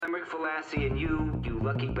Falassi, and you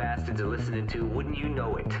lucky bastards are listening to Wouldn't You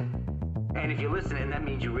Know It. And if you're listening, that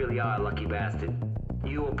means you really are a lucky bastard.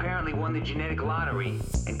 You apparently won the genetic lottery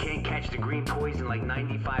and can't catch the green poison like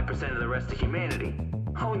 95% of the rest of humanity.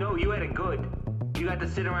 Oh no, you had it good. You got to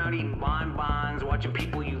sit around eating bonbons, watching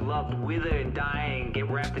people you loved wither and die and get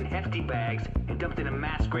wrapped in hefty bags and dumped in a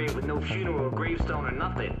mass grave with no funeral or gravestone or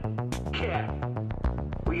nothing. Yeah,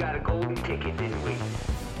 we got a golden ticket, didn't we?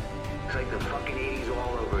 It's like the fucking 80s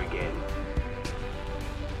all over again.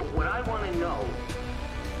 But what I want to know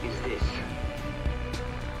is this.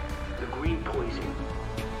 The green poison.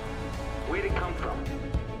 Where'd it come from?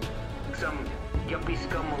 Some yuppie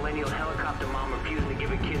scum millennial helicopter mom refusing to give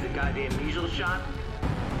her kids a goddamn measles shot?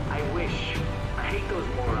 I wish. I hate those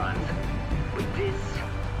morons. But this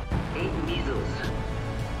ain't measles.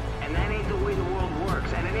 And that ain't the way the world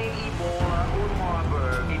works. And it ain't Ebola or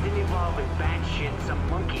Marburg. It didn't evolve in bat shit some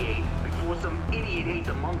monkey ate before some idiot ate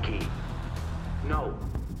the monkey. No.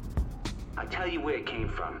 I'll tell you where it came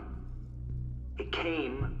from. It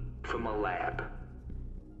came from a lab.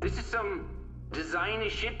 This is some designer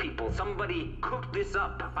shit, people. Somebody cooked this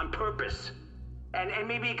up on purpose. And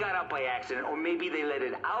maybe it got out by accident, or maybe they let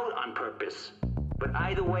it out on purpose. But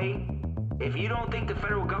either way, if you don't think the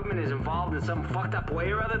federal government is involved in some fucked up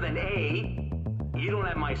way or other, then A, you don't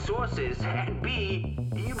have my sources, and B,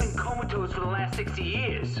 you've been comatose for the last 60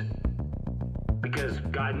 years. Because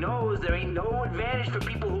God knows there ain't no advantage for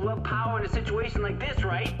people who love power in a situation like this,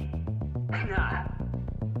 right? Nah,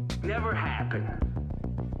 never happen.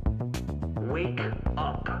 Wake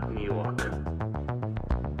up, New York.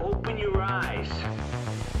 Open your eyes.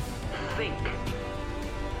 Think.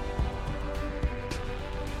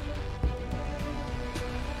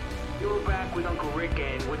 You're back with Uncle Rick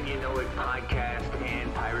and Wouldn't You Know It podcast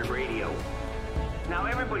and Pirate Radio. Now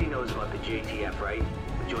everybody knows about the JTF, right?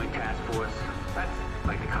 The Joint Task Force. That's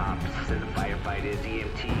like the cops and the firefighters,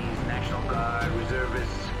 EMTs, National Guard,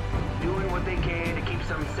 reservists, doing what they can to keep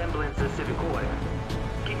some semblance of civic order.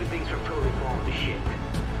 Keeping things from totally falling to shit.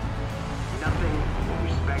 Nothing but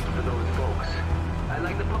respect for those folks.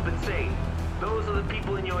 Like the puppets say, those are the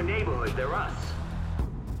people in your neighborhood, they're us.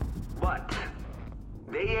 But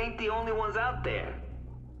they ain't the only ones out there.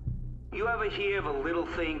 You ever hear of a little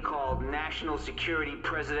thing called National Security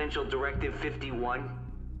Presidential Directive 51?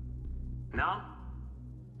 No?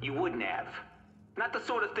 You wouldn't have. Not the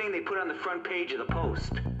sort of thing they put on the front page of the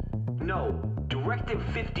Post. No, Directive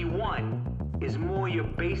 51 is more your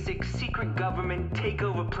basic secret government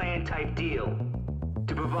takeover plan type deal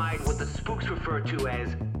to provide what the spooks refer to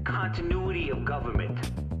as continuity of government.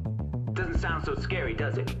 Doesn't sound so scary,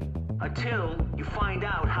 does it? Until you find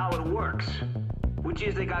out how it works, which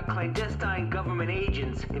is they got clandestine government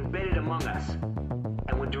agents embedded among us.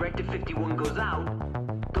 And when Directive 51 goes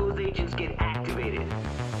out, those agents get activated.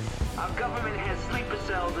 Our government has sleeper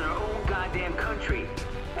cells in our own goddamn country.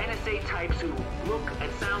 NSA types who look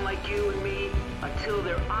and sound like you and me until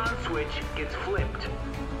their on switch gets flipped.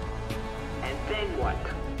 And then what?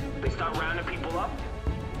 They start rounding people up?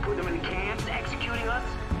 Put them in camps, executing us?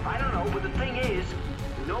 I don't know, but the thing is,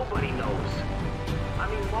 nobody knows. I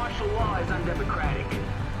mean, martial law is undemocratic,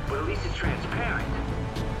 but at least it's transparent.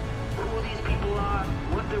 Who these people are,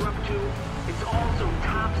 what they're up to, it's also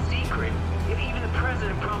top secret. Even the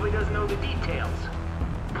president probably doesn't know the details.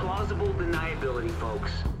 Plausible deniability,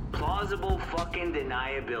 folks. Plausible fucking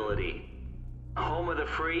deniability. Home of the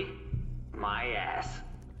free? My ass.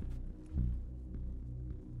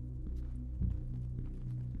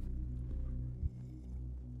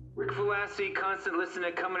 Rick Falassi, constant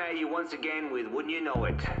listener, coming at you once again with Wouldn't You Know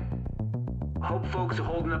It. Hope folks are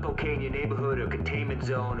holding up okay in your neighborhood or containment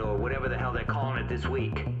zone or whatever the hell they're calling it this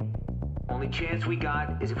week. Only chance we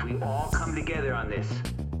got is if we all come together on this.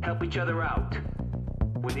 Help each other out.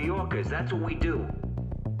 We're New Yorkers, that's what we do.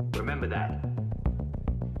 Remember that.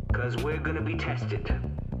 Cause we're gonna be tested.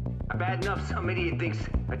 Bad enough some idiot thinks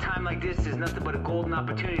a time like this is nothing but a golden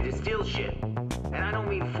opportunity to steal shit. And I don't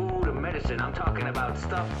mean food or medicine, I'm talking about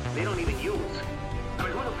stuff they don't even use. I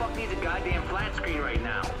mean, who the fuck needs a goddamn flat screen right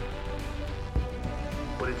now?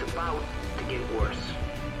 But it's about to get worse.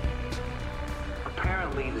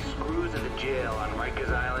 Apparently, the screws in the jail on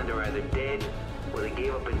Rikers Island are either dead or they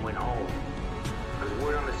gave up and went home. Because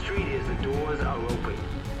word on the street is the doors are open.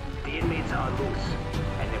 The inmates are loose,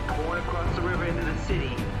 and they're pouring across the river into the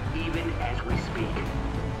city even as we speak.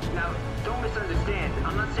 Now, don't misunderstand.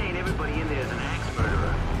 I'm not saying everybody in there is an axe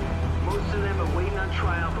murderer. Most of them are waiting on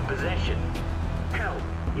trial for possession. Hell,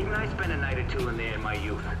 even I spent a night or two in there in my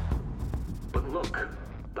youth. But look,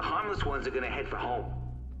 the harmless ones are gonna head for home.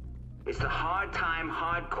 It's the hard time,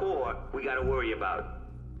 hardcore we gotta worry about.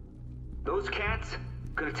 Those cats,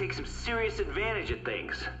 gonna take some serious advantage of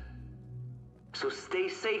things. So stay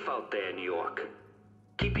safe out there, New York.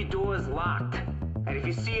 Keep your doors locked. And if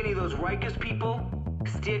you see any of those Rikers people,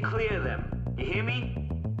 steer clear of them. You hear me?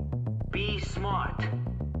 Be smart.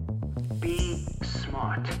 Be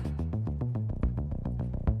smart.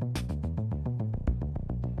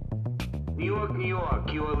 New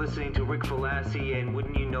York, you are listening to Rick Falassi and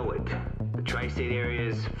Wouldn't You Know It, the Tri-State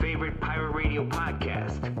Area's favorite pirate radio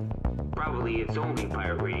podcast. Probably its only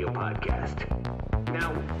pirate radio podcast.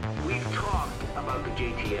 Now, we've talked about the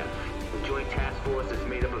JTF, the Joint Task Force that's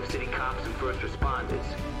made up of city cops and first responders.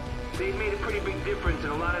 They've made a pretty big difference in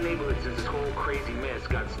a lot of neighborhoods since this whole crazy mess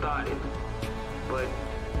got started. But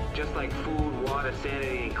just like food, water,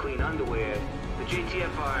 sanity, and clean underwear, the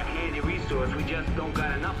JTF are a handy resource we just don't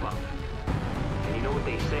got enough of. And you know what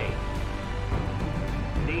they say?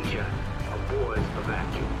 Nature abhors a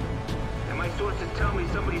vacuum. And my sources tell me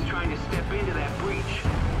somebody's trying to step into that breach.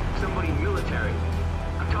 Somebody military.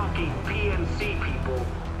 I'm talking PMC people,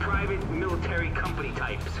 private military company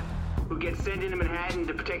types, who get sent into Manhattan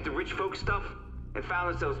to protect the rich folk stuff and found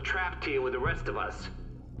themselves trapped here with the rest of us.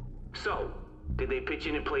 So, did they pitch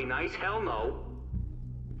in and play nice? Hell no.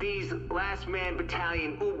 These last man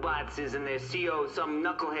battalion U-Botses and their CO, some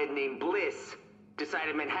knucklehead named Bliss,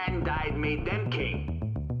 decided Manhattan died and made them king.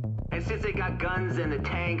 And since they got guns and the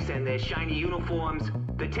tanks and their shiny uniforms,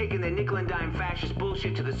 they're taking their nickel and dime fascist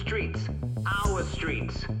bullshit to the streets. Our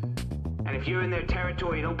streets. And if you're in their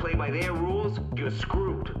territory and don't play by their rules, you're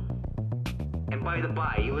screwed. And by the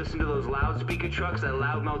by, you listen to those loudspeaker trucks that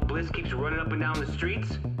loudmouth Bliss keeps running up and down the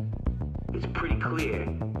streets? It's pretty clear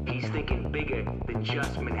he's thinking bigger than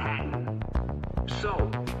just Manhattan. So,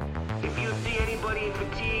 if you see anybody in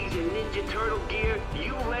fatigues and Ninja Turtle gear,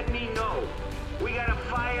 you let me know. We got a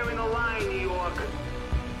fire in the line, New York.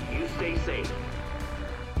 You stay safe.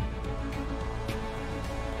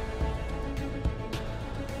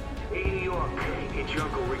 Hey, New York, it's your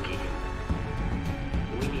Uncle Ricky.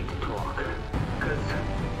 We need to talk. Cause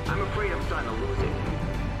I'm afraid I'm starting to lose it.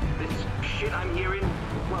 This shit I'm hearing,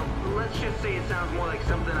 well, let's just say it sounds more like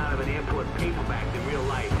something out of an airport paperback than real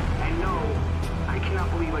life. And no, I cannot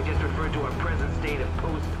believe I just referred to our present state of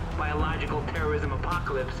post-biological terrorism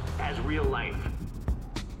apocalypse as real life.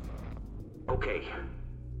 Okay,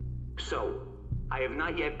 so, I have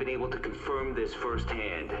not yet been able to confirm this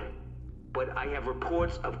firsthand, but I have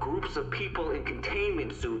reports of groups of people in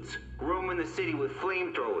containment suits roaming the city with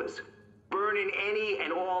flamethrowers, burning any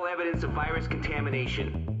and all evidence of virus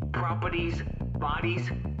contamination. Properties, bodies.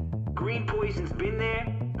 Green Poison's been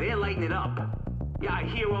there, they're lighting it up. Yeah, I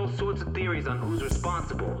hear all sorts of theories on who's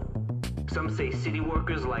responsible. Some say city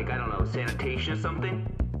workers like, I don't know, sanitation or something.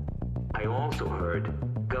 I also heard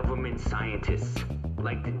government scientists,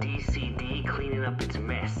 like the DCD cleaning up its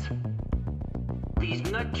mess.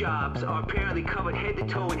 These nut jobs are apparently covered head to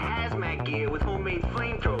toe in hazmat gear with homemade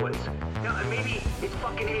flamethrowers. Now, maybe it's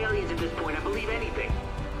fucking aliens at this point, I believe anything.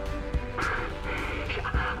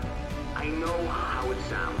 I know how it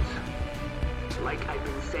sounds. Like I've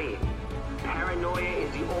been saying, paranoia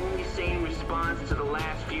is the only sane response to the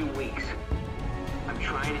last few weeks. I'm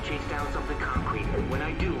trying to chase down something concrete, and when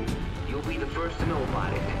I do, you'll be the first to know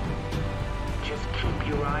about it. Just keep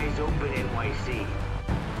your eyes open, NYC.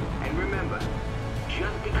 And remember,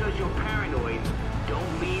 just because you're paranoid,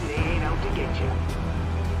 don't mean they ain't out to get you.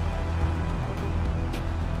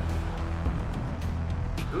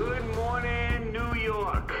 Good morning, New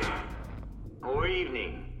York. Or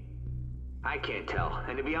evening. I can't tell,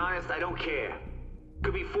 and to be honest, I don't care.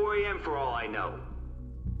 Could be 4 a.m. for all I know.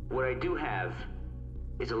 What I do have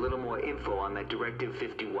is a little more info on that Directive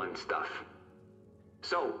 51 stuff.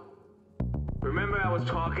 So, remember I was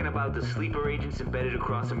talking about the sleeper agents embedded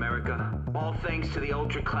across America? All thanks to the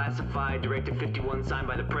ultra-classified Directive 51 signed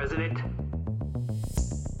by the President?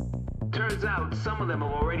 Turns out some of them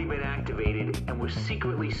have already been activated and were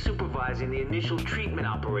secretly supervising the initial treatment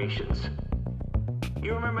operations.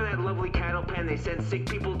 You remember that lovely cattle pen they sent sick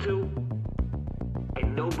people to?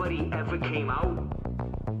 And nobody ever came out?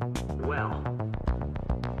 Well,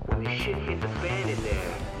 when the shit hit the fan in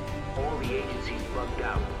there, all the agencies bugged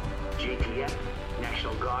out. JTF,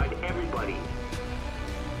 National Guard, everybody.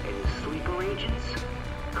 And the sleeper agents?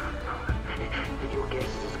 Your guess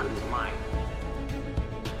is as good as mine.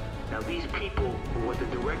 Now these people were what the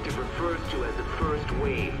directive refers to as the first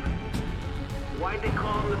wave. Why'd they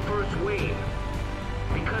call them the first wave?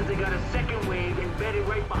 Because they got a second wave embedded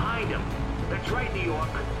right behind them. That's right, New York.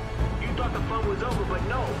 You thought the fun was over, but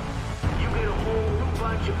no. You get a whole new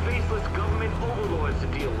bunch of faceless government overlords to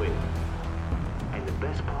deal with. And the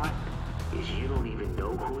best part is you don't even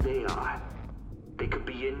know who they are. They could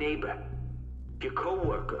be your neighbor, your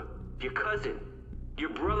coworker, your cousin, your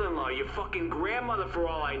brother-in-law, your fucking grandmother for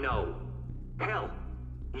all I know. Hell,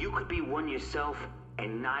 you could be one yourself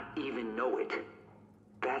and not even know it.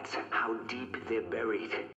 That's how deep they're buried.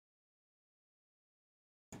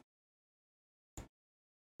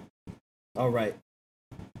 All right.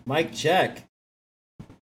 Mic check.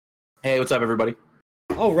 Hey, what's up, everybody?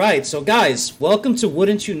 All right, so guys, welcome to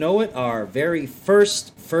Wouldn't You Know It, our very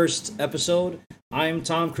first episode. I'm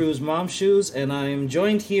Tom Cruise Mom Shoes, and I'm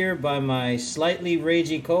joined here by my slightly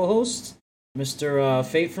ragey co-host, Mr.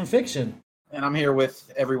 Fate from Fiction. And I'm here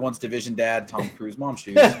with everyone's division dad, Tom Cruise Mom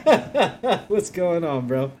Shoes. What's going on,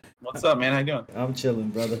 bro? What's up, man? How you doing? I'm chilling,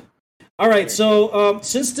 brother. All right, so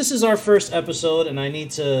since this is our first episode, and I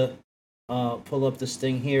need to pull up this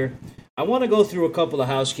thing here, I want to go through a couple of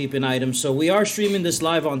housekeeping items. So we are streaming this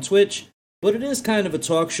live on Twitch, but it is kind of a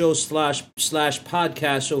talk show slash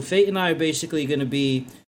podcast. So Fate and I are basically going to be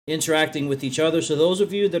interacting with each other. So those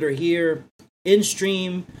of you that are here in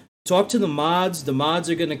stream, talk to the mods. The mods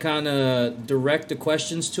are going to kind of direct the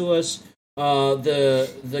questions to us.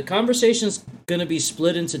 The conversation's going to be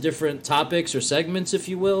split into different topics or segments, if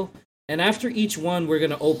you will. And after each one, we're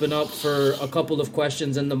going to open up for a couple of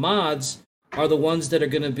questions. And the mods are the ones that are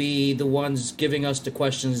going to be the ones giving us the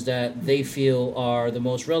questions that they feel are the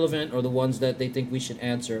most relevant or the ones that they think we should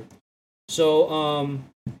answer. So,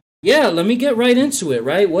 yeah, let me get right into it,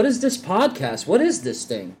 right? What is this podcast? What is this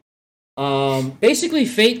thing? Basically,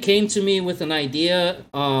 Fate came to me with an idea.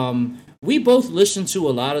 We both listen to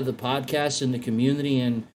a lot of the podcasts in the community,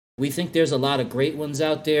 and we think there's a lot of great ones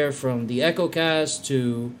out there, from the EchoCast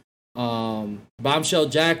to Bombshell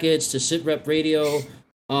Jackets to Sit Rep Radio.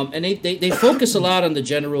 And they focus a lot on the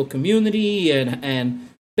general community and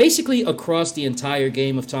basically across the entire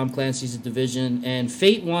game of Tom Clancy's Division. And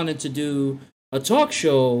Fate wanted to do a talk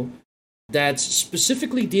show that's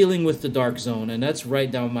specifically dealing with the Dark Zone, and that's right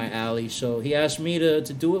down my alley. So he asked me to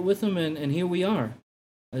do it with him, and here we are.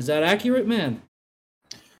 Is that accurate, man?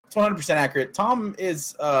 It's 100% accurate. Tom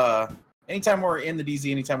is, anytime we're in the DZ,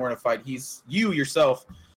 anytime we're in a fight, you yourself,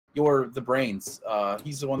 you're the brains.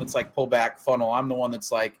 He's the one that's like, pull back, funnel. I'm the one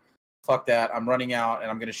that's like, fuck that. I'm running out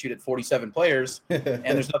and I'm going to shoot at 47 players and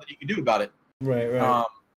there's nothing you can do about it. Right.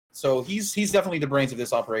 So he's definitely the brains of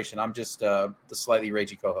this operation. I'm just the slightly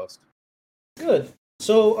ragey co-host. Good.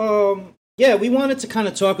 So, yeah, we wanted to kind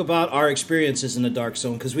of talk about our experiences in the Dark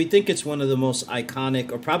Zone because we think it's one of the most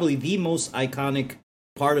iconic, or probably the most iconic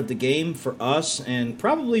part of the game for us and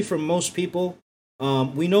probably for most people.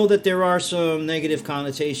 We know that there are some negative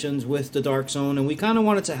connotations with the Dark Zone, and we kind of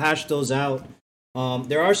wanted to hash those out.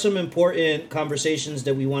 There are some important conversations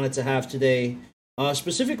that we wanted to have today.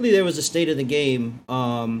 Specifically, there was a State of the Game,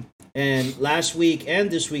 and last week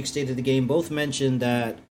and this week's State of the Game both mentioned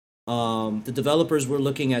that the developers were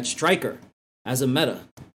looking at Striker as a meta,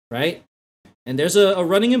 right? And there's a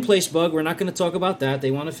running in place bug. We're not going to talk about that.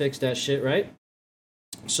 They want to fix that shit, right?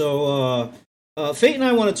 So, Fate and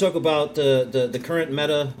I want to talk about the current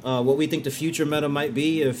meta, what we think the future meta might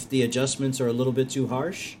be if the adjustments are a little bit too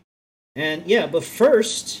harsh. And yeah, but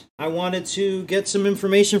first, I wanted to get some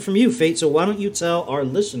information from you, Fate. So why don't you tell our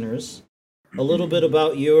listeners a little bit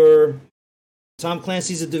about your Tom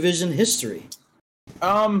Clancy's Division history?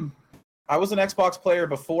 I was an Xbox player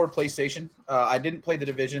before PlayStation. I didn't play the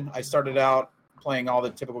Division. I started out playing all the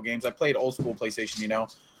typical games. I played old school PlayStation, you know.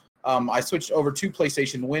 I switched over to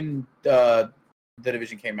PlayStation when the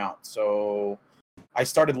Division came out. So I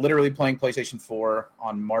started literally playing PlayStation 4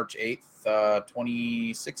 on March 8th,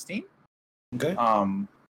 2016. Okay.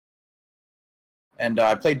 And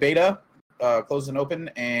I played beta, closed and open,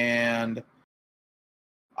 and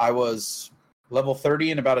I was level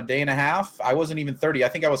 30 in about a day and a half. I wasn't even 30. I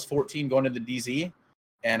think I was 14 going into DZ,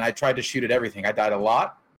 and I tried to shoot at everything. I died a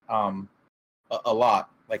lot. A lot.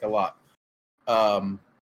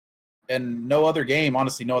 And no other game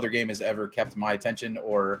has ever kept my attention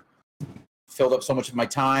or filled up so much of my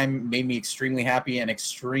time, made me extremely happy and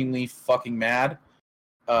extremely fucking mad.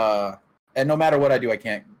 And no matter what I do, I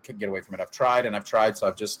can't get away from it. I've tried, so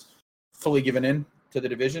I've just fully given in to the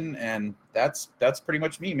Division, and that's pretty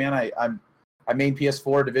much me, man. I made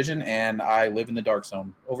PS4 Division, and I live in the Dark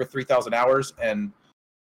Zone. Over 3,000 hours, and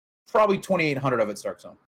probably 2,800 of it's Dark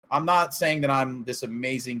Zone. I'm not saying that I'm this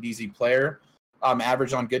amazing DZ player. I'm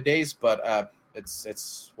average on good days, but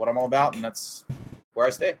it's what I'm all about, and that's where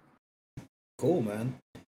I stay. Cool, man.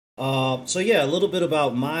 So yeah, a little bit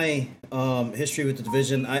about my history with the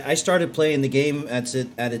Division. I started playing the game at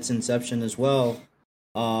its inception as well.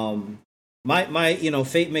 My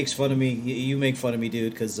Fate makes fun of me. You make fun of me,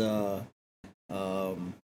 dude, because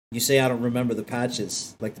you say I don't remember the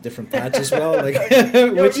patches, like the different patches. Well,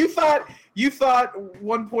 like you thought You thought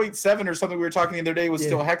 1.7 or something we were talking the other day was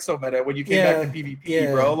still Hexo meta when you came back to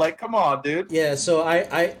PvP, bro. Like, come on, dude. Yeah, so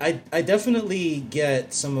I definitely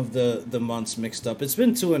get some of the months mixed up. It's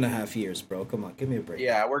been 2.5 years, bro. Come on, give me a break.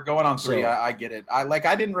 Yeah, we're going on 3. I get it.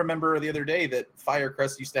 I didn't remember the other day that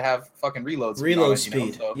Firecrest used to have fucking reload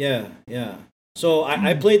speed. So. Yeah. So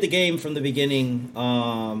I played the game from the beginning.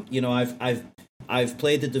 I've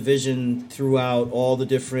played the Division throughout all the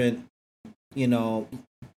different,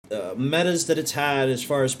 metas that it's had as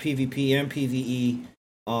far as PvP and PvE.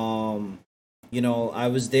 I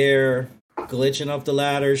was there glitching up the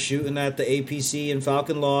ladder, shooting at the APC and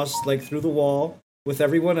Falcon Lost like through the wall with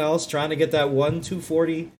everyone else, trying to get that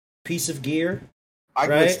 240 piece of gear. I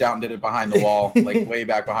glitched out and did it behind the wall, like way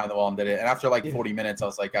back behind the wall, and did it. And after like 40 minutes, I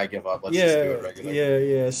was like, I give up. Let's just do it regular.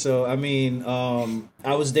 Yeah. So I mean,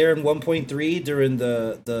 I was there in 1.3 during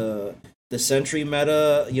the Sentry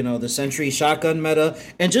meta, the Sentry shotgun meta.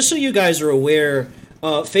 And just so you guys are aware,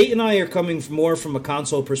 Fate and I are coming more from a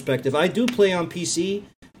console perspective. I do play on PC.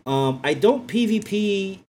 I don't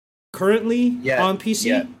PvP currently on PC.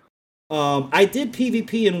 Yet. I did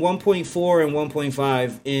PvP in 1.4 and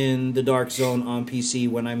 1.5 in the Dark Zone on PC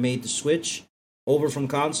when I made the switch over from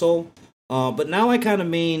console. But now I kind of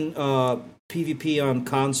main PvP on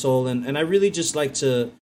console, and I really just like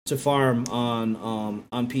to farm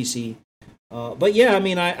on PC. But yeah, I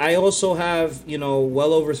mean, I also have,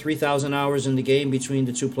 well over 3,000 hours in the game between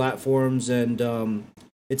the two platforms, and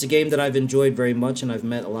it's a game that I've enjoyed very much, and I've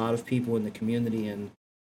met a lot of people in the community, and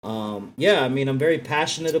I mean, I'm very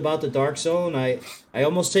passionate about the Dark Zone. I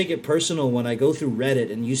almost take it personal when I go through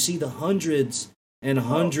Reddit and you see the hundreds and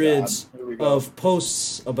hundreds of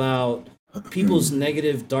posts about people's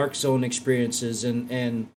negative Dark Zone experiences,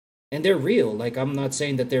 and they're real. Like, I'm not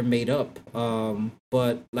saying that they're made up,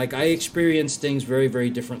 but like I experience things very, very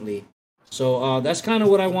differently. So that's kind of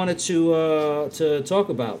what I wanted to talk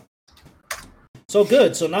about. So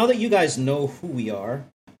good. So now that you guys know who we are,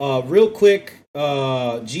 real quick,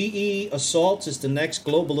 GE Assault is the next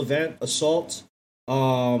global event. Assault.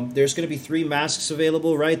 There's going to be 3 masks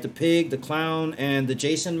available, right? The Pig, the Clown, and the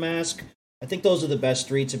Jason mask. I think those are the best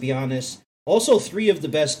 3, to be honest. Also, 3 of the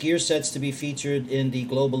best gear sets to be featured in the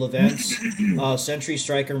global events. Sentry,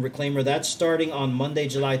 Striker, and Reclaimer. That's starting on Monday,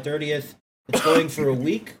 July 30th. It's going for a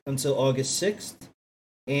week until August 6th.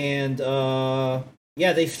 And,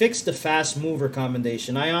 they fixed the Fast Mover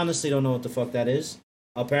commendation. I honestly don't know what the fuck that is.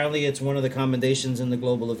 Apparently, it's one of the commendations in the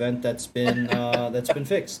global event that's been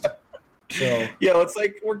fixed. So it's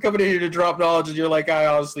like we're coming in here to drop knowledge, and you're like, I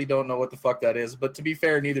honestly don't know what the fuck that is. But to be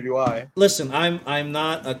fair, neither do I. Listen, I'm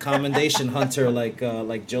not a commendation hunter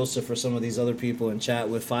like Joseph or some of these other people in chat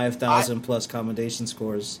with 5,000 plus commendation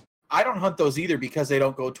scores. I don't hunt those either because they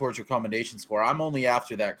don't go towards your commendation score. I'm only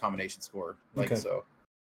after that commendation score. So.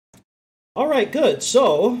 All right, good.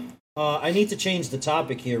 So I need to change the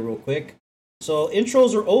topic here real quick. So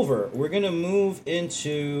intros are over. We're going to move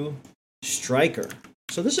into Striker.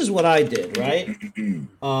 So this is what I did, right?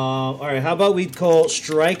 All right, how about we call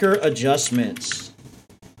Striker adjustments?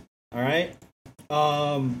 All right.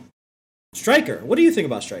 Striker, what do you think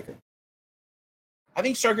about Striker? I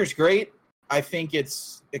think Striker's great. I think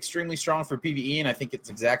it's extremely strong for PvE, and I think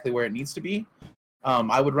it's exactly where it needs to be.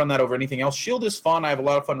 I would run that over anything else. Shield is fun. I have a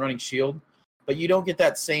lot of fun running Shield. But you don't get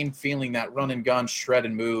that same feeling, that run and gun, shred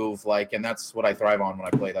and move, and that's what I thrive on when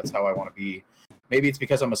I play. That's how I want to be. Maybe it's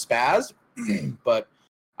because I'm a spaz, but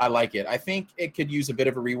I like it. I think it could use a bit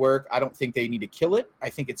of a rework. I don't think they need to kill it. I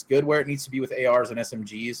think it's good where it needs to be with ARs and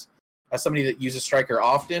SMGs. As somebody that uses Striker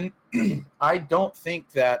often, I don't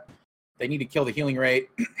think that they need to kill the healing rate.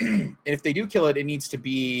 And if they do kill it, it needs to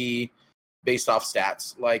be based off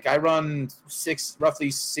stats. Like, I run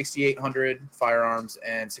roughly 6,800 firearms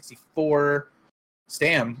and 64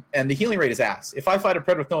 stam, and the healing rate is ass. If I fight a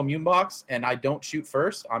predator with no immune box and I don't shoot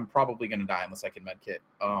first, I'm probably going to die unless I can medkit.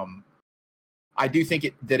 I do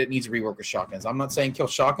think that it needs a rework with shotguns. I'm not saying kill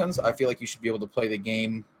shotguns. I feel like you should be able to play the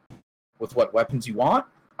game with what weapons you want.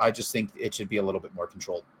 I just think it should be a little bit more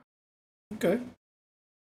controlled. Okay.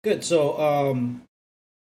 Good. So,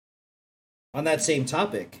 on that same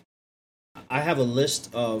topic, I have a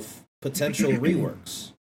list of potential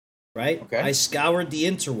reworks, right? Okay. I scoured the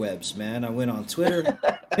interwebs, man. I went on Twitter.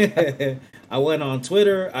 I went on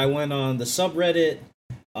the subreddit.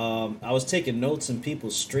 I was taking notes in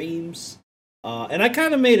people's streams. And I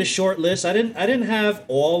kind of made a short list. I didn't have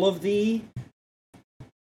all of the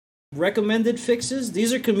recommended fixes.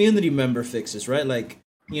 These are community member fixes, right? Like,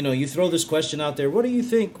 you throw this question out there. What do you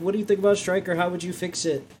think? What do you think about Striker? How would you fix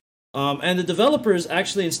it? And the developers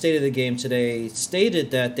actually in State of the Game today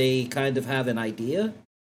stated that they kind of have an idea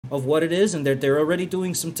of what it is and that they're already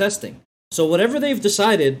doing some testing. So whatever they've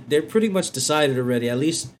decided, they're pretty much decided already. At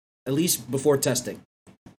least before testing.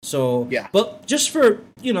 So yeah. But just for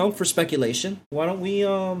for speculation, why don't we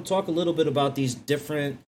talk a little bit about these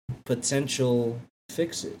different potential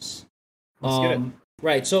fixes? Let's get it.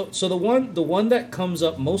 Right. So the one that comes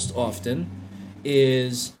up most often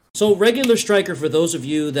is regular striker. For those of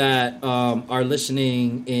you that are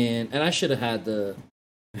listening in, and I should have had the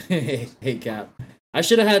hey Cap, I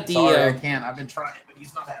should have had the. Sorry, I can't. I've been trying, but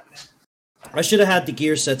he's not happening. I should have had the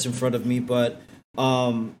gear sets in front of me, but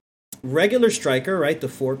regular striker, right? The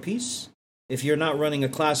 4-piece. If you're not running a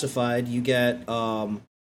classified, you get 1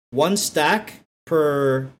 stack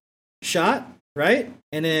per shot, right?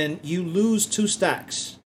 And then you lose 2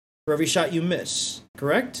 stacks for every shot you miss,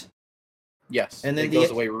 correct? Yes. And then it goes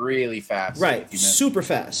away really fast. Right, super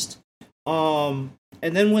fast. And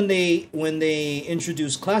then when they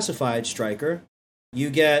introduce classified striker, you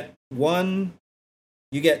get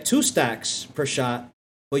 2 stacks per shot,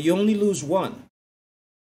 but you only lose 1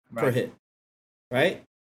 per hit, right?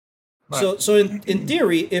 So in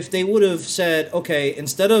theory, if they would have said, okay,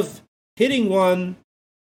 instead of hitting 1,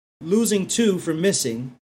 losing 2 for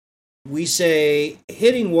missing, we say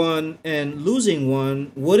hitting 1 and losing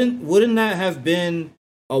 1, wouldn't that have been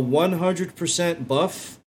a 100%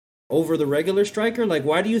 buff over the regular striker? Like,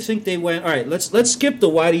 why do you think they went? All right, let's skip the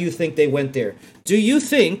why do you think they went there. Do you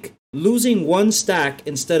think losing 1 stack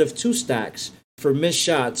instead of 2 stacks for missed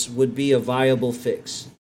shots would be a viable fix?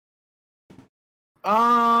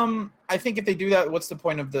 I think if they do that, what's the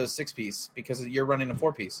point of the 6-piece? Because you're running a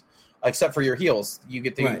 4-piece. Except for your heals, you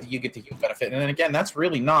get the heal benefit, and then again, that's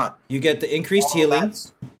really not. You get the increased healing.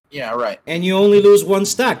 Yeah, right. And you only lose 1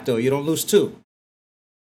 stack, though. You don't lose 2.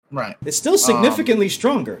 Right. It's still significantly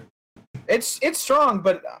stronger. It's strong,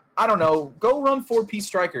 but I don't know. Go run 4-piece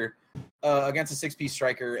striker against a 6-piece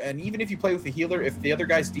striker, and even if you play with the healer, if the other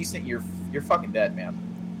guy's decent, you're fucking dead, man.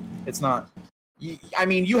 It's not.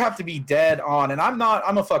 You have to be dead on, and I'm not.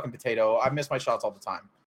 I'm a fucking potato. I miss my shots all the time.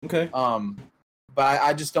 Okay. But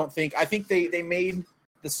I just don't think. I think they made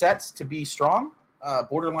the sets to be strong.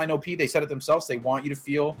 Borderline OP. They said it themselves. They want you to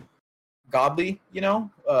feel godly,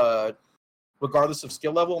 regardless of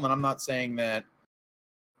skill level. And I'm not saying that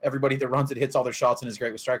everybody that runs it hits all their shots and is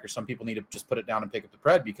great with strikers. Some people need to just put it down and pick up the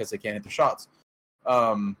pred because they can't hit their shots.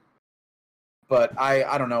 But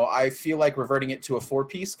I don't know. I feel like reverting it to a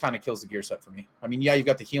 4-piece kind of kills the gear set for me. I mean, yeah, you've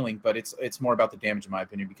got the healing, but it's more about the damage in my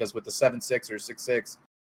opinion, because with the 7.6 or 6.6,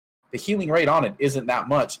 the healing rate on it isn't that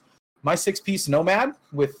much. My 6-piece Nomad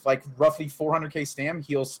with like roughly 400k stam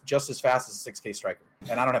heals just as fast as a 6k striker,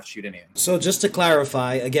 and I don't have to shoot anything. So just to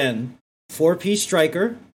clarify, again, 4-piece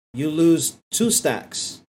striker, you lose 2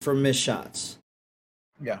 stacks for missed shots.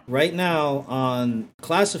 Yeah. Right now on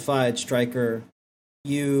classified striker,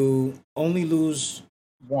 you only lose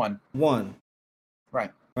 1.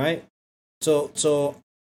 Right. Right? So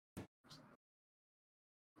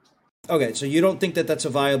okay, so you don't think that that's a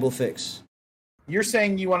viable fix? You're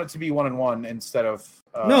saying you want it to be 1-1 instead of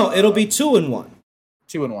no, it'll be 2-1.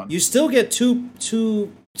 2-1. You still get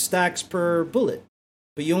two stacks per bullet,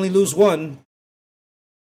 but you only lose 1.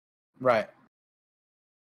 Right.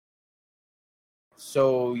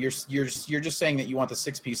 So you're just saying that you want the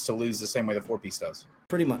 6-piece to lose the same way the 4-piece does.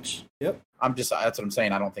 Pretty much. Yep. That's what I'm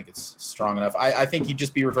saying. I don't think it's strong enough. I think you'd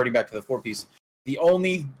just be reverting back to the 4-piece. The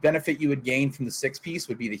only benefit you would gain from the 6-piece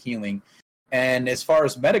would be the healing. And as far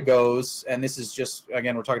as meta goes, and this is just,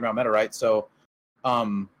 again, we're talking about meta, right? So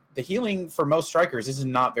the healing for most strikers is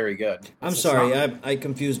not very good. I'm sorry, I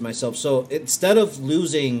confused myself. So instead of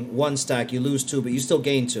losing 1 stack, you lose 2, but you still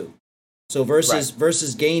gain 2. So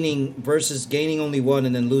versus gaining only 1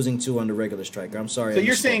 and then losing 2 on the regular striker. I'm sorry. So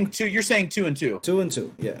you're saying 2 and 2. 2 and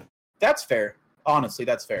 2, yeah. That's fair. Honestly,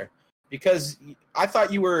 that's fair. Because I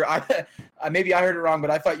thought you were, maybe I heard it wrong, but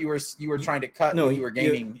I thought you were trying to cut what you were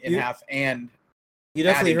gaining in half, and you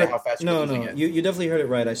definitely heard how fast no, you definitely heard it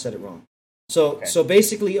right. I said it wrong. So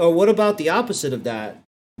basically, or what about the opposite of that?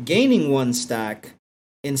 Gaining 1 stack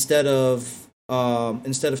instead of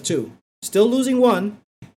 2, still losing 1,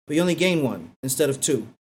 but you only gain 1 instead of 2.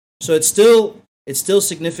 So it's still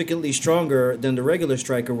significantly stronger than the regular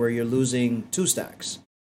striker where you're losing 2 stacks.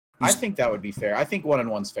 I think that would be fair. I think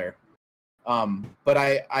 1-1's fair. But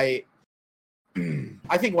I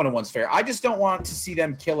think 1-1's fair. I just don't want to see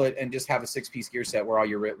them kill it and just have a 6-piece gear set where all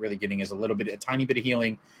you're really getting is a tiny bit of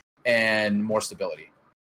healing and more stability.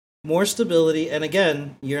 More stability, and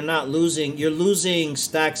again, you're losing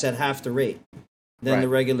stacks at half the rate than the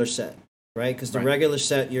regular set, right? Because the regular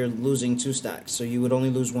set, you're losing 2 stacks, so you would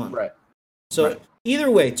only lose 1. Right. So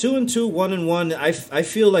either way, 2 and 2, 1 and 1, I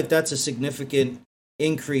feel like that's a significant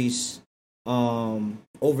increase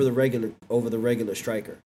over the regular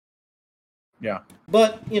striker. Yeah.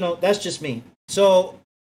 But, that's just me. So,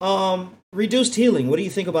 reduced healing, what do you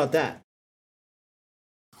think about that?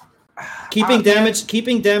 Keeping damage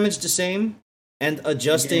the same and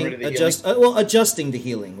adjusting the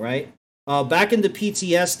healing, right? Back in the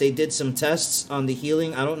PTS, they did some tests on the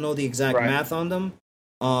healing. I don't know the exact math on them.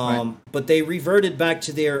 But they reverted back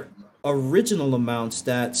to their original amounts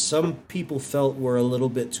that some people felt were a little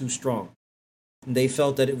bit too strong. They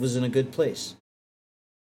felt that it was in a good place.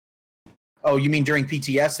 Oh, you mean during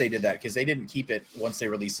PTS they did that because they didn't keep it once they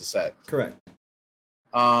released the set? Correct.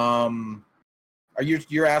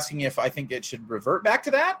 You're asking if I think it should revert back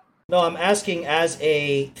to that? No, I'm asking as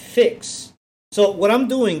a fix. So what I'm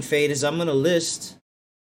doing, Fade, is I'm going to list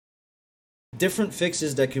different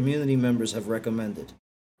fixes that community members have recommended.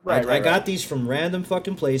 I got these from random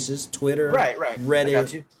fucking places, Twitter,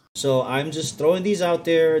 Reddit. So I'm just throwing these out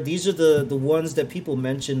there. These are the ones that people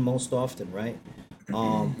mention most often, right?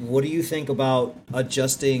 What do you think about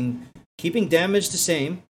keeping damage the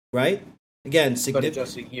same, right? Again, but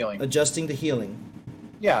adjusting the healing.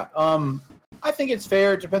 Yeah, I think it's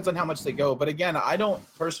fair. It depends on how much they go. But again, I don't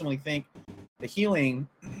personally think the healing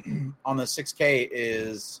on the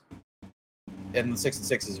 6K and the 6 and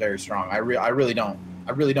 6 is very strong. I really don't.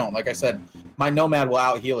 Like I said, my Nomad will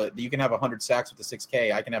out heal it. You can have 100 stacks with the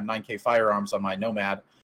 6K. I can have 9K firearms on my Nomad,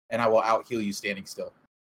 and I will out heal you standing still.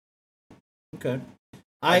 Okay.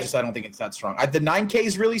 I don't think it's that strong. The 9K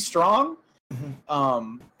is really strong.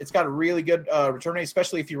 Mm-hmm. It's got a really good return rate,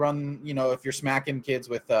 especially if you run, if you're smacking kids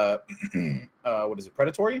with what is it,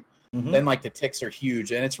 predatory? Mm-hmm. Then like the ticks are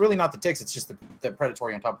huge, and it's really not the ticks; it's just the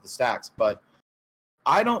predatory on top of the stacks. But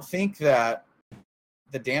I don't think that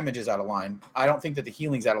the damage is out of line. I don't think that the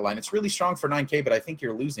healing's out of line. It's really strong for 9K, but I think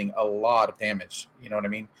you're losing a lot of damage. You know what I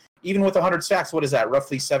mean? Even with 100 stacks, what is that?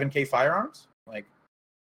 Roughly 7K firearms? Like.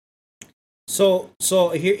 So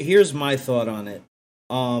here's my thought on it.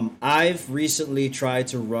 I've recently tried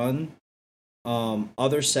to run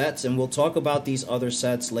other sets, and we'll talk about these other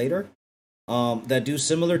sets later, that do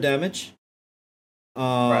similar damage.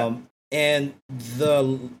 And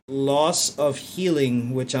the loss of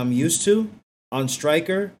healing, which I'm used to on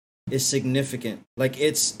Striker, is significant. Like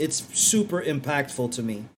it's super impactful to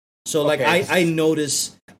me. So like I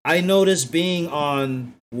notice being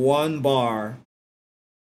on one bar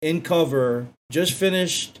in cover, just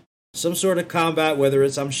finished some sort of combat, whether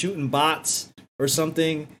it's I'm shooting bots or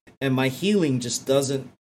something, and my healing just doesn't,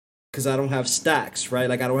 because I don't have stacks, right?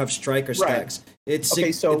 Like I don't have Striker stacks. It's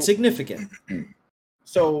significant.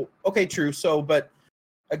 So, okay, true. So, but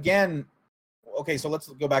again, okay, so let's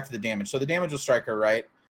go back to the damage. So the damage with Striker, right?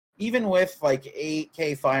 Even with like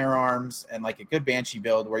 8K firearms and like a good Banshee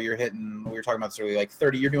build where you're hitting, we were talking about this earlier, like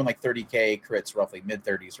 30, you're doing like 30K crits, roughly mid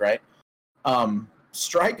 30s, right?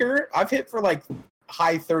 Striker, I've hit for like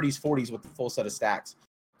high 30s, 40s with the full set of stacks.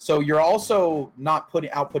 So you're also not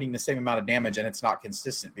outputting the same amount of damage, and it's not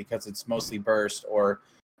consistent because it's mostly burst or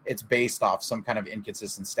it's based off some kind of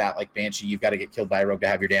inconsistent stat like Banshee. You've got to get killed by a rogue to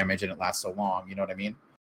have your damage, and it lasts so long. You know what I mean?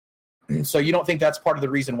 So you don't think that's part of the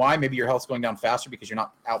reason why maybe your health's going down faster because you're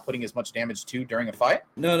not outputting as much damage too during a fight?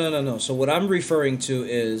 No. So what I'm referring to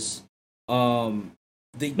is I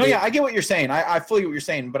get what you're saying. I fully get what you're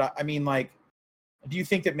saying, but I mean, like, do you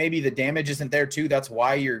think that maybe the damage isn't there too? That's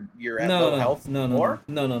why you're at low health?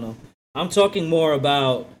 No. I'm talking more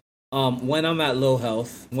about when I'm at low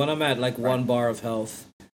health, when I'm at like 1 bar of health,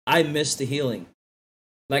 I miss the healing.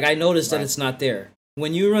 Like I notice that it's not there.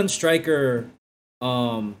 When you run Striker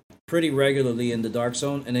pretty regularly in the Dark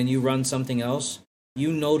Zone and then you run something else,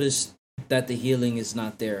 you notice that the healing is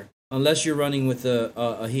not there unless you're running with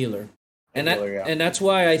a healer. And that's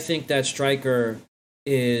why I think that Striker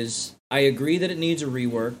is, I agree that it needs a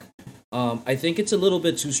rework. I think it's a little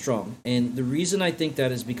bit too strong. And the reason I think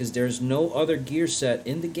that is because there's no other gear set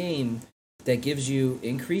in the game that gives you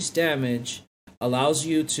increased damage, allows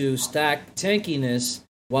you to stack tankiness,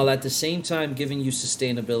 while at the same time giving you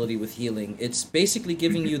sustainability with healing. It's basically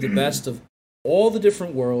giving you the best of all the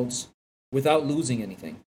different worlds without losing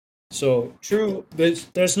anything. So true.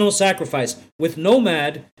 There's no sacrifice. With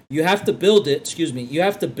Nomad, you have to build it,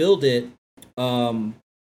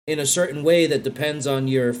 in a certain way that depends on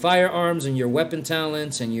your firearms and your weapon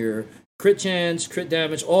talents and your crit chance, crit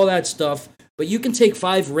damage, all that stuff. But you can take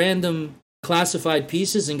 5 random classified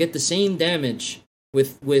pieces and get the same damage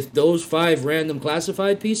with those 5 random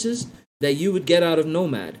classified pieces that you would get out of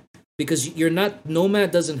Nomad. Because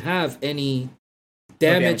Nomad doesn't have any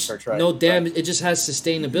damage. No damage. It just has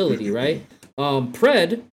sustainability, right?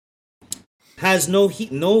 Pred has no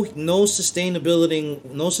heat, no sustainability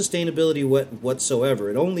whatsoever.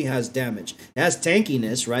 It only has damage. It has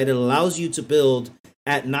tankiness, right? It allows you to build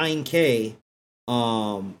at 9K,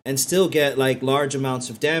 and still get like large amounts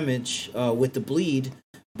of damage with the bleed,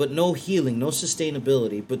 but no healing, no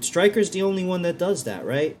sustainability. But Striker's the only one that does that,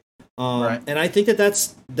 right? Right. And I think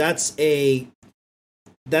that's a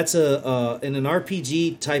in an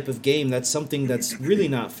RPG type of game, that's something that's really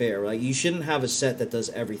not fair. Like, you shouldn't have a set that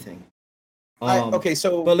does everything. Okay,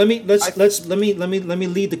 so but let me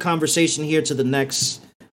lead the conversation here to the next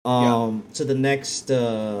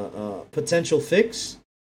potential fix.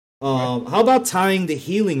 How about tying the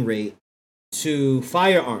healing rate to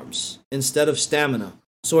firearms instead of stamina?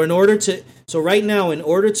 So right now, in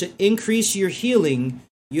order to increase your healing,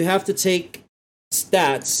 you have to take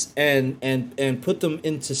stats and put them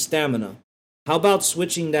into stamina. How about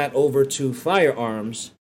switching that over to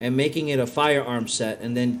firearms and making it a firearm set,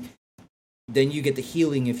 and then you get the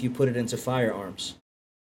healing if you put it into firearms?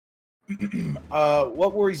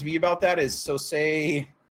 What worries me about that is, say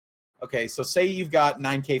you've got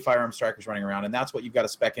 9K firearm strikers running around, and that's what you've got to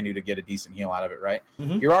spec into to get a decent heal out of it, right?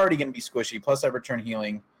 Mm-hmm. You're already going to be squishy, plus that return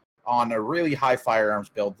healing on a really high firearms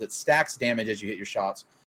build that stacks damage as you hit your shots.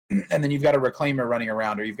 And then you've got a reclaimer running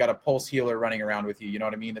around, or you've got a pulse healer running around with you, you know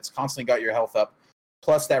what I mean? It's constantly got your health up,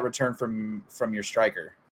 plus that return from your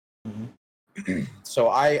striker. Mm-hmm. So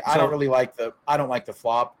I don't really like the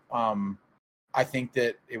flop. I think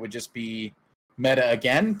that it would just be meta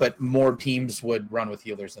again, but more teams would run with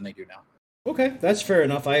healers than they do now. Okay, that's fair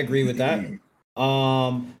enough. I agree with that.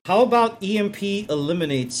 How about EMP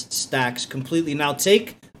eliminates stacks completely? Now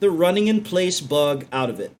take the running in place bug out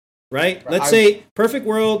of it, right? Let's say perfect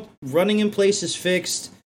world, running in place is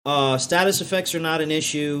fixed. Status effects are not an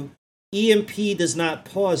issue. EMP does not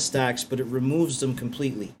pause stacks, but it removes them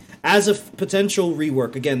completely. As a potential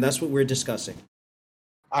rework, again, that's what we're discussing.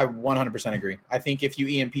 I 100% agree. I think if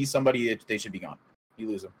you EMP somebody, they should be gone. You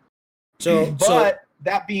lose them. But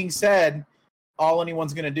that being said, all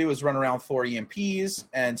anyone's going to do is run around 4 EMPs,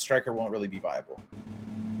 and Striker won't really be viable.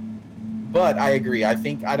 But I agree. I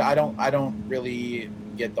think I don't really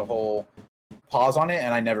get the whole pause on it,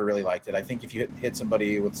 and I never really liked it. I think if you hit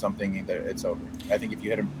somebody with something, it's over. I think if you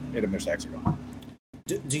hit them, their stacks are gone.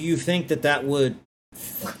 Do you think that would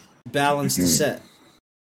balance the set?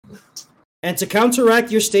 And to counteract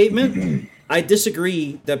your statement, I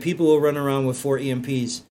disagree that people will run around with 4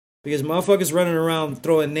 EMPs, because motherfuckers running around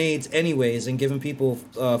throwing nades anyways and giving people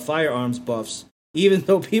firearms buffs, even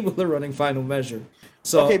though people are running Final Measure.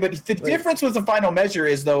 So, okay, but the difference with the Final Measure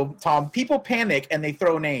is, though, Tom, people panic and they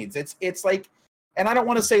throw nades. It's like, and I don't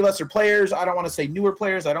want to say lesser players. I don't want to say newer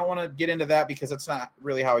players. I don't want to get into that because that's not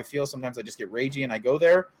really how I feel. Sometimes I just get ragey and I go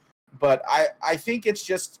there. But I think it's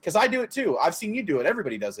just because I do it too. I've seen you do it.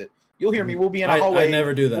 Everybody does it. You'll hear me. We'll be in a hallway. I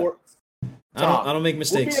never do that. I don't make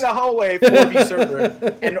mistakes. We'll be in a hallway 4v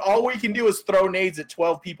server, and all we can do is throw nades at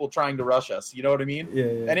 12 people trying to rush us. You know what I mean? Yeah.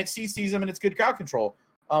 And it CCs them, and it's good crowd control.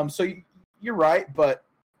 So you're right, but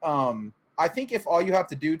I think if all you have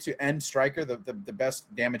to do to end Striker, the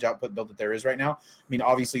best damage output build that there is right now, I mean,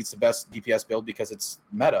 obviously it's the best DPS build because it's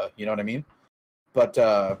meta. You know what I mean? But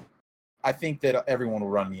I think that everyone will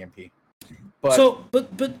run EMP. But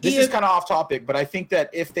this is kind of off topic, but I think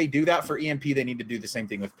that if they do that for EMP, they need to do the same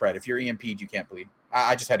thing with Pred. If you're EMP'd, you can't bleed.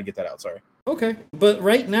 I just had to get that out, sorry. Okay, but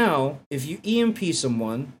right now, if you EMP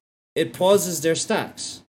someone, it pauses their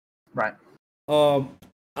stacks. Right.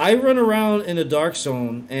 I run around in a dark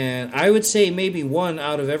zone, and I would say maybe 1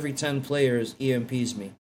 out of every 10 players EMPs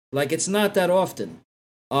me. Like, it's not that often.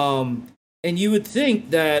 And you would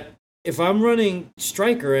think that if I'm running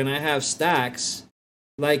Striker and I have stacks,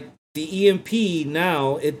 like, the EMP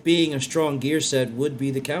now, it being a strong gear set, would be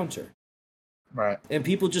the counter. Right. And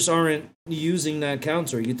people just aren't using that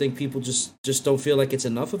counter. You think people just don't feel like it's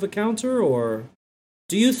enough of a counter? Or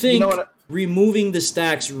do you think removing the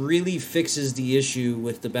stacks really fixes the issue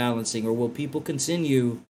with the balancing? Or will people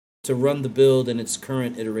continue to run the build in its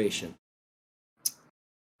current iteration?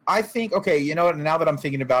 I think, okay, you know what? Now that I'm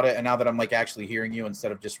thinking about it, and now that I'm like actually hearing you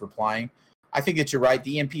instead of just replying, I think that you're right.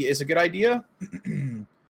 The EMP is a good idea.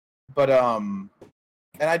 But and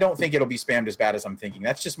I don't think it'll be spammed as bad as I'm thinking.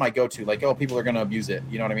 That's just my go-to. Like, oh, people are going to abuse it.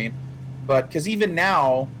 You know what I mean? But because even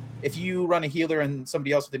now, if you run a healer and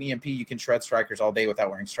somebody else with an EMP, you can shred Strikers all day without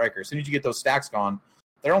wearing Striker. As soon as you get those stacks gone,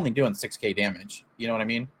 they're only doing 6k damage. You know what I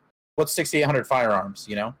mean? What's 6,800 firearms?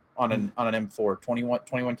 You know, on an M4,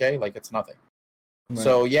 21k. Like, it's nothing. Right.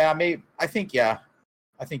 So yeah, I think I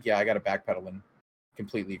got to backpedal and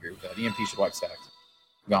completely agree with that. EMP should wipe stacks.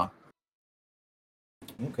 Gone.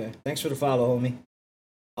 Okay. Thanks for the follow, homie.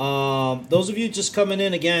 Those of you just coming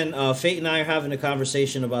in again, Fate and I are having a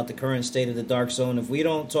conversation about the current state of the Dark Zone. If we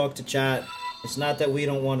don't talk to chat, it's not that we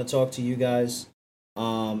don't want to talk to you guys.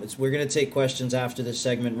 We're gonna take questions after this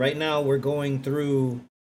segment. Right now, we're going through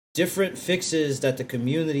different fixes that the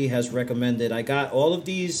community has recommended. I got all of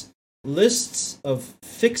these lists of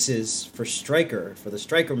fixes for Striker, for the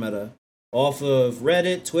Striker meta, off of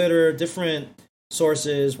Reddit, Twitter, different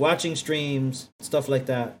sources, watching streams, stuff like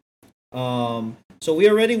that. So we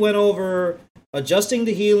already went over adjusting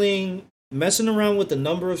the healing, messing around with the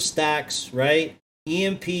number of stacks, right?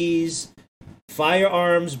 EMPs,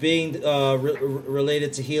 firearms being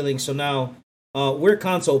related to healing. So now we're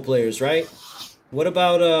console players, right? What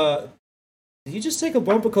about did you just take a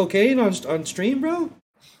bump of cocaine on stream, bro?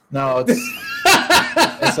 No,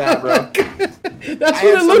 it's that, bro. That's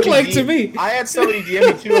what it looked like to me. I had somebody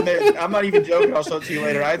DM me too, and I'm not even joking. I'll show it to you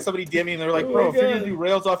later. I had somebody DM me, and they're like, "Bro, if you're gonna do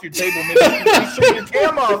rails off your table, maybe turn your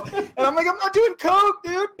cam off." And I'm like, "I'm not doing coke,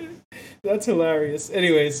 dude." That's hilarious.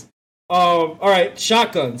 Anyways, all right,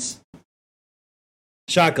 shotguns.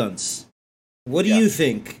 What do you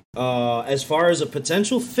think as far as a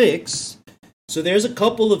potential fix? So there's a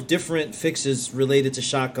couple of different fixes related to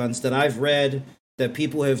shotguns that I've read that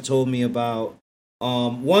people have told me about.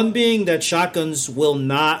 One being that shotguns will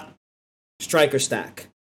not striker stack.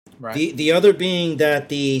 Right. The other being that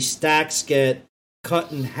the stacks get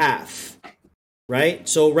cut in half. Right?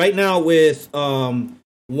 So right now with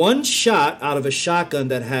one shot out of a shotgun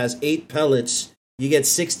that has 8 pellets, you get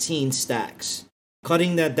 16 stacks.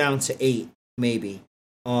 Cutting that down to 8, maybe.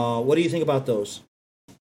 What do you think about those?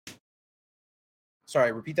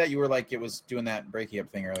 Sorry, repeat that. You were like, it was doing that breaky up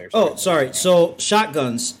thing earlier. Oh, sorry. So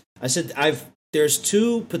shotguns. I said there's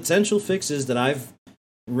 2 potential fixes that I've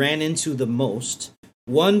ran into the most.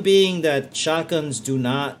 One being that shotguns do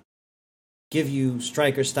not give you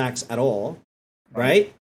striker stacks at all,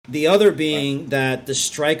 right? The other being that the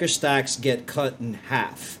striker stacks get cut in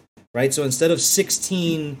half, right? So instead of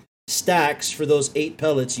 16 stacks for those 8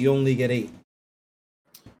 pellets, you only get 8.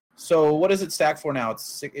 So what does it stack for now?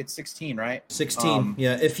 It's 16, right? 16.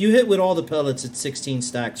 Yeah, if you hit with all the pellets, it's 16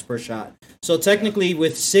 stacks per shot. So technically,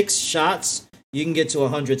 with 6 shots, you can get to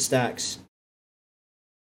 100 stacks.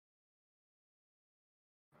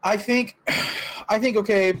 I think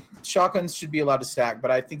okay, shotguns should be allowed to stack,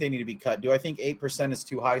 but I think they need to be cut. Do I think 8% is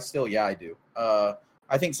too high still? Yeah, I do.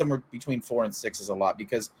 I think somewhere between 4 and 6 is a lot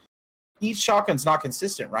because each shotgun's not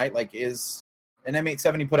consistent, right? Like, is an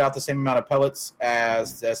M870 put out the same amount of pellets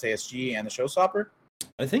as the SASG and the Showstopper?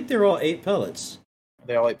 I think they're all 8 pellets. Are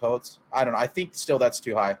they all 8 pellets? I don't know. I think still that's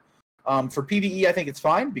too high. For PvE, I think it's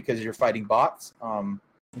fine because you're fighting bots.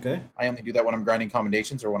 Okay. I only do that when I'm grinding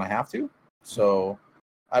commendations or when I have to. So,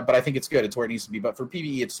 but I think it's good. It's where it needs to be. But for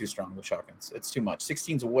PvE, it's too strong with shotguns. It's too much.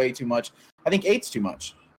 16's way too much. I think 8's too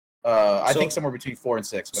much. I think somewhere between 4 and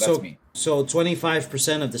 6, but that's me. So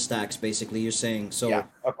 25% of the stacks, basically, you're saying. So yeah,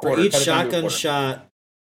 a quarter. For each shotgun shot.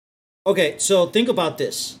 Okay, so think about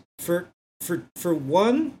this. For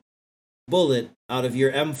one bullet out of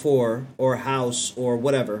your M4 or house or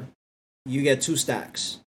whatever, you get 2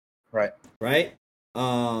 stacks. Right. Right?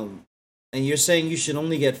 And you're saying you should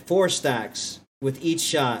only get 4 stacks with each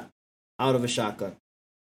shot out of a shotgun.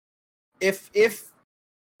 If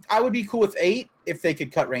I would be cool with 8 if they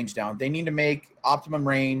could cut range down. They need to make optimum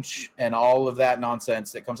range and all of that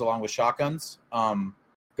nonsense that comes along with shotguns go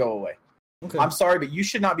away. Okay. I'm sorry, but you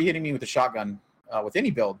should not be hitting me with a shotgun with any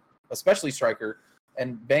build, especially Striker,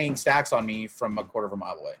 and banging stacks on me from a quarter of a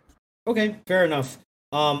mile away. Okay, fair enough.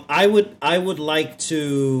 I would like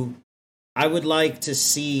to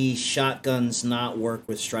see shotguns not work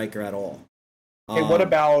with Striker at all. Okay, what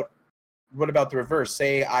about the reverse?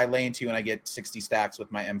 Say I lay into you and I get 60 stacks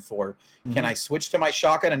with my M4. Mm-hmm. Can I switch to my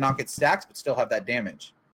shotgun and not get stacks but still have that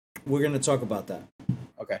damage? We're going to talk about that.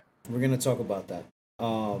 Okay. We're going to talk about that.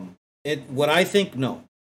 What I think, no.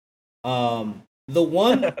 The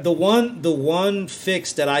one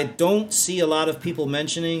fix that I don't see a lot of people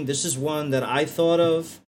mentioning, this is one that I thought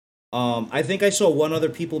of. I think I saw one other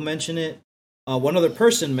person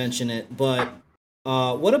mention it, but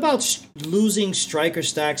what about losing striker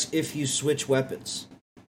stacks if you switch weapons?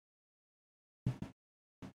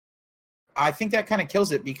 I think that kind of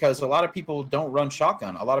kills it because a lot of people don't run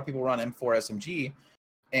shotgun. A lot of people run M4 SMG,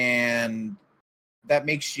 and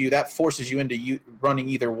that forces you into running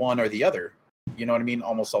either one or the other. You know what I mean?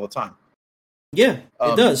 Almost all the time. Yeah,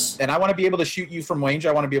 it does. And I want to be able to shoot you from range.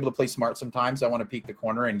 I want to be able to play smart sometimes. I want to peek the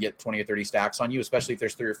corner and get 20 or 30 stacks on you, especially if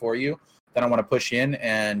there's 3 or 4 of you. Then I want to push in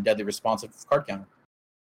and deadly responsive card counter.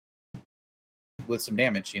 with some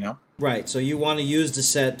damage, you know? Right. So you want to use the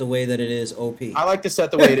set the way that it is OP. I like the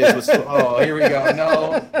set the way it is. Here we go.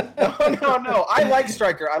 No. I like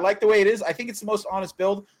Striker. I like the way it is. I think it's the most honest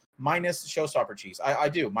build, minus Showstopper cheese. I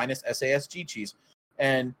do, minus SASG cheese.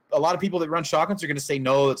 And a lot of people that run shotguns are going to say,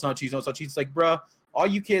 no, that's not cheese. No, it's not cheese. It's like, bruh, all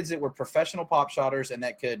you kids that were professional pop shotters and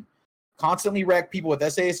that could constantly wreck people with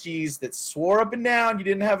SASGs that swore up and down you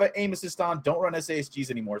didn't have an aim assist on, don't run SASGs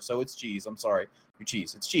anymore. So it's cheese. I'm sorry. You're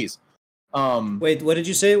cheese. It's cheese. Wait, what did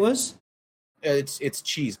you say it was? It's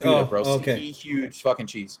cheese, Gouda, bro. Okay. Huge fucking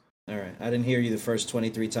cheese. All right, I didn't hear you the first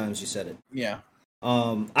 23 times you said it. Yeah.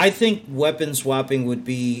 I think weapon swapping would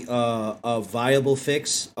be a viable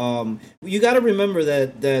fix. You got to remember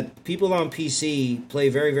that people on PC play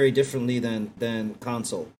very, very differently than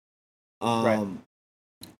console. Right.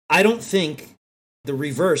 I don't think the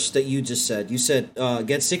reverse that you just said. You said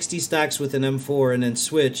get 60 stacks with an M4 and then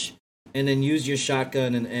switch, and then use your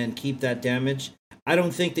shotgun and keep that damage. I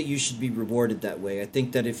don't think that you should be rewarded that way. I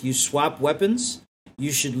think that if you swap weapons,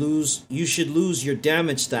 you should lose your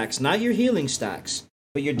damage stacks, not your healing stacks,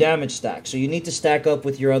 but your damage stacks. So you need to stack up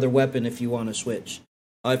with your other weapon if you want to switch.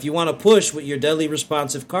 If you want to push with your deadly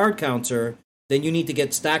responsive card counter, then you need to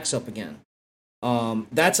get stacks up again.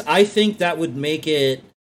 I think that would make it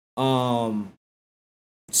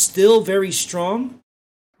still very strong.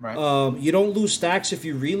 Right. You don't lose stacks if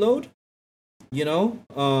you reload. You know,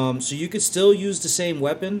 so you could still use the same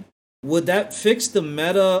weapon. Would that fix the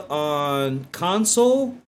meta on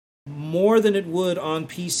console more than it would on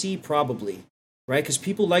PC? Probably, right? Because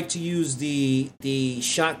people like to use the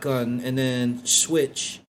shotgun and then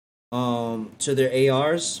switch to their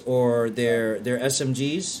ARs or their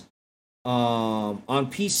SMGs. On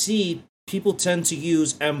PC, people tend to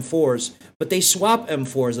use M4s, but they swap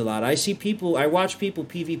M4s a lot. I watch people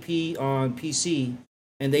PvP on PC.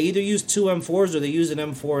 And they either use two M4s or they use an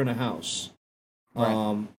M4 in a house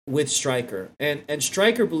with Striker. And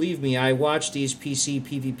Striker, believe me, I watch these PC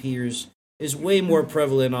PvPers, is way more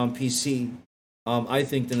prevalent on PC, I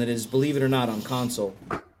think, than it is, believe it or not, on console.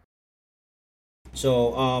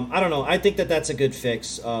 So, I don't know. I think that's a good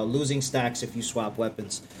fix, losing stacks if you swap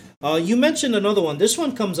weapons. You mentioned another one. This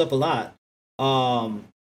one comes up a lot.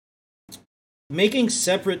 Making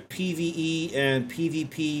separate PvE and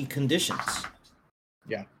PvP conditions.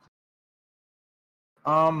 Yeah.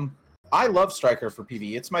 I love Striker for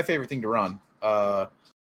PvE. It's my favorite thing to run. I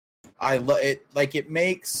love it. Like it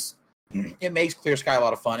makes Clear Sky a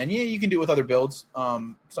lot of fun. And yeah, you can do it with other builds.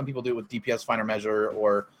 Some people do it with DPS Finer Measure,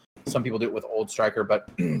 or some people do it with old Striker.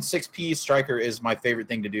 But 6P Striker is my favorite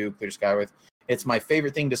thing to do Clear Sky with. It's my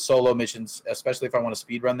favorite thing to solo missions, especially if I want to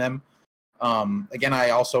speed run them. Again, I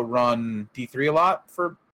also run D3 a lot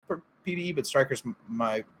for PvE, but Striker's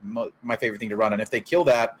my favorite thing to run. And if they kill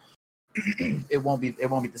that, it won't be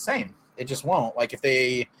the same. It just won't. Like if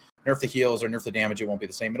they nerf the heals or nerf the damage, it won't be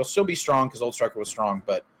the same. It'll still be strong because old Striker was strong.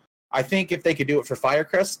 But I think if they could do it for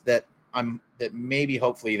Firecrest, that maybe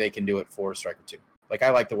hopefully they can do it for Striker 2. Like I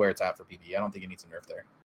like the where it's at for PvE. I don't think it needs a nerf there.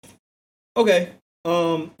 Okay.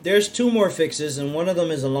 There's two more fixes, and one of them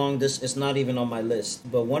is along this. It's not even on my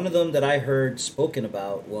list, but one of them that I heard spoken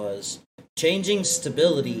about was changing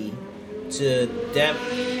stability to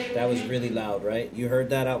That was really loud, right? You heard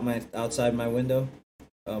that outside my window?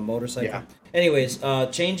 Motorcycle? Yeah. Anyways,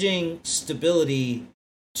 changing stability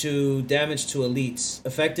to damage to elites,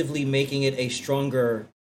 effectively making it a stronger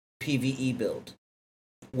PvE build,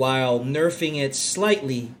 while nerfing it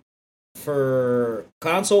slightly for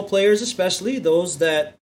console players, especially those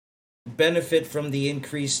that benefit from the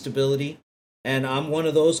increased stability. And I'm one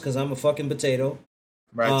of those because I'm a fucking potato.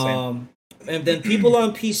 Right. Same. And then people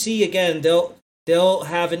on PC, again, they'll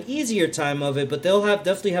have an easier time of it, but they'll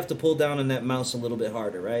definitely have to pull down on that mouse a little bit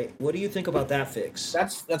harder, right? What do you think about that fix?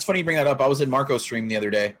 That's funny you bring that up. I was in Marco's stream the other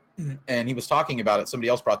day, and he was talking about it. Somebody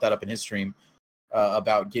else brought that up in his stream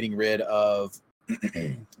about getting rid of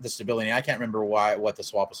the stability. I can't remember what the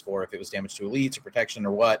swap was for, if it was damage to elites or protection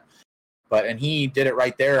or what. And he did it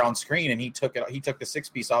right there on screen, and he took the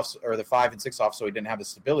 6-piece off, or the 5 and 6 off, so he didn't have the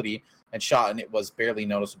stability, and shot, and it was barely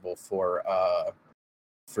noticeable for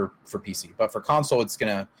PC. But for console,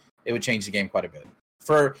 it would change the game quite a bit.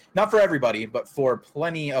 Not for everybody, but for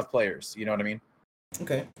plenty of players. You know what I mean?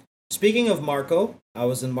 Okay. Speaking of Marco, I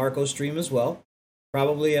was in Marco's stream as well,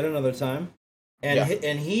 probably at another time.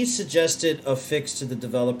 And he suggested a fix to the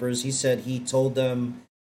developers. He said he told them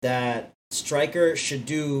that Striker should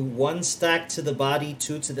do 1 stack to the body,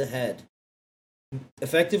 2 to the head,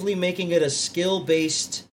 effectively making it a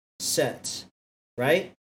skill-based set,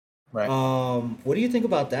 right? Right. What do you think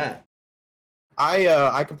about that?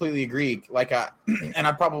 I completely agree. Like, and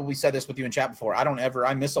I probably said this with you in chat before.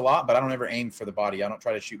 I miss a lot, but I don't ever aim for the body. I don't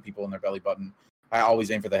try to shoot people in their belly button. I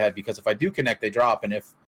always aim for the head, because if I do connect, they drop, and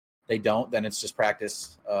if they don't, then it's just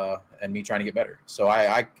practice and me trying to get better. So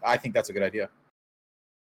I think that's a good idea.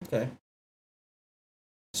 Okay.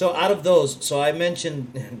 So out of those, so I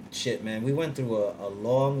mentioned, shit, man, we went through a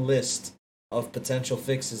long list of potential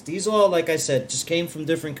fixes. These all, like I said, just came from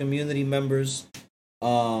different community members.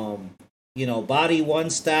 Body 1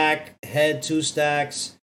 stack, head 2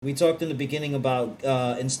 stacks. We talked in the beginning about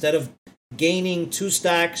instead of gaining 2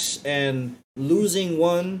 stacks and losing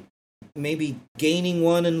 1, maybe gaining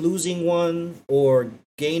 1 and losing 1, or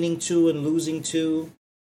gaining 2 and losing 2.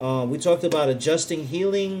 We talked about adjusting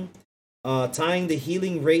healing, tying the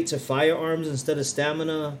healing rate to firearms instead of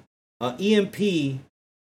stamina, EMP,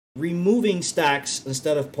 removing stacks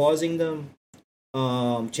instead of pausing them,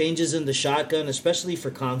 changes in the shotgun, especially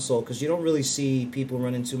for console, because you don't really see people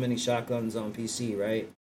running too many shotguns on PC, right?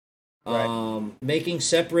 Making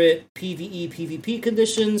separate PvE, PvP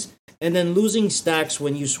conditions, and then losing stacks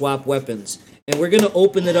when you swap weapons. And we're going to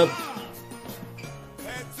open it up.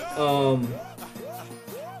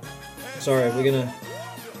 Sorry,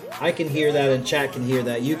 I can hear that, and chat can hear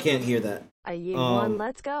that. You can't hear that. One,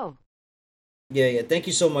 let's go. Yeah. Thank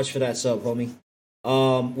you so much for that sub, homie.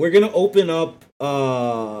 We're gonna open up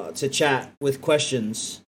to chat with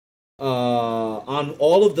questions on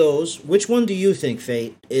all of those. Which one do you think,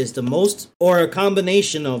 Fate, is the most, or a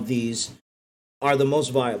combination of these are the most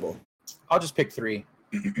viable? I'll just pick 3.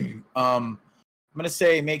 I'm gonna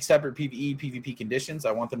say make separate PvE, PvP conditions.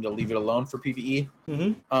 I want them to leave it alone for PvE.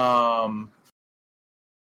 Mm-hmm.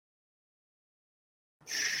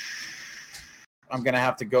 I'm gonna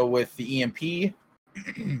have to go with the EMP.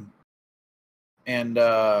 And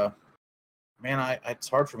it's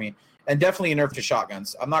hard for me. And definitely a nerf to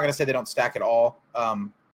shotguns. I'm not gonna say they don't stack at all,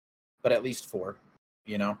 but at least 4.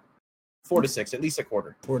 4 to 6, at least a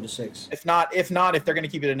quarter. 4 to 6. If they're gonna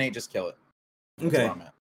keep it an 8, just kill it. That's okay. where I'm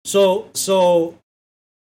at. So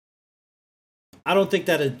I don't think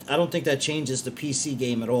that changes the PC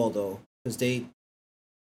game at all, though, because they.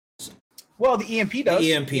 Well, the EMP does.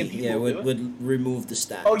 The EMP would remove the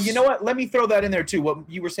stats. Oh, you know what? Let me throw that in there too. What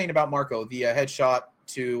you were saying about Marco, the headshot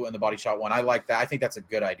 2 and the body shot 1. I like that. I think that's a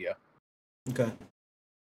good idea. Okay.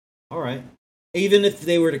 All right. Even if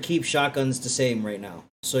they were to keep shotguns the same right now,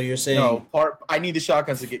 so you're saying no. I need the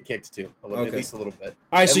shotguns to get kicked too, at least a little bit.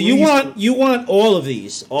 All right. So you want all of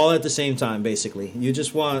these all at the same time, basically. You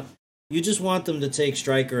just want them to take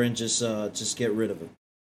Striker and just get rid of him.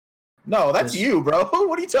 No, that's you, bro.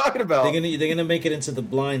 What are you talking about? They're gonna make it into the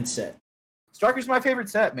blind set. Striker's my favorite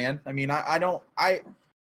set, man. I mean, I'm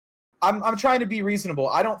trying to be reasonable.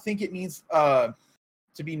 I don't think it needs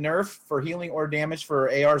to be nerfed for healing or damage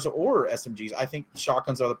for ARs or SMGs. I think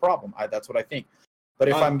shotguns are the problem. That's what I think. But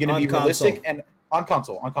if I'm going to be realistic, and on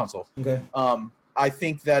console, okay. I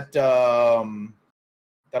think that on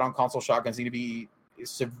console shotguns need to be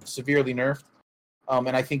severely nerfed.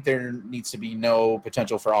 And I think there needs to be no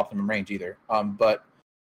potential for optimum range either. But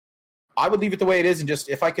I would leave it the way it is, and just,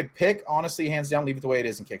 if I could pick, honestly, hands down, leave it the way it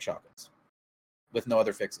is and kick shotguns with no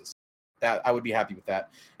other fixes. That I would be happy with that,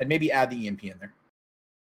 and maybe add the EMP in there.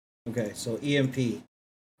 Okay, so EMP.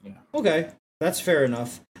 Yeah. Okay, that's fair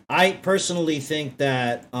enough. I personally think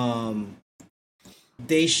that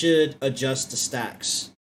they should adjust the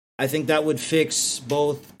stacks. I think that would fix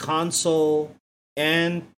both console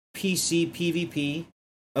and PC PvP,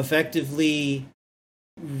 effectively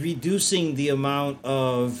reducing the amount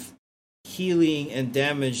of healing and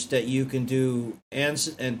damage that you can do, and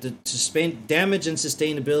the damage and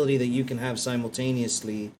sustainability that you can have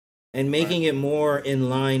simultaneously, and making it more in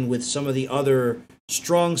line with some of the other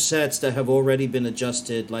strong sets that have already been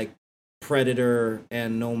adjusted, like Predator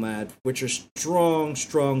and Nomad, which are strong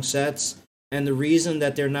sets. And the reason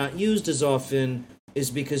that they're not used as often is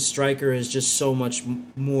because Striker is just so much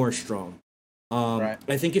more strong. I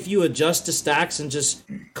think if you adjust the stacks and just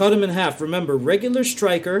cut them in half, remember, regular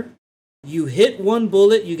Striker, you hit 1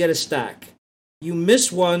 bullet, you get a stack. You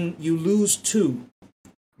miss 1, you lose 2.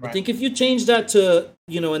 Right. I think if you change that to,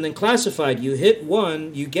 and then classified, you hit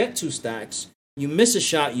 1, you get 2 stacks. You miss a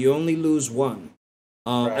shot, you only lose 1.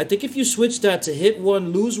 I think if you switch that to hit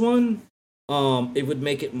 1, lose 1, it would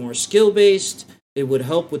make it more skill-based. It would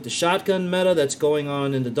help with the shotgun meta that's going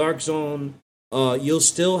on in the Dark Zone. You'll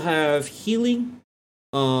still have healing.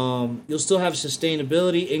 You'll still have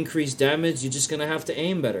sustainability, increased damage. You're just going to have to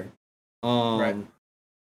aim better.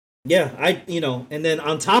 Yeah, and then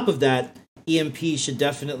on top of that, EMP should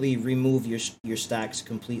definitely remove your stacks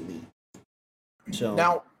completely. So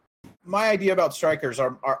now, my idea about strikers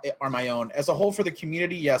are my own. As a whole for the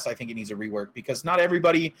community, yes, I think it needs a rework because not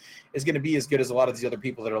everybody is going to be as good as a lot of these other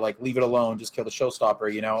people that are like, leave it alone, just kill the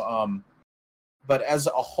showstopper, you know. But as a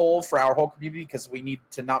whole, for our whole community, because we need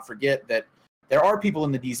to not forget that there are people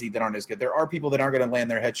in the DZ that aren't as good. There are people that aren't going to land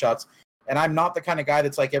their headshots. And I'm not the kind of guy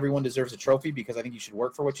that's like everyone deserves a trophy because I think you should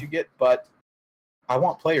work for what you get. But I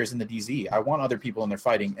want players in the DZ. I want other people in there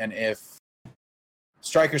fighting. And if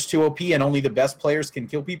Striker's too OP and only the best players can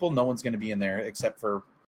kill people, no one's going to be in there except for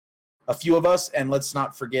a few of us. And let's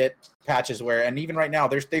not forget patches where, and even right now,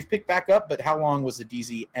 they've picked back up, but how long was the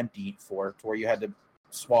DZ empty for to where you had to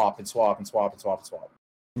swap and swap and swap and swap and swap?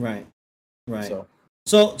 Right.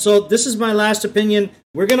 So this is my last opinion.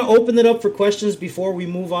 We're going to open it up for questions before we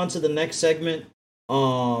move on to the next segment.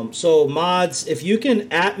 So mods, if you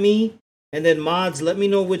can at me, and then mods, let me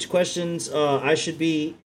know which questions I should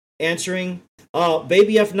be answering.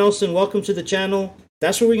 Baby F Nelson, welcome to the channel.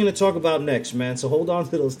 That's what we're going to talk about next, man. So hold on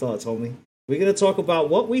to those thoughts, homie. We're going to talk about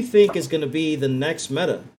what we think is going to be the next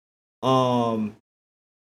meta.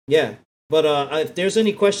 Yeah. But if there's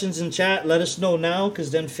any questions in chat, let us know now,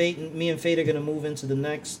 because then me and Fate are going to move into the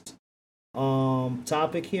next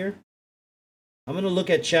topic here. I'm going to look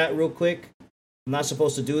at chat real quick. I'm not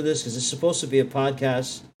supposed to do this because it's supposed to be a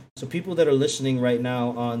podcast. So people that are listening right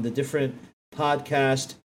now on the different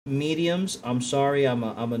podcast mediums, I'm sorry, I'm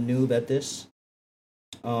a noob at this.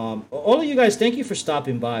 All of you guys, thank you for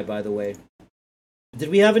stopping by the way. Did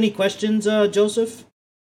we have any questions, Joseph?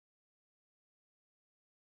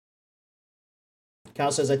 Cal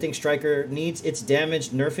says, I think Striker needs its damage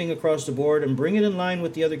nerfing across the board and bring it in line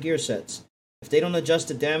with the other gear sets. If they don't adjust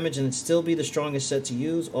the damage and it still be the strongest set to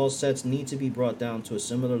use, all sets need to be brought down to a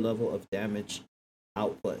similar level of damage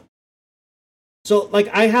output. So, like,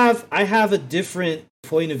 I have a different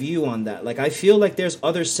point of view on that. Like, I feel like there's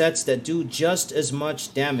other sets that do just as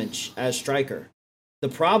much damage as Striker. The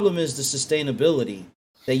problem is the sustainability,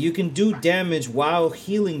 that you can do damage while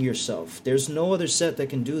healing yourself. There's no other set that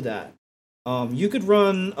can do that. You could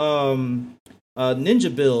run a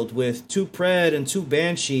ninja build with 2 Pred and 2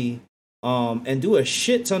 Banshee and do a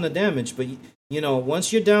shit ton of damage, but you know,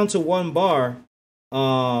 once you're down to 1 bar,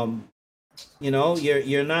 you know,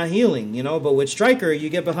 you're not healing, you know. But with Striker, you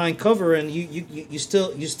get behind cover and you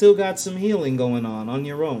still got some healing going on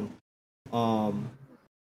your own.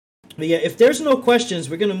 But yeah, if there's no questions,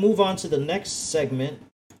 we're gonna move on to the next segment,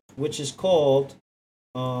 which is called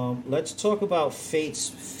let's talk about Fate's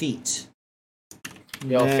feet.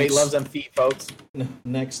 Yo, Fate loves them feet, folks.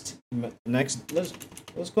 Next,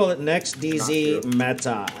 let's call it next DZ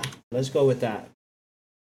meta. Let's go with that.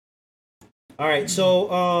 All right,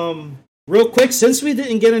 so real quick, since we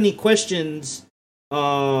didn't get any questions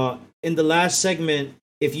in the last segment,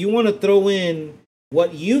 if you want to throw in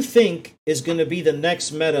what you think is going to be the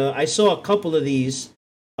next meta, I saw a couple of these.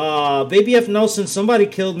 Baby F Nelson, somebody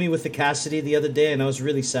killed me with the Cassidy the other day, and I was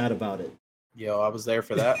really sad about it. Yo, I was there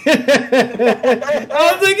for that.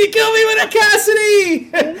 I was like, he killed me with a Cassidy.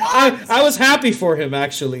 I was happy for him,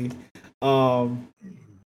 actually. I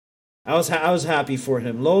was happy for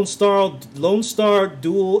him. Lone Star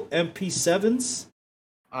dual MP7s.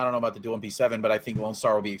 I don't know about the dual MP7, but I think Lone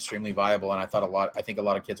Star will be extremely viable, and I think a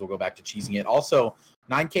lot of kids will go back to cheesing it. Also,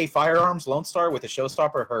 9K firearms, Lone Star with a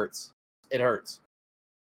showstopper hurts. It hurts.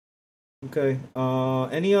 Okay.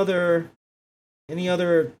 Any other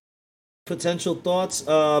potential thoughts?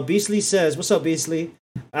 Beastly says, what's up, Beastly?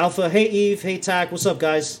 Alpha, hey Eve, hey Tack, what's up,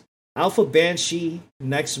 guys? Alpha Banshee,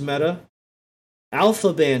 next meta.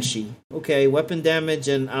 Alpha Banshee. Okay, weapon damage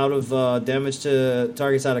and out of damage to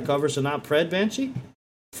targets out of cover, so not Pred Banshee.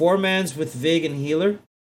 4-mans with Vig and healer.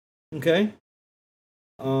 Okay.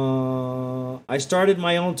 I started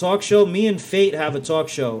my own talk show. Me and Fate have a talk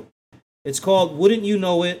show. It's called Wouldn't You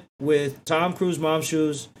Know It, with Tom Cruise, Mom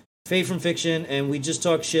Shoes, Fate from Fiction, and we just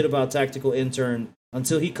talk shit about Tactical Intern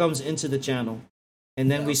until he comes into the channel.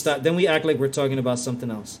 And then we act like we're talking about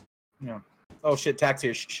something else. Yeah. Oh shit, Tack's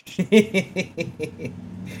here.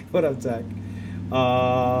 What up, Tack?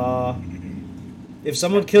 If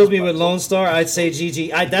someone kills me with Lone Star, I'd say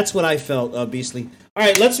GG. That's what I felt, Beastly. All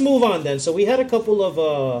right, let's move on then. So we had a couple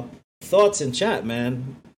of thoughts in chat,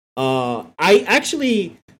 man. I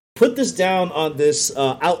actually put this down on this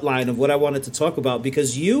outline of what I wanted to talk about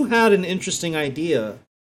because you had an interesting idea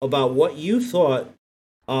about what you thought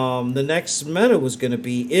the next meta was going to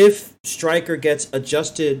be if Striker gets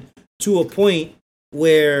adjusted to a point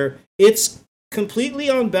where it's completely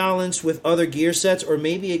on balance with other gear sets, or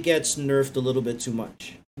maybe it gets nerfed a little bit too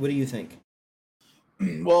much. What do you think?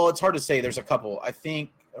 Well, it's hard to say. There's a couple. I think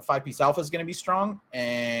a 5-piece alpha is going to be strong,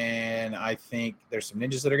 and I think there's some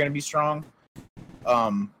ninjas that are going to be strong.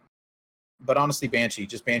 but honestly, Banshee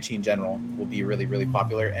in general will be really, really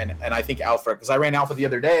popular. And I think Alpha, because I ran Alpha the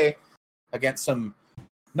other day against some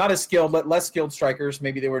not as skilled, but less skilled strikers.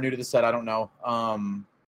 Maybe they were new to the set. I don't know.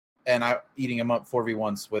 And I eating them up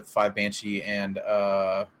 4v1s with 5 Banshee and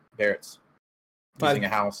Barretts. Using a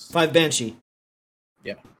house. 5 Banshee.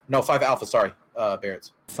 Yeah. No, 5 Alpha, sorry.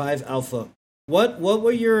 Barretts. 5 Alpha. What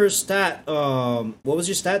were your stat what was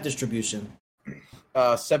your stat distribution?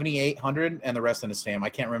 7,800 and the rest in the Sam. I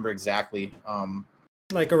can't remember exactly.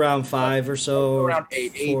 Like around 5 or so. Around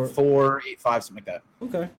 8, 8, 4, 8, 5, something like that.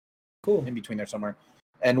 Okay. Cool. In between there somewhere.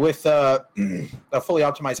 And with a fully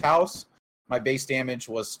optimized house, my base damage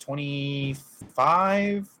was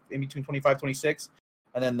 25, in between 25, 26.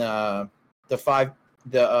 And then the 5%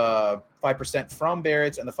 from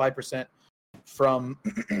Barretts and the 5% from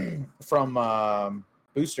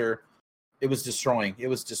booster, it was destroying.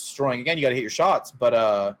 Again, you got to hit your shots,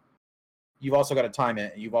 but you've also got to time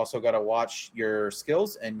it. You've also got to watch your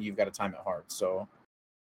skills, and you've got to time it hard. So,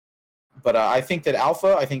 but I think that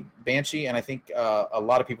Alpha, I think Banshee, and I think a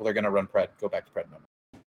lot of people are going to run Pred. Go back to Pred Nomad.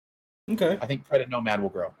 Okay. I think Pred and Nomad will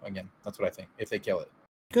grow again. That's what I think if they kill it.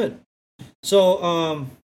 Good. So,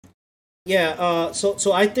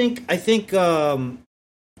 so I think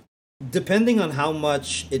depending on how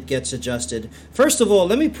much it gets adjusted. First of all,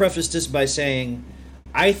 let me preface this by saying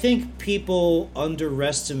I think people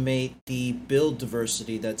underestimate the build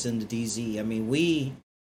diversity that's in the DZ. I mean, we're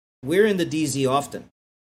in the DZ often.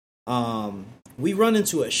 We run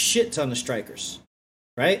into a shit ton of strikers,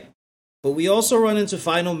 right? But we also run into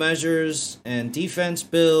final measures and defense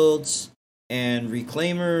builds and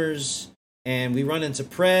reclaimers, and we run into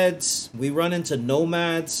Preds, we run into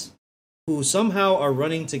nomads who somehow are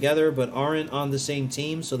running together but aren't on the same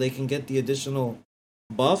team so they can get the additional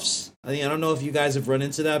buffs. I mean, I don't know if you guys have run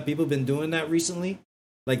into that. People have been doing that recently.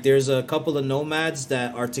 Like there's a couple of nomads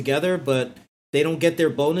that are together, but they don't get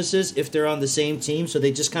their bonuses if they're on the same team, so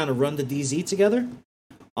they just kind of run the DZ together.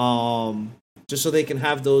 Just so they can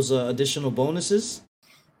have those additional bonuses.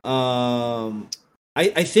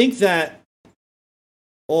 I think that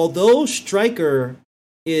although Striker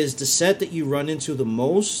is the set that you run into the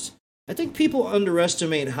most, I think people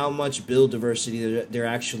underestimate how much build diversity there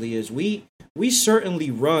actually is. We certainly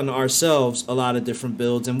run ourselves a lot of different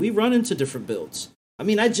builds, and we run into different builds. I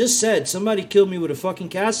mean, I just said somebody killed me with a fucking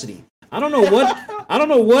Cassidy. I don't know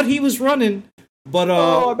what he was running. But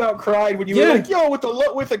I about cried when you were like, "Yo,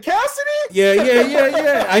 with a Cassidy."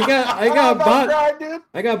 Yeah. I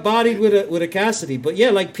got bodied with a Cassidy. But yeah,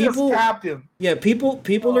 like people,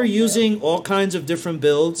 people are using all kinds of different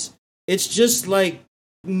builds. It's just like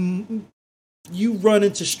you run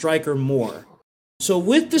into Striker more. So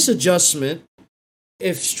with this adjustment,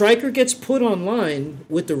 if Striker gets put online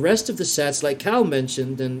with the rest of the sets, like Cal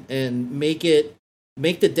mentioned, and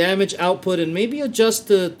make the damage output and maybe adjust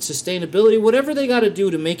the sustainability, whatever they got to do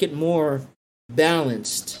to make it more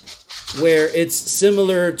balanced, where it's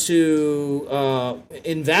similar to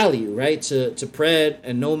in value, right, to Pred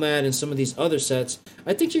and Nomad and some of these other sets.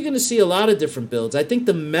 I think you're going to see a lot of different builds. I think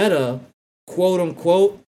the meta, quote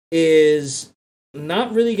unquote, is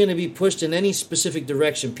not really going to be pushed in any specific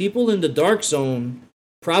direction. People in the Dark Zone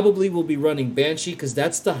probably will be running Banshee because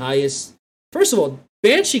that's the highest. First of all,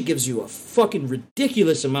 Banshee gives you a fucking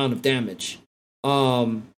ridiculous amount of damage.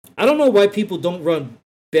 I don't know why people don't run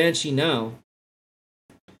Banshee now.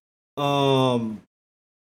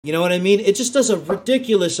 You know what I mean? It just does a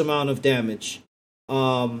ridiculous amount of damage.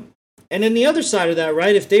 And then the other side of that,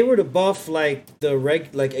 right? If they were to buff like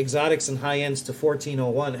like exotics and high ends to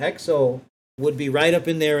 1401, Hexo would be right up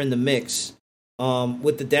in there in the mix.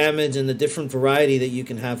 With the damage and the different variety that you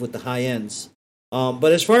can have with the high ends.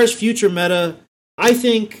 But as far as future meta, I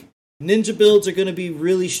think ninja builds are going to be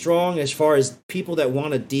really strong as far as people that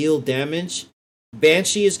want to deal damage.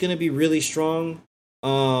 Banshee is going to be really strong.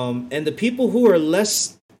 And the people who are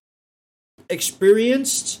less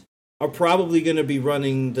experienced are probably going to be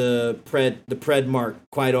running the Pred mark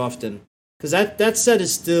quite often. Because that set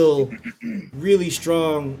is still really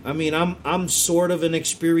strong. I mean, I'm sort of an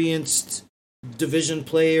experienced division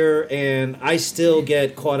player, and I still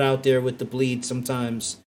get caught out there with the bleed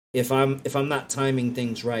sometimes if I'm not timing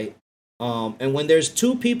things right. And when there's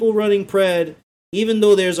two people running Pred, even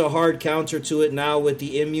though there's a hard counter to it now with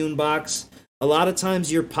the immune box, a lot of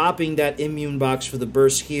times you're popping that immune box for the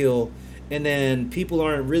burst heal, and then people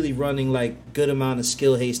aren't really running like good amount of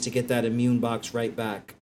skill haste to get that immune box right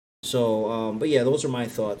back. So, but yeah, those are my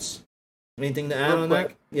thoughts. Anything to add on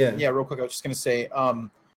that? Yeah, real quick. I was just gonna say,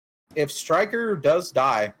 if Striker does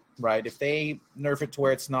die, right? If they nerf it to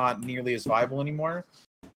where it's not nearly as viable anymore,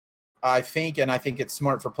 I think it's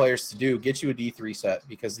smart for players to do, get you a D3 set,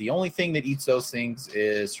 because the only thing that eats those things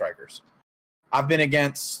is strikers.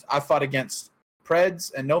 I've fought against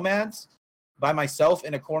Preds and Nomads by myself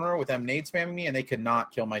in a corner with them nade spamming me, and they could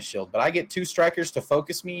not kill my shield. But I get 2 strikers to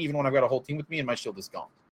focus me, even when I've got a whole team with me, and my shield is gone.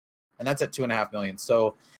 And that's at 2.5 million.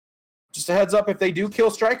 So just a heads up, if they do kill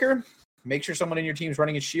striker, make sure someone in your team is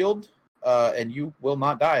running a shield, and you will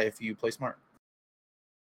not die if you play smart.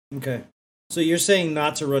 Okay. So you're saying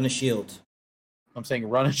not to run a shield? I'm saying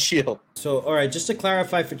run a shield. So, all right, just to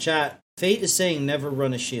clarify for chat, Fate is saying never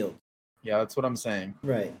run a shield. Yeah, that's what I'm saying.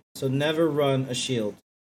 Right. So never run a shield.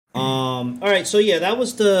 All right, so yeah, that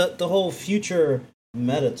was the whole future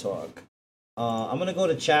meta talk. I'm going to go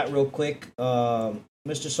to chat real quick.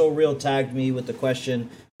 Mr. So Real tagged me with the question,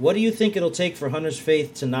 what do you think it'll take for Hunter's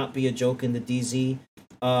Faith to not be a joke in the DZ?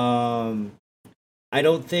 I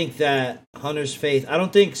don't think that Hunter's Faith, I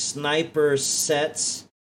don't think sniper sets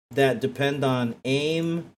that depend on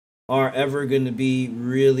aim are ever going to be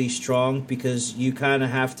really strong, because you kind of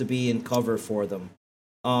have to be in cover for them.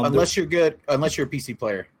 Unless you're good, unless you're a PC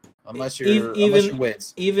player, unless you're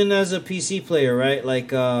Wiz. Even as a PC player, right? Like,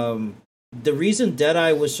 the reason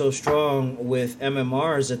Deadeye was so strong with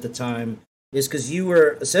MMRs at the time is because you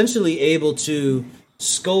were essentially able to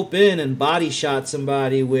scope in and body shot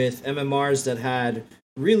somebody with MMRs that had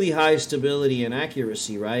really high stability and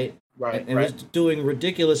accuracy, right? Right. And was doing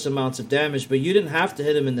ridiculous amounts of damage, but you didn't have to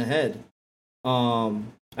hit him in the head.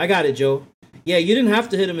 I got it, Joe. Yeah, you didn't have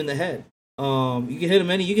to hit him in the head. You can hit him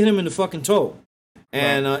you can hit him in the fucking toe.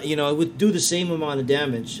 And it would do the same amount of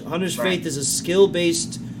damage. Hunter's Faith is a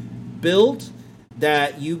skill-based build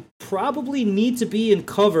that you probably need to be in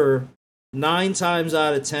cover 9 times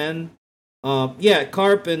out of 10.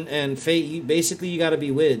 Carp and Fate, you got to be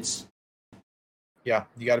Wids. Yeah,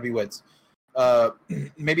 you got to be Wids.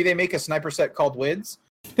 Maybe they make a sniper set called Wids,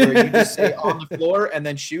 where you just stay on the floor and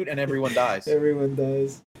then shoot and everyone dies. Everyone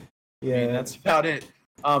dies. Yeah, I mean, that's about it.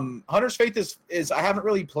 Hunter's Faith is I haven't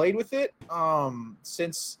really played with it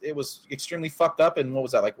since it was extremely fucked up in, what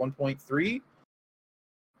was that, like 1.3?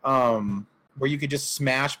 Where you could just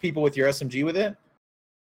smash people with your SMG with it.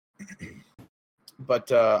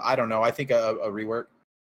 But I don't know. I think a rework.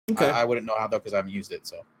 Okay. I wouldn't know how, though, because I haven't used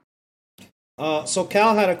it. So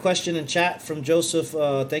Cal had a question in chat from Joseph.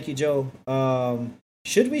 Thank you, Joe.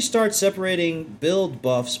 Should we start separating build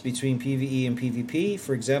buffs between PvE and PvP?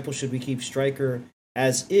 For example, should we keep Striker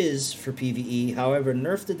as is for PvE, however,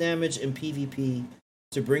 nerf the damage in PvP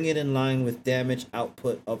to bring it in line with damage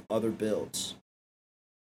output of other builds?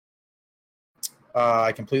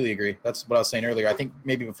 I completely agree. That's what I was saying earlier. I think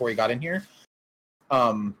maybe before you got in here,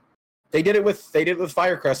 they did it with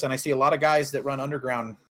Firecrest, and I see a lot of guys that run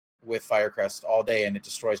underground with Firecrest all day, and it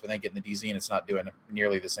destroys when they get in the DZ, and it's not doing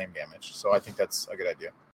nearly the same damage. So I think that's a good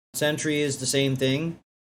idea. Sentry is the same thing,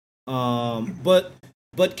 but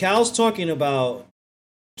Cal's talking about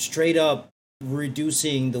straight up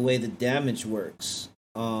reducing the way the damage works.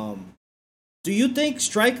 Do you think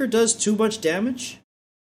Striker does too much damage?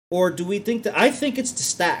 Or do we think that... I think it's the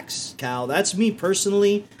stacks, Cal. That's me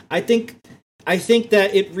personally. I think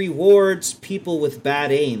that it rewards people with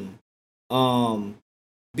bad aim.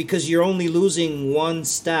 Because you're only losing 1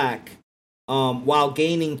 stack while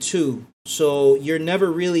gaining 2. So you're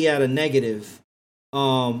never really at a negative.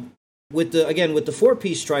 With the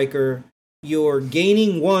 4-piece Striker, you're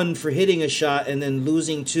gaining 1 for hitting a shot and then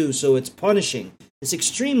losing 2. So it's punishing. It's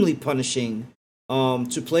extremely punishing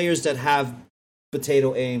to players that have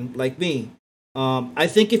potato aim like me. I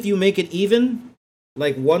think if you make it even,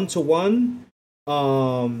 like 1-to-1,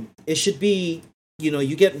 it should be,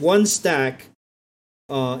 you get 1 stack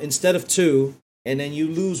instead of 2, and then you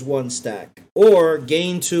lose 1 stack, or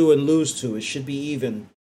gain 2 and lose 2. It should be even.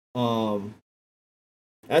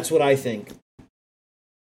 That's what I think.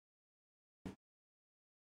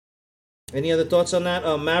 Any other thoughts on that?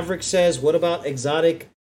 Maverick says, what about exotic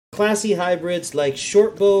classy hybrids like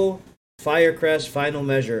Shortbow, Firecrest, Final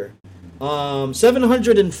Measure?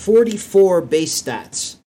 744 base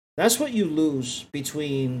stats. That's what you lose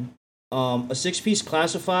between a 6-piece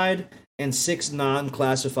classified and 6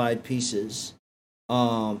 non-classified pieces.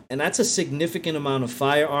 And that's a significant amount of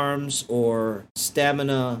firearms or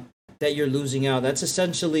stamina that you're losing out. That's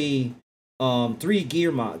essentially 3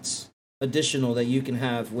 gear mods additional that you can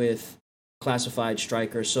have with classified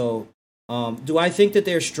Striker. So do I think that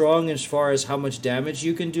they're strong as far as how much damage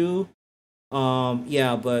you can do?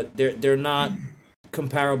 Yeah, but they're not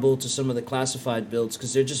comparable to some of the classified builds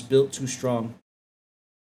because they're just built too strong.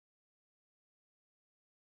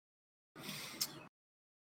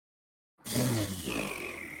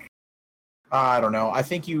 I don't know. I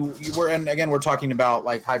think you were, and again, we're talking about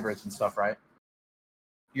like hybrids and stuff, right?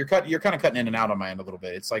 You're kind of cutting in and out on my end a little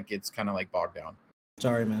bit. It's kind of like bogged down.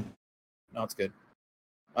 Sorry, man. No, it's good.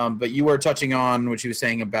 But you were touching on what you were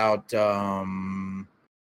saying about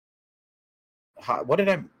what did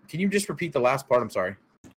I? Can you just repeat the last part? I'm sorry.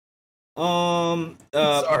 Sorry,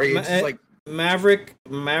 it's just like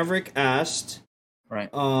Maverick asked, right?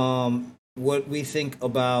 What we think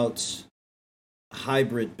about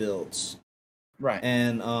hybrid builds, right?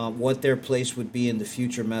 And what their place would be in the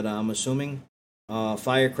future meta. I'm assuming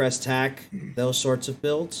Firecrest Tack, those sorts of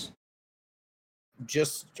builds.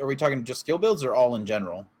 Are we talking just skill builds or all in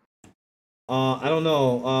general? I don't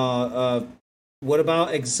know. What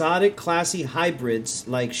about exotic classy hybrids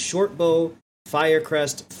like Shortbow,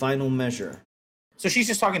 Firecrest, Final Measure? So she's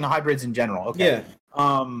just talking to hybrids in general. Okay.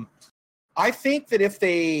 Yeah. I think that if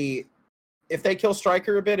they kill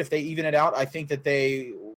Striker a bit, if they even it out, I think that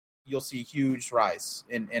you'll see a huge rise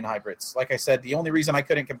in hybrids. Like I said, the only reason I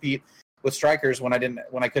couldn't compete with Strikers when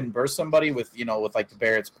I couldn't burst somebody with like the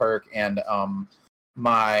Barrett's perk and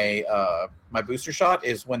my booster shot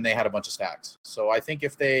is when they had a bunch of stacks. So I think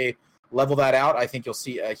if they level that out, I think you'll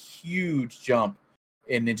see a huge jump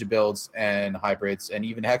in ninja builds and hybrids, and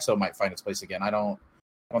even Hexo might find its place again. I don't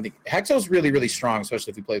think Hexo's really, really strong,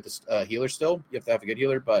 especially if you play with this healer still. You have to have a good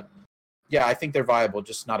healer, but yeah, I think they're viable,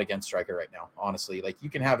 just not against Striker right now, honestly. Like, you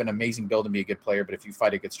can have an amazing build and be a good player, but if you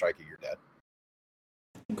fight a good Striker, you're dead.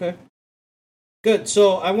 Okay. Good.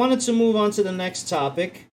 So I wanted to move on to the next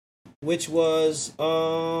topic, which was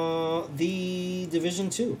the Division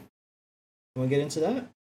 2. Want to get into that?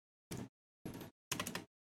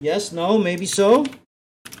 Yes, no, maybe so.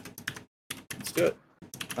 Let's do it.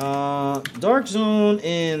 Dark Zone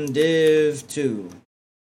in Div 2.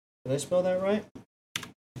 Did I spell that right?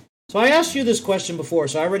 So I asked you this question before,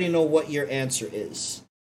 so I already know what your answer is.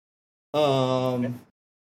 Okay.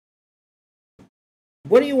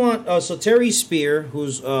 What do you want? So Terry Spear,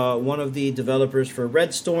 who's one of the developers for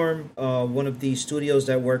Red Storm, one of the studios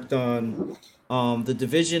that worked on the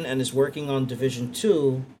Division and is working on Division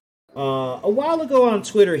 2, a while ago on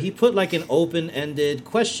Twitter, he put like an open-ended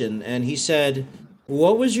question, and he said,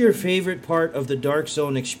 what was your favorite part of the Dark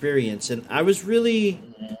Zone experience? And I was really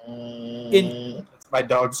That's my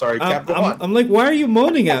dog, sorry. Cap, go on. I'm like, why are you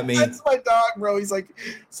moaning at me? That's my dog, bro. He's like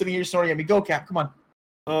sitting here snoring at me. Go, Cap, come on.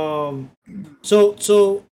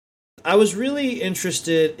 So I was really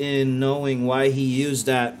interested in knowing why he used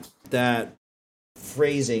that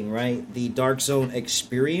phrasing, right? The Dark Zone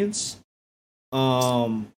experience.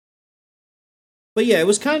 But yeah, it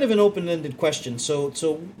was kind of an open-ended question. So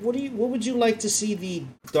what would you like to see the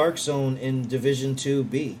Dark Zone in Division 2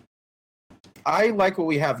 be? I like what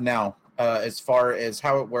we have now, as far as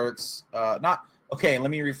how it works. Let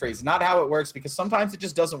me rephrase. Not how it works, because sometimes it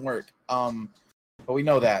just doesn't work. But we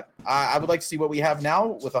know that. I would like to see what we have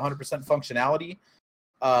now with 100% functionality,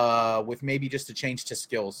 with maybe just a change to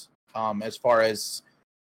skills, as far as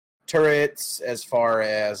turrets, as far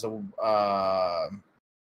as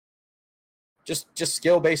just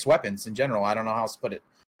skill-based weapons in general. I don't know how else to put it.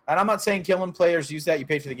 And I'm not saying killing players, use that, you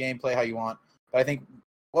pay for the game, play how you want. But I think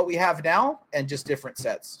what we have now, and just different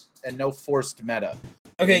sets, and no forced meta.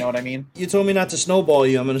 Okay. You know what I mean? You told me not to snowball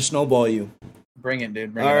you. I'm going to snowball you. Bring it,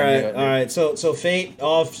 dude. All right. So Fate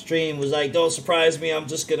off stream was like, don't surprise me. I'm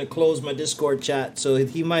just going to close my Discord chat. So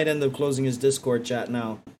he might end up closing his Discord chat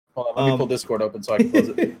now. Hold on, let me pull Discord open so I can close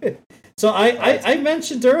it. So I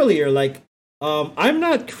mentioned earlier, like, I'm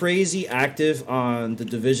not crazy active on the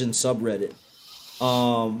Division subreddit,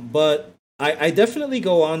 but I definitely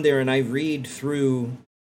go on there and I read through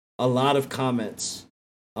a lot of comments,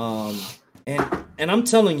 and I'm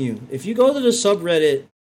telling you, if you go to the subreddit,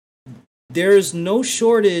 there's no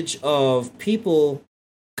shortage of people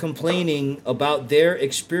complaining about their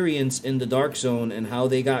experience in the Dark Zone and how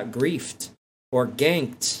they got griefed or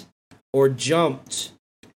ganked or jumped.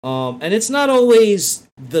 And it's not always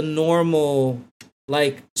the normal,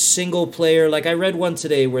 like, single player. Like, I read one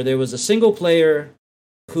today where there was a single player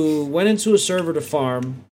who went into a server to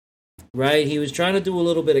farm, right? He was trying to do a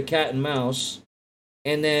little bit of cat and mouse.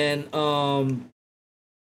 And then a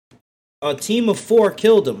team of 4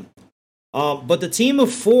 killed him. But the team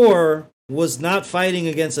of 4 was not fighting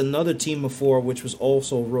against another team of 4, which was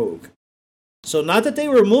also Rogue. So not that they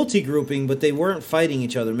were multi-grouping, but they weren't fighting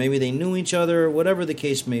each other. Maybe they knew each other, whatever the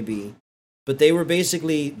case may be. But they were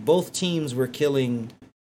basically, both teams were killing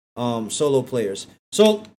solo players.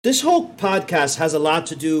 So this whole podcast has a lot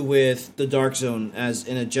to do with the Dark Zone as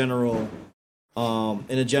in a general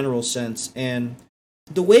sense. And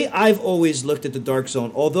the way I've always looked at the Dark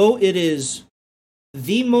Zone, although it is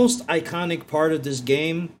the most iconic part of this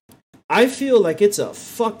game, I feel like it's a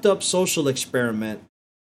fucked up social experiment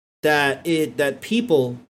that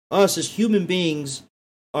people, us as human beings,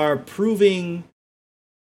 are proving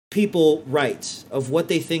people right of what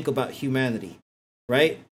they think about humanity,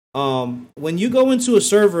 right? When you go into a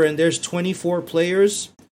server and there's 24 players,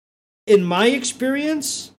 in my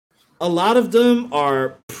experience, a lot of them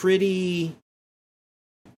are pretty,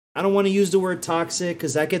 I don't want to use the word toxic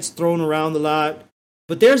because that gets thrown around a lot,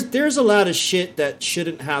 but there's a lot of shit that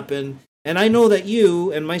shouldn't happen. And I know that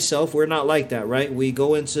you and myself, we're not like that, right? We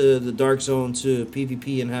go into the Dark Zone to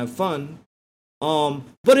PvP and have fun.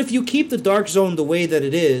 But if you keep the Dark Zone the way that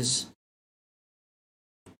it is,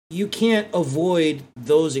 you can't avoid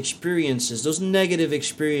those experiences, those negative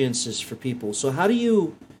experiences for people. So how do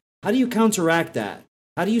you counteract that?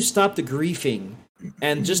 How do you stop the griefing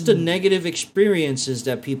and just the negative experiences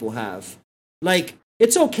that people have? Like,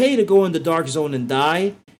 it's okay to go in the Dark Zone and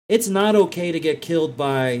die. It's not okay to get killed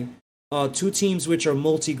by two teams which are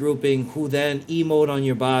multi-grouping who then emote on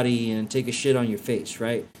your body and take a shit on your face,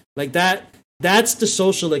 right? Like that's the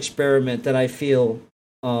social experiment that I feel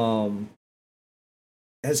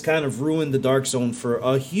has kind of ruined the Dark Zone for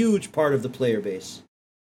a huge part of the player base.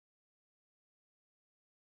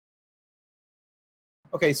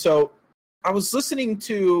 Okay, so I was listening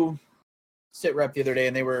to SitRep the other day,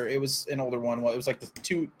 and it was an older one. Well, it was like the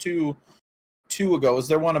two ago. Was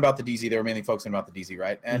there one about the DZ? They were mainly focusing about the DZ,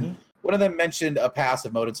 right? And one of them mentioned a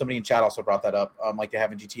passive mode, and somebody in chat also brought that up, like they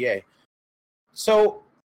have in GTA. So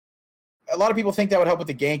a lot of people think that would help with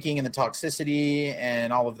the ganking and the toxicity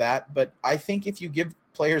and all of that, but I think if you give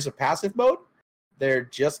players a passive mode, they're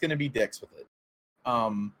just going to be dicks with it.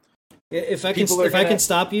 If I can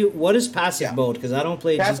stop you, what is passive mode? Because I don't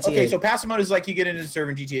play GTA. Okay, so passive mode is like you get into the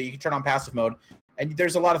server in GTA, you can turn on passive mode, and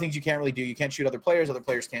there's a lot of things you can't really do. You can't shoot other players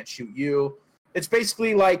can't shoot you. It's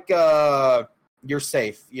basically like you're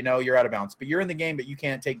safe, you're out of bounds, but you're in the game, but you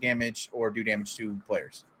can't take damage or do damage to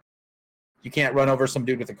players. You can't run over some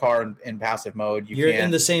dude with a car in passive mode. You're in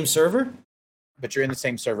the same server? But you're in the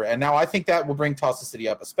same server. And now I think that will bring toxicity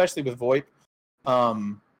up, especially with VoIP.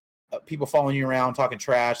 People following you around, talking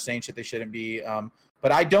trash, saying shit they shouldn't be.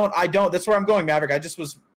 But I don't. That's where I'm going, Maverick. I just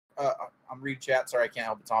was. I'm reading chat. Sorry, I can't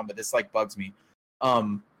help it, Tom. But this bugs me.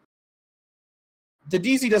 The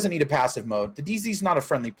DZ doesn't need a passive mode. The DZ is not a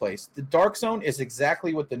friendly place. The Dark Zone is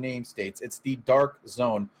exactly what the name states. It's the Dark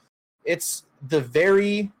Zone. It's the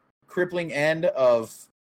very crippling end of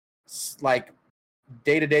like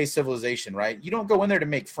day-to-day civilization, right? You don't go in there to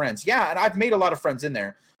make friends. Yeah, and I've made a lot of friends in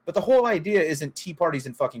there. But the whole idea isn't tea parties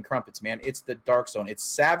and fucking crumpets, man. It's the Dark Zone. It's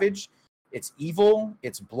savage, it's evil,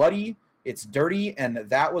 it's bloody, it's dirty, and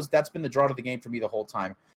that's been the draw to the game for me the whole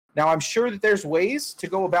time. Now, I'm sure that there's ways to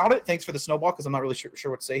go about it. Thanks for the snowball, because I'm not really sure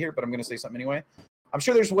what to say here, but I'm going to say something anyway. I'm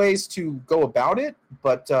sure there's ways to go about it,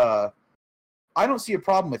 but I don't see a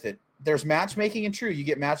problem with it. There's matchmaking, and true, you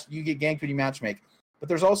get ganked when you matchmake. But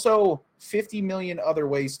there's also 50 million other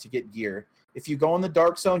ways to get gear. If you go in the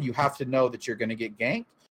Dark Zone, you have to know that you're going to get ganked,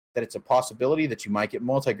 that it's a possibility that you might get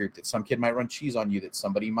multi-grouped, that some kid might run cheese on you, that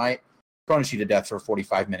somebody might punish you to death for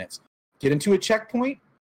 45 minutes. Get into a checkpoint,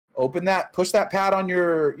 open that, push that pad on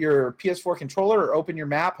your PS4 controller, or open your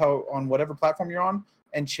map on whatever platform you're on,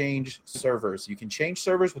 and change servers. You can change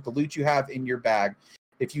servers with the loot you have in your bag.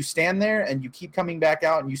 If you stand there and you keep coming back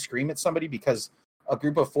out and you scream at somebody because a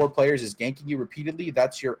group of 4 players is ganking you repeatedly,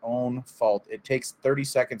 that's your own fault. It takes 30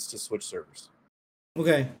 seconds to switch servers.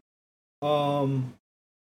 Okay.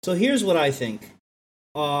 So here's what I think.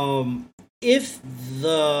 If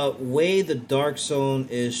the way the Dark Zone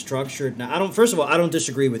is structured now, first of all, I don't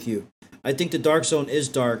disagree with you. I think the Dark Zone is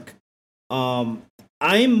dark.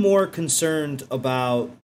 I'm more concerned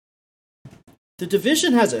about the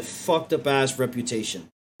Division has a fucked up ass reputation.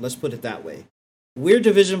 Let's put it that way. We're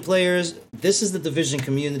Division players. This is the Division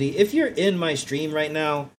community. If you're in my stream right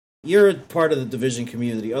now, you're part of the Division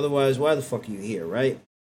community. Otherwise, why the fuck are you here, right?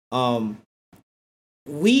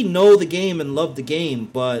 We know the game and love the game,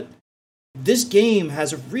 but this game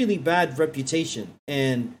has a really bad reputation,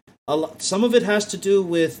 and some of it has to do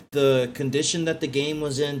with the condition that the game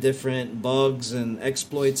was in, different bugs and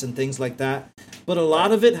exploits and things like that. But a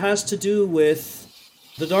lot of it has to do with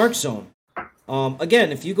the Dark Zone.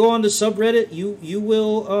 Again, if you go on the subreddit, you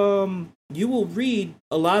will read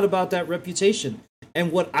a lot about that reputation.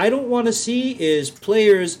 And what I don't want to see is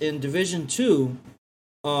players in Division 2,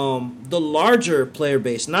 the larger player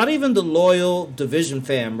base, not even the loyal Division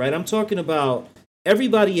fam, right? I'm talking about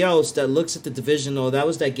everybody else that looks at the Division, oh, that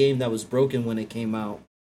was that game that was broken when it came out.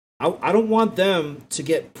 I don't want them to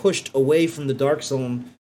get pushed away from the Dark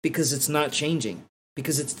Zone because it's not changing,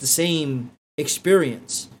 because it's the same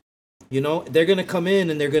experience. You know, they're going to come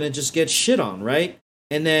in and they're going to just get shit on, right?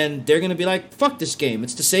 And then they're going to be like, fuck this game.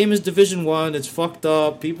 It's the same as Division 1. It's fucked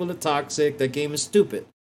up. People are toxic. That game is stupid,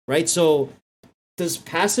 right? So does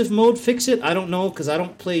passive mode fix it? I don't know because I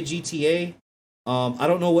don't play GTA. I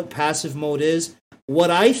don't know what passive mode is.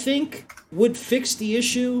 What I think would fix the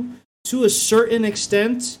issue to a certain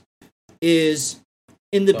extent is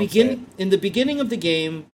in the beginning of the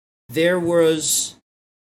game, there was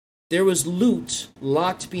loot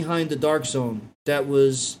locked behind the Dark Zone that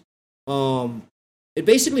was it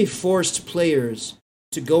basically forced players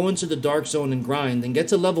to go into the Dark Zone and grind and get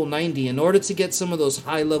to level 90 in order to get some of those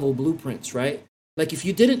high level blueprints, right? Like if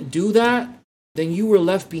you didn't do that, then you were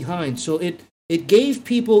left behind. So it gave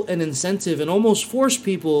people an incentive and almost forced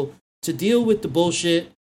people to deal with the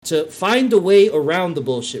bullshit, to find a way around the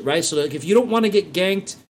bullshit, right? So like if you don't want to get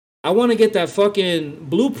ganked, I want to get that fucking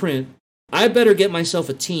blueprint, I better get myself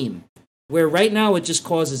a team. Where right now it just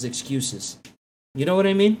causes excuses. You know what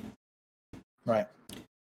I mean? Right.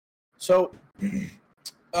 So,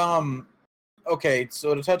 okay,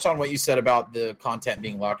 so to touch on what you said about the content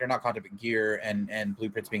being locked, or not content, but gear and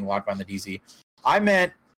blueprints being locked on the DZ, I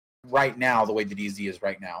meant right now, the way the DZ is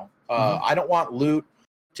right now. I don't want loot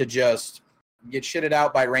to just get shitted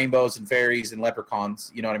out by rainbows and fairies and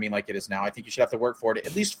leprechauns, you know what I mean, like it is now. I think you should have to work for it,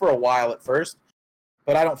 at least for a while at first,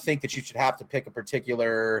 but I don't think that you should have to pick a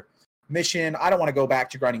particular mission. I don't want to go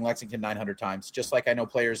back to grinding Lexington 900 times, just like I know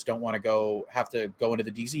players don't want to have to go into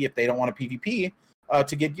the DZ if they don't want to PvP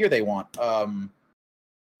to get gear they want.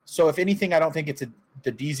 So if anything, I don't think it's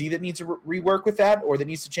the DZ that needs to rework with that or that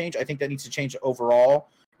needs to change. I think that needs to change overall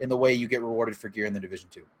in the way you get rewarded for gear in the Division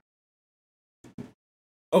 2.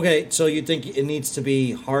 Okay, so you think it needs to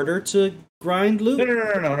be harder to grind loot?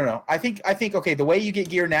 No. I think okay, the way you get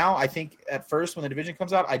gear now, I think at first when the Division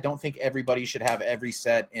comes out, I don't think everybody should have every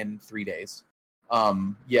set in 3 days.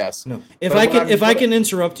 Yes. No. If I can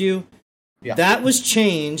interrupt you, yeah. That was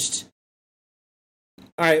changed.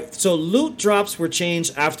 All right, so loot drops were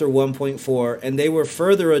changed after 1.4 and they were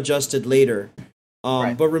further adjusted later.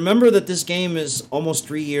 Right. But remember that this game is almost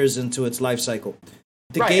 3 years into its life cycle.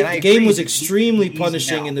 The game was extremely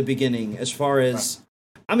punishing in the beginning as far as...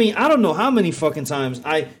 Right. I mean, I don't know how many fucking times.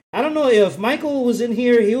 I don't know if Michael was in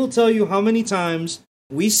here, he will tell you how many times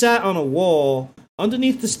we sat on a wall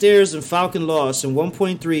underneath the stairs in Falcon Lost in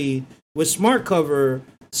 1.3 with smart cover,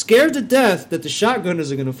 scared to death that the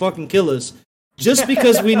shotgunners are going to fucking kill us just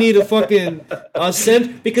because we need a fucking...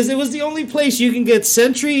 because it was the only place you can get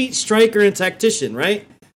sentry, striker, and tactician, right?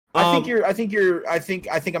 I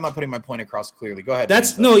think I'm not putting my point across clearly. Go ahead.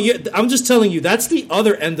 I'm just telling you, that's the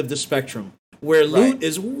other end of the spectrum where loot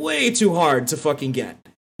is way too hard to fucking get.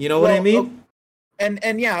 You know what I mean?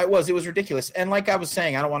 And yeah, it was ridiculous. And like I was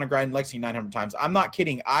saying, I don't want to grind Lexington 900 times. I'm not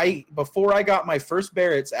kidding. Before I got my first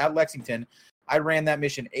Barretts at Lexington, I ran that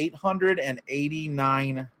mission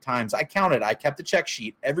 889 times. I counted. I kept a check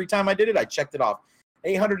sheet. Every time I did it, I checked it off.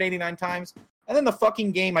 889 times. And then the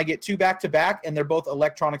fucking game, I get 2 back-to-back, and they're both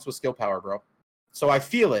electronics with skill power, bro. So I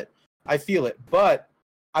feel it. But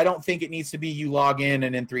I don't think it needs to be you log in,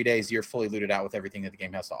 and in 3 days, you're fully looted out with everything that the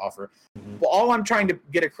game has to offer. Mm-hmm. Well, all I'm trying to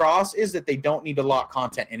get across is that they don't need to lock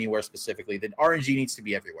content anywhere specifically. That RNG needs to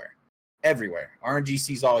be everywhere. Everywhere.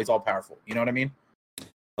 RNGC is always all-powerful. You know what I mean?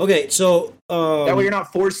 Okay, so... that way you're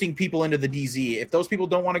not forcing people into the DZ. If those people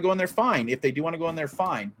don't want to go in there, fine. If they do want to go in there,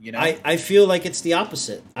 fine. You know? I feel like it's the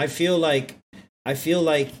opposite. I feel like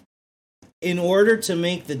in order to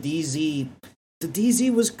make the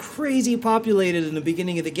DZ was crazy populated in the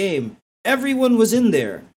beginning of the game. Everyone was in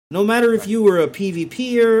there. No matter if you were a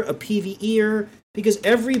PvPer, a PvEer, because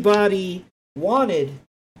everybody wanted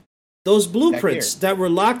those blueprints that were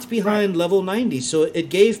locked behind level 90. So it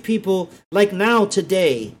gave people, like now,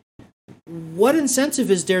 today, what incentive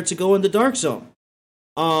is there to go in the Dark Zone?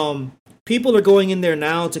 People are going in there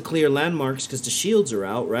now to clear landmarks because the shields are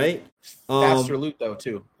out, right? Faster loot, though,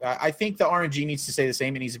 too. I think the RNG needs to stay the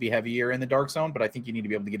same. It needs to be heavier in the Dark Zone, but I think you need to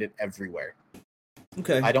be able to get it everywhere.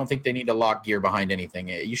 Okay. I don't think they need to lock gear behind anything.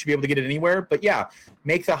 You should be able to get it anywhere, but yeah,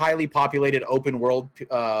 make the highly populated open world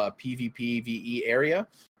PvP, VE area.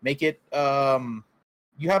 Make it,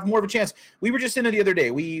 you have more of a chance. We were just in it the other day.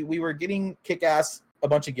 We were getting kick-ass a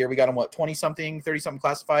bunch of gear. We got them, 20-something, 30-something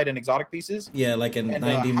classified and exotic pieces? Yeah, like in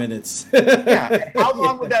 90 minutes. Yeah. How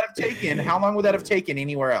long would that have taken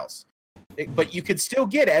anywhere else? But you could still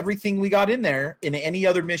get everything we got in there in any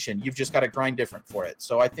other mission. You've just got to grind different for it.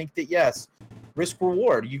 So I think that, yes, risk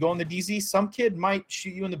reward. You go in the DZ, some kid might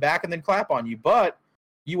shoot you in the back and then clap on you, but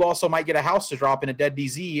you also might get a house to drop in a dead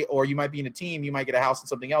DZ, or you might be in a team, you might get a house and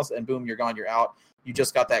something else, and boom, you're gone, you're out. You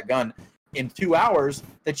just got that gun in 2 hours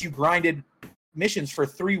that you grinded missions for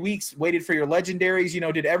 3 weeks, waited for your legendaries,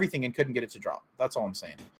 did everything and couldn't get it to drop. That's all I'm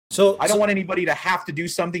saying. So I don't want anybody to have to do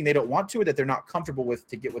something they don't want to or that they're not comfortable with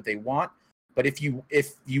to get what they want. But if you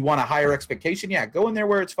want a higher expectation, yeah, go in there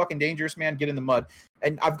where it's fucking dangerous, man. Get in the mud.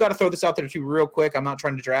 And I've got to throw this out there too real quick. I'm not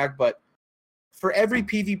trying to drag, but for every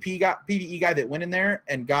PvE guy that went in there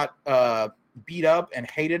and got beat up and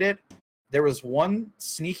hated it, there was one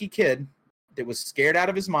sneaky kid that was scared out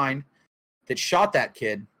of his mind that shot that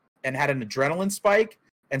kid and had an adrenaline spike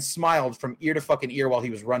and smiled from ear to fucking ear while he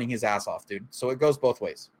was running his ass off, dude. So it goes both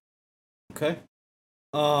ways. Okay.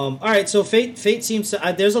 All right. So Fate seems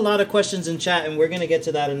to. There's a lot of questions in chat, and we're gonna get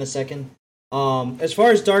to that in a second. As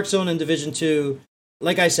far as Dark Zone and Division 2,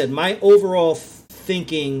 like I said, my overall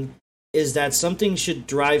thinking is that something should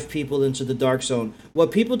drive people into the Dark Zone.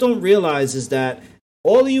 What people don't realize is that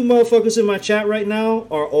all of you motherfuckers in my chat right now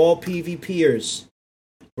are all PvPers,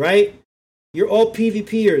 right? You're all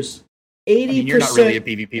PvPers. 80%. You're not really a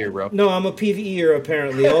PvPer, bro. No, I'm a PvEer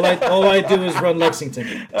apparently. All I do is run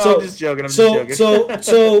Lexington. So, I'm just joking.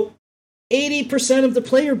 So 80% of the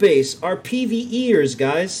player base are PvEers,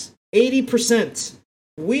 guys. 80%.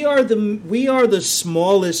 We are the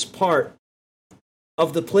smallest part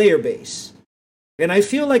of the player base. And I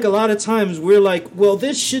feel like a lot of times we're like, well,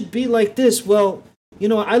 this should be like this. Well,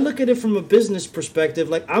 I look at it from a business perspective.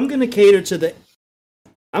 Like, I'm going to cater to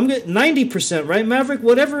 90%, right, Maverick?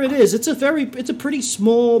 Whatever it is, it's a pretty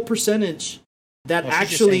small percentage that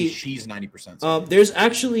she's 90%. There's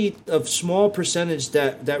actually a small percentage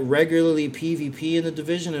that regularly PvP in the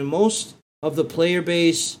division, and most of the player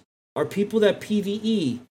base are people that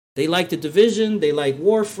PvE. They like the division, they like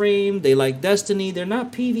Warframe, they like Destiny. They're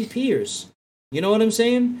not PvPers. You know what I'm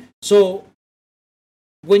saying? So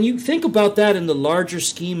when you think about that in the larger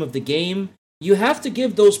scheme of the game, you have to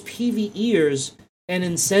give those PvEers an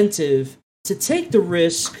incentive to take the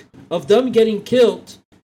risk of them getting killed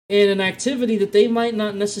in an activity that they might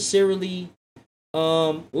not necessarily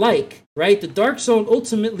like, right? The Dark Zone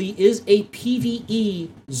ultimately is a PvE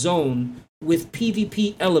zone with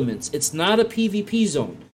PvP elements. It's not a PvP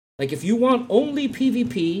zone. Like, if you want only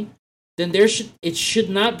PvP, then it should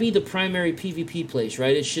not be the primary PvP place,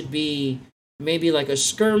 right? It should be maybe like a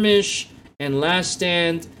skirmish and last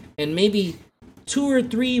stand and maybe 2 or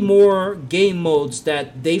 3 more game modes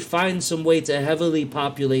that they find some way to heavily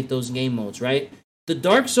populate those game modes, right? The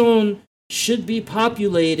Dark Zone should be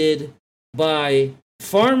populated by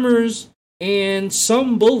farmers and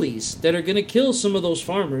some bullies that are going to kill some of those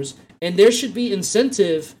farmers, and there should be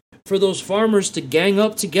incentive for those farmers to gang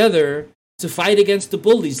up together to fight against the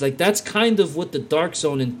bullies. Like, that's kind of what the Dark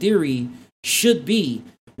Zone in theory should be.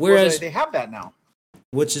 Whereas they have that now.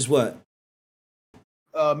 Which is what?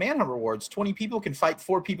 Manhunt rewards. 20 people can fight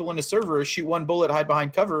 4 people in a server, shoot 1 bullet, hide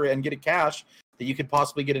behind cover, and get a cache that you could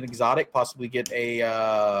possibly get an exotic, possibly get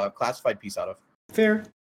a classified piece out of. Fair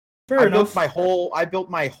enough. I built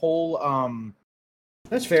my whole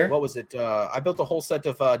that's fair. What was it? I built a whole set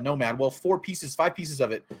of Nomad. Well, 5 pieces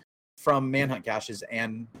of it from Manhunt caches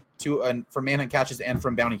and from Manhunt caches and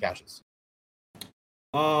from bounty caches.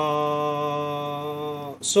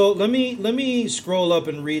 So let me scroll up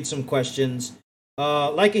and read some questions.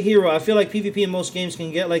 Like a hero, I feel like PvP in most games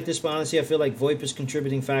can get like this, but honestly, I feel like VoIP is a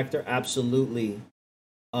contributing factor. Absolutely.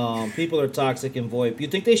 People are toxic in VoIP. You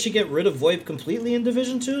think they should get rid of VoIP completely in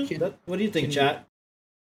Division 2? What do you think, chat?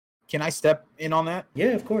 Can I step in on that? Yeah,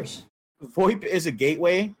 of course. VoIP is a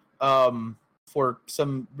gateway for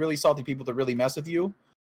some really salty people to really mess with you.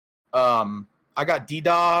 I got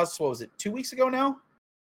DDoS, what was it, 2 weeks ago now?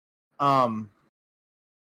 And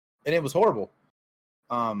it was horrible.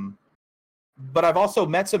 But I've also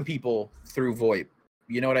met some people through VoIP.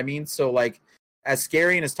 You know what I mean? So, like, as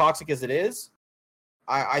scary and as toxic as it is,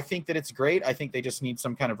 I think that it's great. I think they just need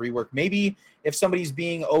some kind of rework. Maybe if somebody's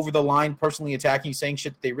being over the line, personally attacking you, saying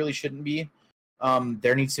shit they really shouldn't be,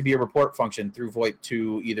 there needs to be a report function through VoIP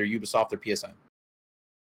to either Ubisoft or PSN.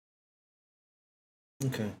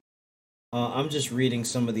 Okay. I'm just reading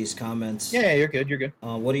some of these comments. Yeah, you're good. You're good.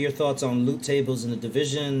 What are your thoughts on loot tables in the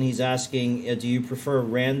Division? He's asking, do you prefer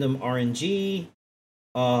random RNG?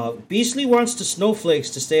 Beastly wants the snowflakes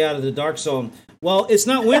to stay out of the Dark Zone. Well, it's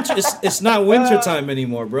not winter. It's not winter time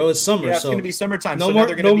anymore, bro. It's summer. Yeah, it's so going to be summertime. No so more.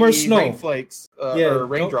 They're No more be snow. Rainflakes or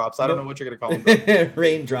raindrops. I don't know what you're going to call them.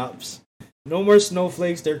 Raindrops. No more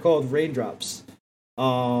snowflakes. They're called raindrops.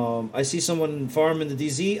 I see someone farm in the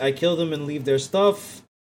DZ. I kill them and leave their stuff.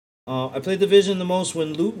 I played Division the most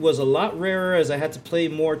when loot was a lot rarer, as I had to play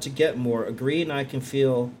more to get more. Agreed, and I can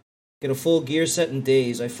get a full gear set in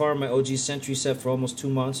days. I farmed my OG Sentry set for almost 2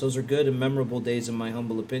 months. Those are good and memorable days, in my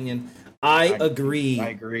humble opinion. I agree. I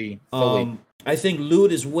agree fully. I think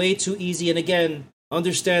loot is way too easy. And again,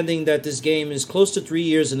 understanding that this game is close to 3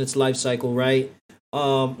 years in its life cycle, right?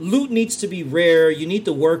 Loot needs to be rare. You need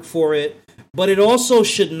to work for it. But it also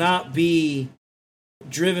should not be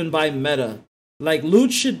driven by meta. Like,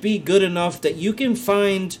 loot should be good enough that you can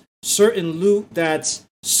find certain loot that's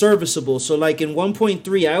serviceable. So, like in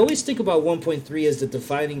 1.3, I always think about 1.3 as the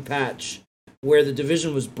defining patch where the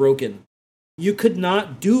Division was broken. You could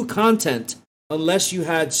not do content unless you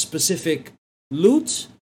had specific loot,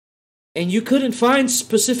 and you couldn't find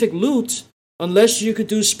specific loot unless you could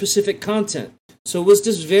do specific content. So it was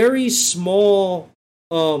this very small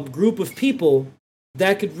group of people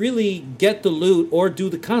that could really get the loot or do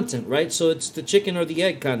the content, right? So it's the chicken or the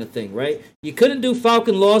egg kind of thing, right? You couldn't do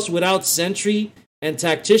Falcon Lost without Sentry and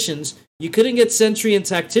Tacticians. You couldn't get Sentry and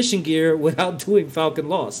Tactician gear without doing Falcon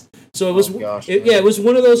Lost. So it was, it was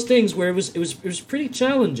one of those things where it was pretty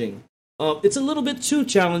challenging. It's a little bit too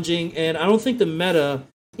challenging, and I don't think the meta,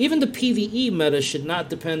 even the PvE meta, should not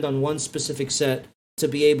depend on one specific set to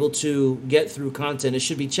be able to get through content. It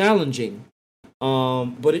should be challenging,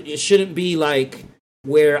 but it shouldn't be like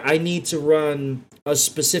where I need to run a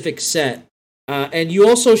specific set. And you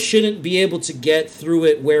also shouldn't be able to get through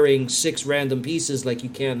it wearing 6 random pieces like you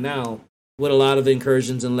can now with a lot of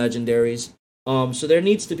incursions and legendaries. So there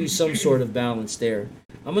needs to be some sort of balance there.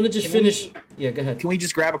 I'm going to just finish. Yeah, go ahead. Can we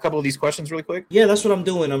just grab a couple of these questions really quick? Yeah, that's what I'm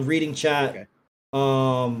doing. I'm reading chat.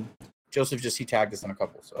 Okay. Joseph he tagged us on a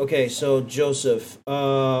couple. So. Okay, so Joseph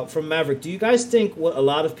from Maverick, do you guys think what a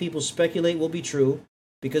lot of people speculate will be true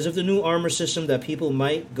because of the new armor system that people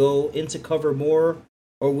might go into cover more,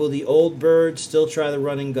 or will the old bird still try the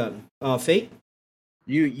running gun? Fate?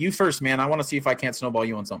 You first, man. I want to see if I can't snowball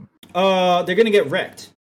you on something. They're gonna get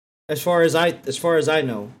wrecked. As far as I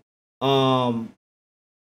know.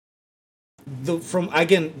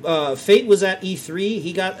 Fate was at E3.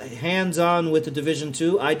 He got hands-on with the Division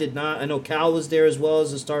 2. I did not. I know Cal was there as well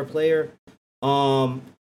as a star player. The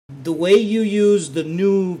way you use the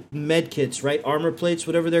new med kits, right? Armor plates,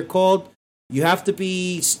 whatever they're called. You have to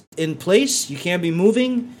be in place. You can't be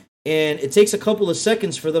moving. And it takes a couple of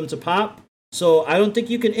seconds for them to pop. So I don't think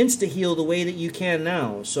you can insta-heal the way that you can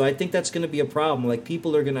now. So I think that's going to be a problem. Like,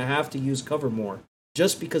 people are going to have to use cover more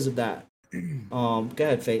just because of that. Go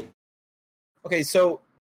ahead, Fate. Okay, so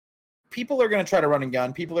people are going to try to run and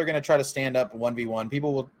gun. People are going to try to stand up 1v1.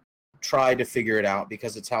 People will try to figure it out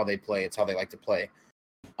because it's how they play. It's how they like to play.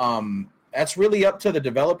 That's really up to the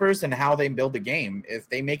developers and how they build the game. If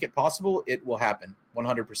they make it possible, it will happen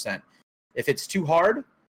 100%. If it's too hard,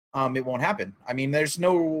 it won't happen. I mean,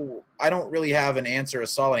 I don't really have an answer, a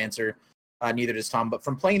solid answer. Neither does Tom. But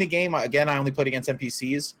from playing the game, again, I only played against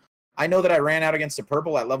NPCs. I know that I ran out against a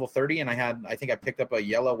purple at level 30, and I think I picked up a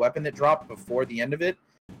yellow weapon that dropped before the end of it,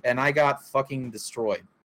 and I got fucking destroyed.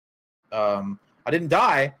 I didn't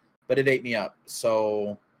die, but it ate me up.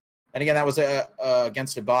 So, and again, that was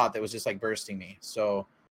against a bot that was just like bursting me. So,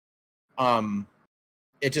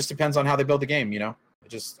 it just depends on how they build the game, you know?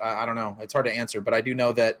 I don't know. It's hard to answer, but I do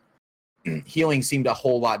know that healing seemed a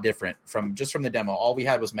whole lot different from the demo. All we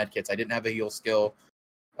had was medkits. I didn't have a heal skill.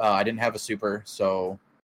 I didn't have a super, so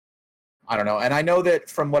I don't know. And I know that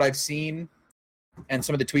from what I've seen and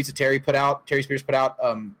some of the tweets that Terry Spears put out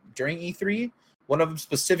during E3, one of them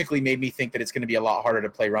specifically made me think that it's going to be a lot harder to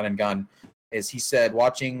play run and gun. Is he said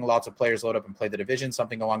watching lots of players load up and play the Division,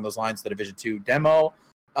 something along those lines, the Division 2 demo,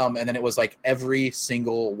 and then it was like every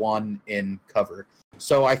single one in cover.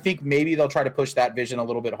 So I think maybe they'll try to push that vision a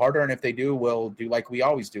little bit harder, and if they do, we'll do like we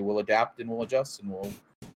always do. We'll adapt and we'll adjust, and we'll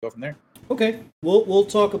go from there. Okay, we'll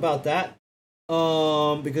talk about that.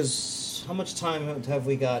 Because how much time have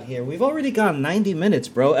we got here? We've already got 90 minutes,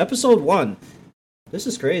 bro. Episode 1. This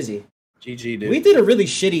is crazy. GG, dude. We did a really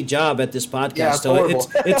shitty job at this podcast. Yeah, it's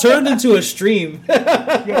horrible. It turned into a stream.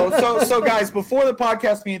 So guys, before the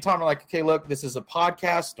podcast, me and Tom are like, okay, look, this is a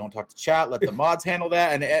podcast. Don't talk to chat. Let the mods handle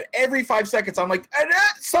that. And at every 5 seconds, I'm like,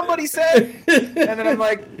 somebody said. And then I'm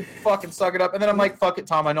like, fucking suck it up. And then I'm like, fuck it,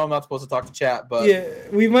 Tom. I know I'm not supposed to talk to chat, but yeah,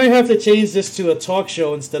 we might have to change this to a talk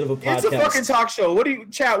show instead of a podcast. It's a fucking talk show. What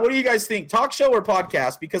do you guys think? Talk show or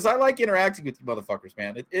podcast? Because I like interacting with you motherfuckers,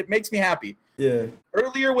 man. It makes me happy. Yeah.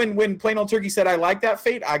 Earlier, when Plain Old Turkey said I like that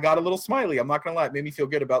Fate, I got a little smiley. I'm not gonna lie, it made me feel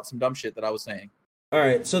good about some dumb shit that I was saying. All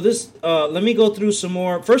right, so this, let me go through some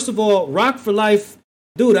more. First of all, Rock for Life,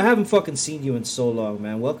 dude. I haven't fucking seen you in so long,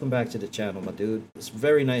 man. Welcome back to the channel, my dude. It's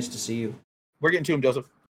very nice to see you. We're getting to him, Joseph.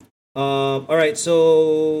 All right,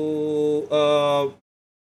 so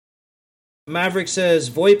Maverick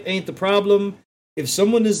says VoIP ain't the problem. If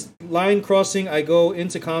someone is line crossing, I go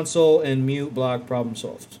into console and mute block. Problem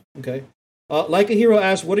solved. Okay. Like a Hero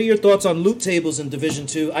asked, what are your thoughts on loot tables in Division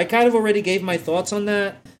 2? I kind of already gave my thoughts on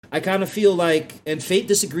that. I kind of feel like, and Fate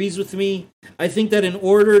disagrees with me, I think that in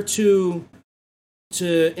order to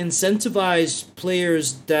incentivize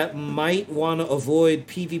players that might want to avoid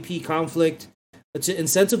PvP conflict, to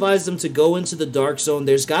incentivize them to go into the Dark Zone,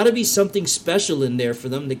 there's got to be something special in there for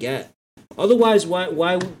them to get. Otherwise,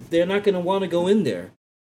 why they're not going to want to go in there?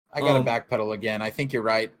 I got to backpedal again. I think you're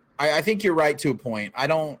right. I think you're right to a point.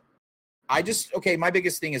 My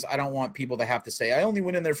biggest thing is I don't want people to have to say, I only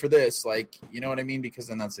went in there for this. Like, you know what I mean? Because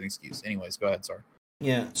then that's an excuse. Anyways, go ahead. Sorry.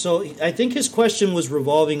 Yeah. So I think his question was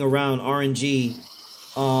revolving around RNG.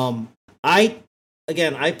 I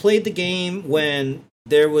played the game when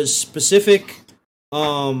there was specific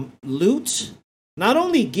loot, not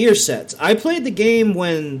only gear sets. I played the game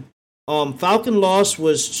when Falcon Lost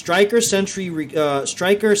was Striker Sentry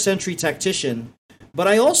Tactician, but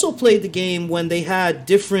I also played the game when they had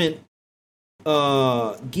different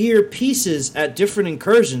gear pieces at different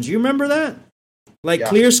incursions. You remember that? Like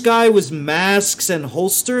Clear Sky was masks and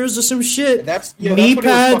holsters or some shit. Knee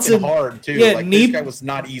pads and hard too. Yeah, Clear Sky was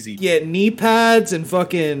not easy. Yeah, knee pads and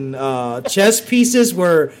fucking chest pieces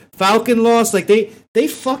were Falcon Lost. Like they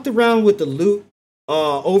fucked around with the loot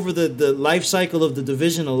over the life cycle of the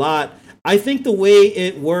Division a lot. I think the way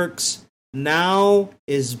it works now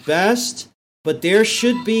is best, but there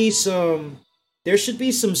should be some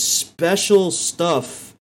special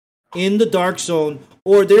stuff in the Dark Zone,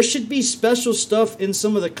 or there should be special stuff in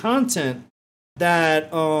some of the content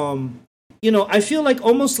that I feel like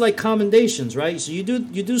almost like commendations, right? So you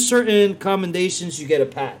do certain commendations, you get a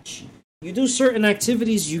patch. You do certain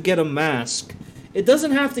activities, you get a mask. It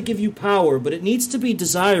doesn't have to give you power, but it needs to be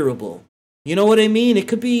desirable. You know what I mean? It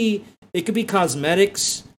could be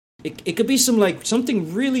cosmetics. It could be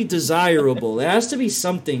something really desirable. It has to be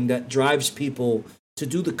something that drives people to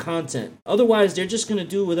do the content. Otherwise, they're just gonna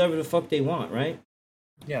do whatever the fuck they want, right?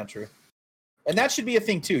 Yeah, true. And that should be a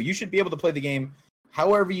thing too. You should be able to play the game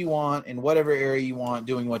however you want, in whatever area you want,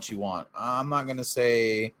 doing what you want. I'm not gonna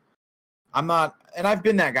say and I've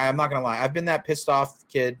been that guy. I'm not gonna lie. I've been that pissed off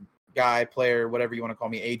kid, guy, player, whatever you want to call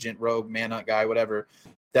me, agent, rogue, manhunt guy, whatever,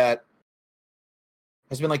 that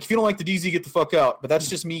has been like, if you don't like the DZ, get the fuck out. But that's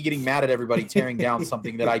just me getting mad at everybody tearing down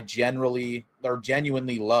something that I genuinely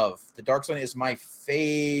love. The Dark Zone is my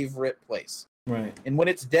favorite place. Right. And when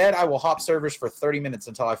it's dead, I will hop servers for 30 minutes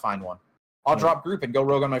until I find one. I'll drop group and go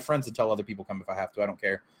rogue on my friends until other people come if I have to. I don't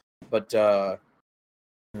care. But I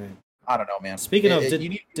don't know, man. Speaking of, did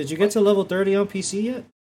you get to level 30 on PC yet?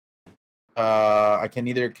 I can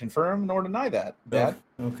neither confirm nor deny that. Dad.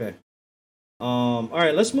 Okay. All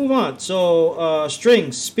right, let's move on. So,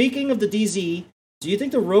 Strings, speaking of the DZ, do you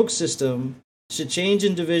think the Rogue system should change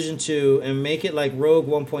in Division 2 and make it like Rogue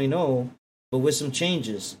 1.0, but with some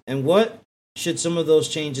changes? And what should some of those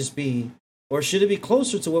changes be? Or should it be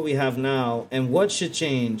closer to what we have now? And what should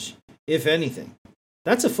change, if anything?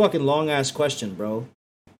 That's a fucking long-ass question, bro.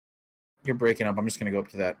 You're breaking up. I'm just going to go up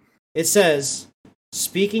to that. It says,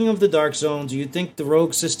 speaking of the Dark Zone, do you think the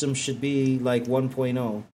Rogue system should be like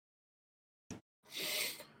 1.0?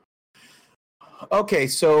 Okay,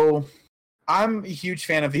 so I'm a huge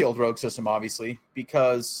fan of the old Rogue system, obviously,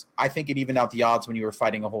 because I think it evened out the odds when you were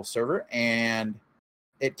fighting a whole server, and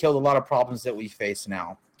it killed a lot of problems that we face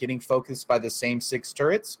now. Getting focused by the same 6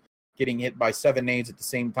 turrets, getting hit by 7 nades at the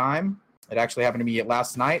same time. It actually happened to me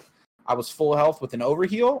last night. I was full health with an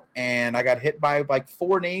overheal, and I got hit by like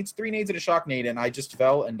 4 nades, 3 nades and a shock nade, and I just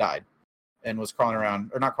fell and died and was crawling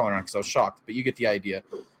around, or not crawling around because I was shocked, but you get the idea.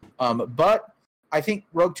 But I think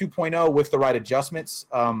Rogue 2.0 with the right adjustments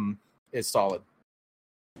is solid.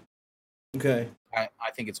 Okay. I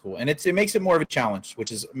think it's cool. And it makes it more of a challenge,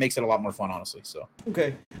 which makes it a lot more fun, honestly. So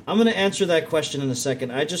okay. I'm going to answer that question in a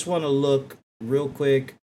second. I just want to look real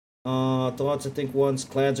quick. Thoughts, I think once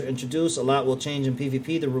clans are introduced, a lot will change in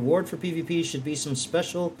PvP. The reward for PvP should be some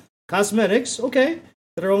special cosmetics, okay,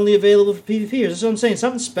 that are only available for PvPers. That's what I'm saying.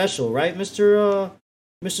 Something special, right, Mr.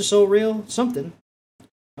 So Real? Something.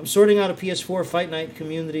 I'm sorting out a PS4 Fight Night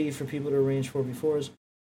community for people to arrange 4v4s.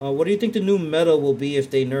 What do you think the new meta will be if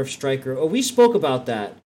they nerf Striker? Oh, we spoke about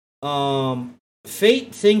that.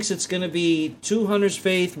 Fate thinks it's going to be 2 Hunter's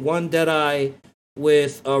Faith, 1 Deadeye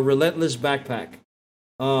with a Relentless backpack.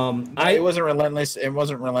 It wasn't Relentless. It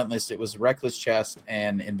wasn't Relentless. It was Reckless Chest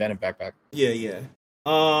and Inventive backpack. Yeah.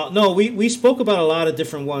 No, we spoke about a lot of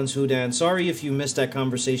different ones, Hudan. Sorry if you missed that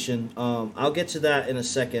conversation. I'll get to that in a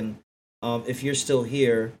second. If you're still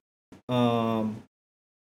here. Tom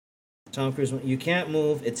Cruise, you can't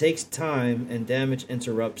move. It takes time, and damage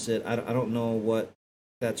interrupts it. I don't know what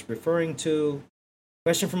that's referring to.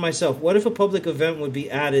 Question for myself. What if a public event would be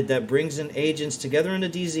added that brings in agents together in the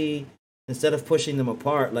DZ instead of pushing them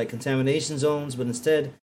apart like contamination zones, but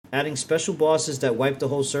instead adding special bosses that wipe the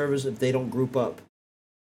whole servers if they don't group up?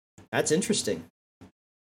 That's interesting.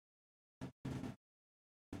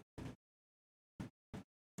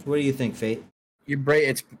 What do you think, Fate?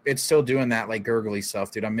 It's still doing that like gurgly stuff,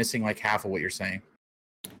 dude. I'm missing like half of what you're saying.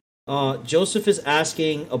 Joseph is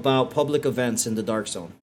asking about public events in the Dark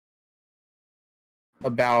Zone.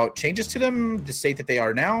 About changes to them, the state that they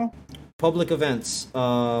are now. Public events.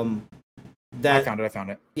 I found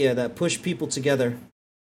it. Yeah, that push people together.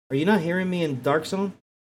 Are you not hearing me in Dark Zone?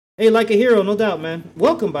 Hey, like a hero, no doubt, man.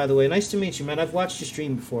 Welcome, by the way. Nice to meet you, man. I've watched your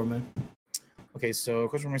stream before, man. Okay, so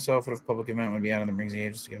question for myself: what if a public event would be out of the brings the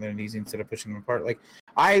agents together and easy instead of pushing them apart? Like,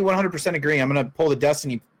 I 100% agree. I'm gonna pull the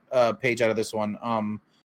Destiny page out of this one.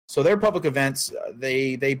 So their public events,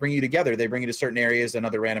 they bring you together. They bring you to certain areas, and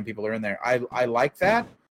other random people are in there. I like that,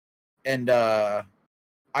 and I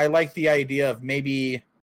like the idea of maybe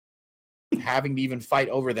having to even fight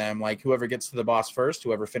over them. Like whoever gets to the boss first,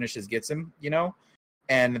 whoever finishes gets him. You know,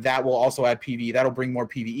 and that will also add PvE. That'll bring more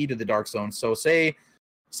PvE to the Dark Zone. So say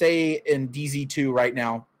in DZ2 right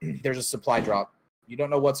now, there's a supply drop. You don't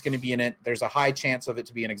know what's going to be in it. There's a high chance of it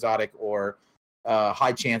to be an exotic, or a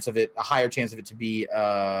higher chance of it to be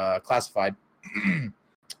classified,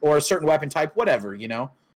 or a certain weapon type, whatever, you know.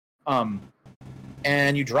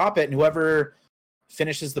 And you drop it, and whoever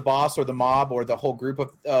finishes the boss or the mob or the whole group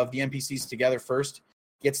of the NPCs together first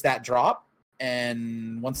gets that drop.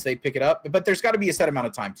 And once they pick it up, but there's got to be a set amount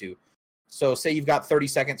of time too. So say you've got 30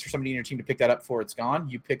 seconds for somebody in your team to pick that up before it's gone.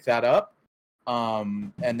 You pick that up,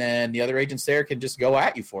 and then the other agents there can just go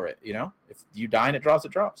at you for it. You know, if you die and it drops,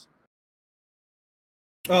 it drops.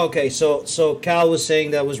 Okay, so Cal was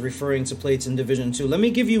saying that was referring to plates in Division 2. Let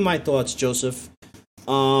me give you my thoughts, Joseph.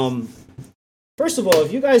 First of all,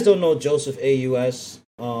 if you guys don't know Joseph AUS,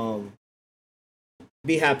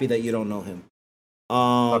 be happy that you don't know him.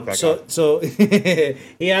 So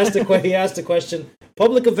he asked the question.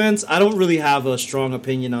 Public events, I don't really have a strong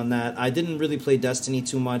opinion on that. I didn't really play Destiny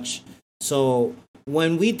too much. So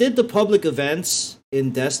when we did the public events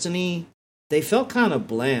in Destiny, they felt kind of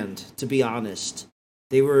bland, to be honest.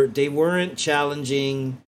 They weren't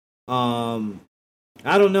challenging. I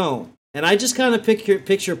don't know. And I just kind of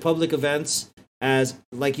picture public events as,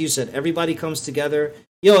 like you said, everybody comes together.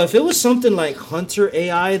 Yo, if it was something like Hunter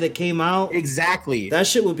AI that came out, exactly, that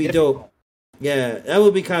shit would be dope. Yeah, that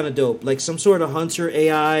would be kind of dope. Like some sort of Hunter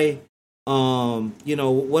AI, you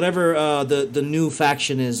know, whatever the new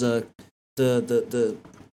faction is, the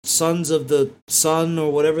Sons of the Sun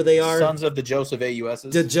or whatever they are. Sons of the Joseph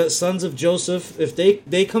AUSs. The Sons of Joseph. If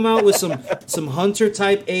they come out with some Hunter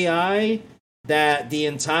type AI that the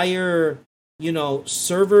entire, you know,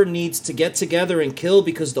 server needs to get together and kill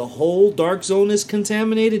because the whole Dark Zone is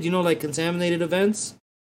contaminated, you know, like contaminated events.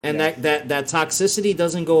 And yeah. that toxicity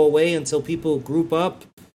doesn't go away until people group up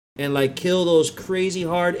and like kill those crazy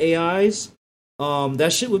hard AIs.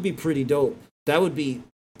 That shit would be pretty dope. That would be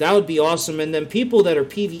awesome. And then people that are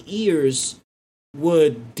PvEers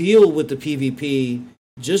would deal with the PvP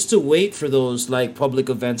just to wait for those like public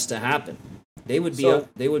events to happen. They would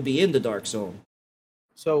be in the Dark Zone.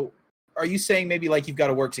 So are you saying maybe like you've got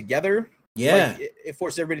to work together? Yeah. Like, it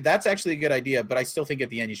forces everybody. That's actually a good idea, but I still think at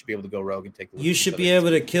the end you should be able to go rogue and take the You should be able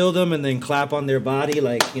to kill them and then clap on their body,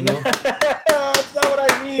 like, you know. That's not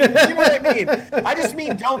what I mean. You know what I mean? I just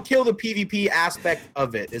mean don't kill the PvP aspect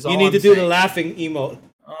of it. You need to do the laughing emote.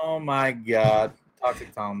 Oh my god.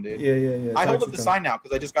 Toxic Tom, dude. Yeah. I hold up the sign now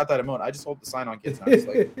because I just got that emote. I just hold the sign on kids now.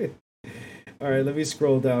 Like... All right, let me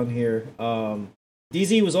scroll down here.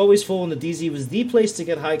 DZ was always full, and the DZ was the place to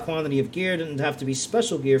get high quantity of gear. It didn't have to be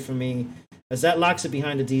special gear for me, as that locks it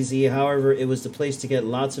behind the DZ. However, it was the place to get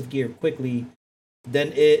lots of gear quickly.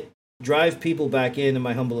 Then it drive people back in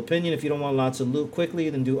my humble opinion. If you don't want lots of loot quickly,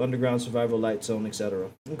 then do Underground, Survival, Light Zone, etc.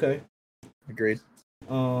 Okay. Agreed.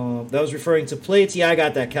 That was referring to plates. Yeah, I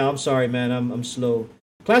got that, Cal. I'm sorry, man. I'm slow.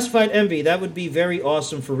 Classified Envy. That would be very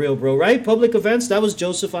awesome for real, bro. Right? Public events. That was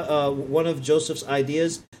Joseph. One of Joseph's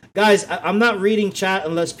ideas. Guys, I'm not reading chat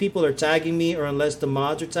unless people are tagging me or unless the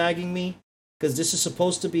mods are tagging me, because this is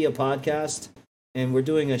supposed to be a podcast, and we're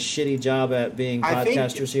doing a shitty job at being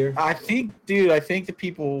podcasters here. I think the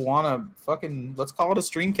people want to fucking, let's call it a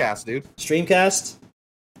streamcast, dude. Streamcast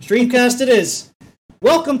it is.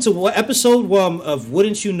 Welcome to episode 1 of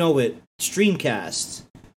Wouldn't You Know It Streamcast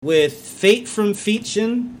with Fate from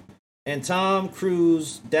Feetchen and Tom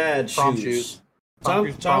Cruise Dad Shoes.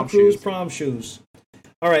 Tom Cruise Prom Shoes.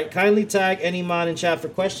 All right, kindly tag any mod in chat for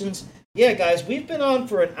questions. Yeah, guys, we've been on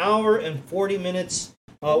for an hour and 40 minutes.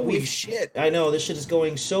 Holy shit! I know this shit is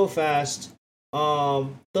going so fast. I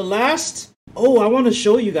want to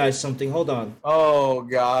show you guys something. Hold on. Oh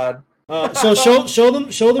god. So show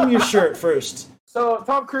them your shirt first. So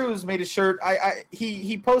Tom Cruise made a shirt.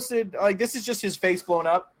 He posted, like, this is just his face blown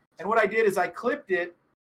up. And what I did is I clipped it,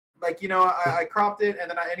 like, you know, I cropped it,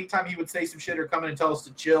 and then anytime he would say some shit or come in and tell us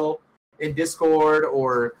to chill in Discord,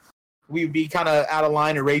 or we'd be kind of out of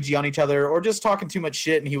line or ragey on each other, or just talking too much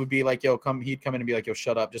shit, and he would be like, he'd come in and be like, yo,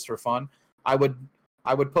 shut up, just for fun. I would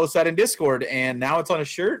post that in Discord, and now it's on a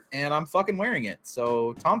shirt, and I'm fucking wearing it.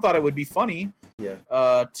 So Tom thought it would be funny,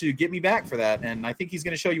 to get me back for that, and I think he's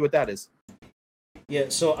going to show you what that is. Yeah,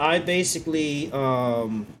 so I basically,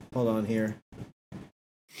 hold on here.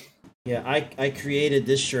 Yeah, I created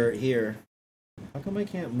this shirt here. How come I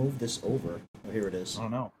can't move this over? Oh, here it is. I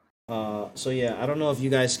don't know. So yeah, I don't know if you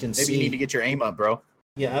guys can see. Maybe you need to get your aim up, bro.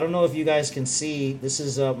 Yeah, I don't know if you guys can see. This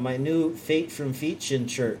is my new Fate from Fiction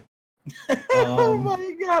shirt. Oh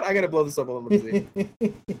my god, I gotta blow this up a little bit.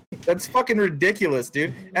 That's fucking ridiculous,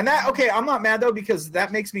 dude. And I'm not mad though, because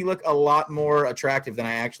that makes me look a lot more attractive than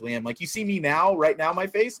I actually am. Like, you see me now, right now, my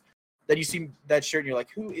face, then you see that shirt and you're like,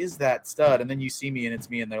 who is that stud? And then you see me and it's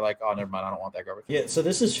me, and they're like, oh, never mind, I don't want that garbage. Yeah, so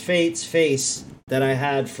this is Fate's face that I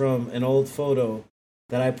had from an old photo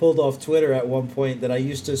that I pulled off Twitter at one point that I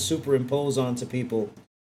used to superimpose onto people.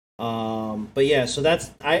 But yeah, so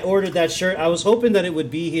I ordered that shirt. I was hoping that it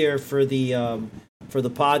would be here for the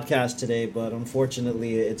podcast today, but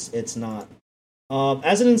unfortunately it's not.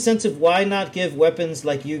 As an incentive, why not give weapons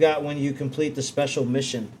like you got when you complete the special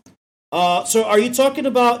mission? So are you talking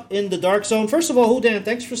about in the Dark Zone? First of all, Hudan,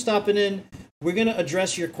 thanks for stopping in. We're going to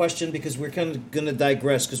address your question because we're kind of going to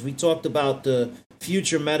digress because we talked about the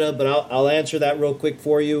future meta, but I'll answer that real quick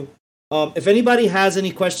for you. If anybody has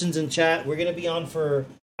any questions in chat, we're going to be on for,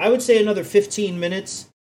 I would say, another 15 minutes.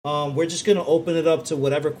 We're just going to open it up to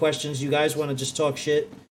whatever questions you guys want to just talk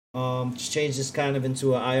shit. Just change this kind of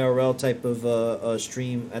into an IRL type of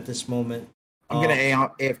stream at this moment. I'm going to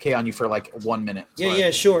AFK on you for like 1 minute.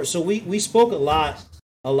 Yeah, sure. So we spoke a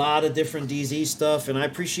lot of different DZ stuff, and I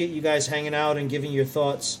appreciate you guys hanging out and giving your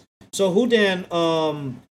thoughts. So Hudan,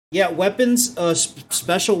 weapons,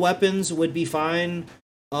 special weapons would be fine.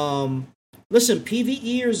 Listen,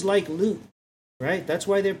 PvEers like loot, right? That's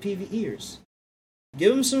why they're PvEers.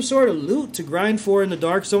 Give them some sort of loot to grind for in the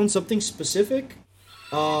Dark Zone, something specific.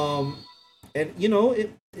 And you know,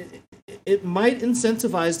 it might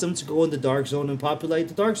incentivize them to go in the Dark Zone and populate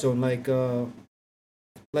the Dark Zone, like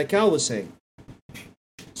Cal was saying.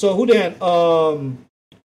 So Hudan,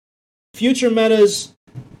 future metas,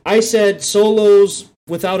 I said solos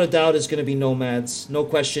without a doubt is going to be nomads, no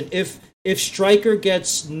question. If Striker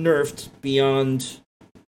gets nerfed beyond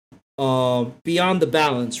the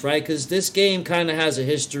balance, right? Because this game kind of has a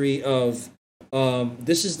history of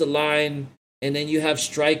this is the line, and then you have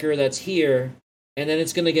Striker that's here, and then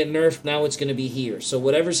it's going to get nerfed. Now it's going to be here. So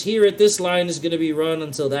whatever's here at this line is going to be run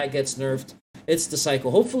until that gets nerfed. It's the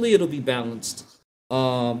cycle. Hopefully it'll be balanced.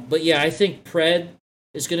 But yeah, I think Pred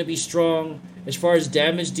is going to be strong. As far as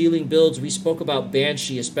damage dealing builds, we spoke about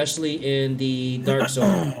Banshee, especially in the Dark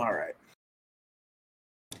Zone. All right.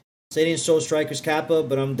 Stadium Soul Strikers Kappa,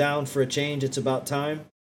 but I'm down for a change. It's about time.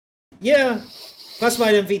 Yeah.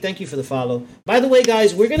 Classified MV, thank you for the follow. By the way,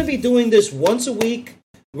 guys, we're going to be doing this once a week.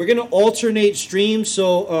 We're going to alternate streams.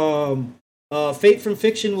 So Fate from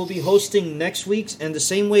Fiction will be hosting next week's, and the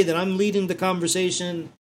same way that I'm leading the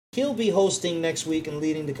conversation, he'll be hosting next week and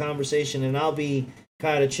leading the conversation, and I'll be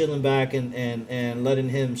kind of chilling back and letting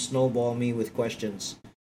him snowball me with questions.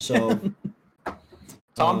 So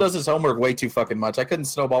Tom does his homework way too fucking much. I couldn't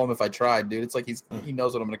snowball him if I tried, dude. It's like he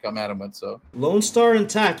knows what I'm going to come at him with. So Lone Star and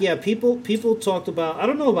Tac, yeah. People talked about. I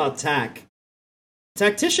don't know about Tac.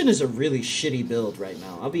 Tactician is a really shitty build right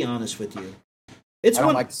now. I'll be honest with you. I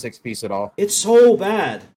don't like the 6-piece at all. It's so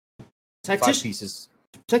bad. Tactician 5 pieces.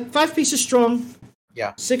 5 pieces strong.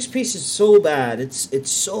 Yeah. 6 pieces so bad.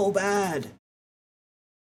 It's so bad.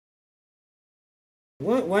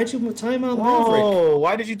 What? Why'd you time out Maverick? Oh,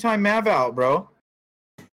 why did you time Mav out, bro?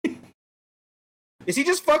 Is he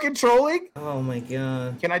just fucking trolling? Oh my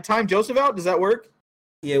god. Can I time Joseph out? Does that work?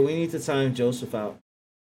 Yeah, we need to time Joseph out.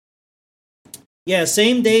 Yeah,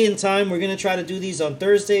 same day and time. We're going to try to do these on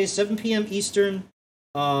Thursdays, 7 p.m. Eastern.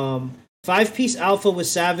 5-piece alpha with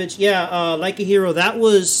Savage. Yeah, like a hero. That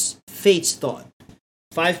was Fate's thought.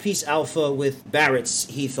 5-piece alpha with Barrett's,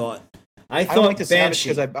 he thought. I don't like the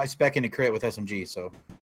Banshee. Savage because I spec into crit with SMG, so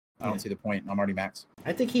I don't see the point. I'm already max.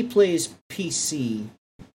 I think he plays PC.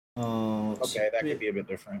 Okay, that could be a bit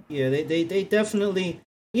different. Yeah, they definitely.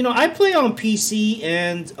 You know, I play on PC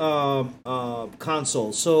and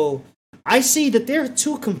console, so I see that they're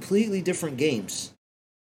two completely different games.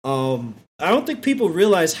 I don't think people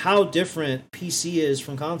realize how different PC is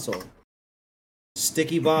from console.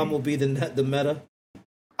 Sticky Bomb will be the meta.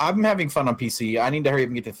 I'm having fun on PC. I need to hurry up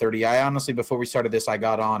and get to 30. I honestly, before we started this, I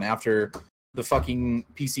got on after the fucking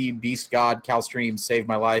PC beast god Cal Stream saved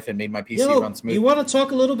my life and made my PC run smooth. You want to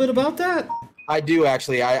talk a little bit about that? I do,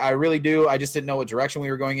 actually. I really do. I just didn't know what direction we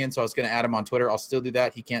were going in, so I was going to add him on Twitter. I'll still do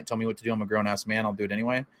that. He can't tell me what to do. I'm a grown-ass man. I'll do it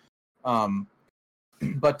anyway.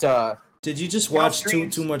 Did you just watch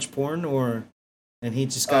too much porn, and he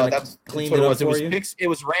just kind of cleaned it up for you? It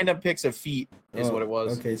was random pics of feet is what it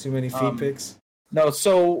was. Okay, too many feet pics? No,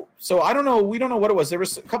 so I don't know. We don't know what it was. There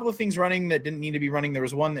was a couple of things running that didn't need to be running. There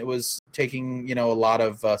was one that was taking, a lot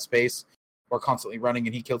of space or constantly running,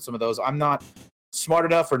 and he killed some of those. I'm not smart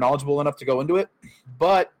enough or knowledgeable enough to go into it,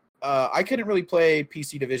 but I couldn't really play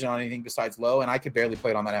PC Division on anything besides low, and I could barely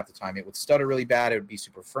play it on that half the time. It would stutter really bad. It would be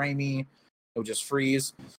super framey. It would just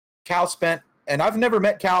freeze. Cal spent, and I've never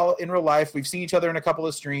met Cal in real life. We've seen each other in a couple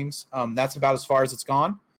of streams. That's about as far as it's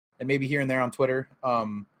gone, and maybe here and there on Twitter.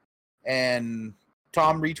 And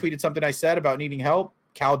Tom retweeted something I said about needing help.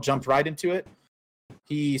 Cal jumped right into it.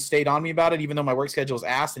 He stayed on me about it, even though my work schedule was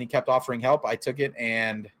ass, and he kept offering help. I took it,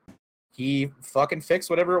 and he fucking fixed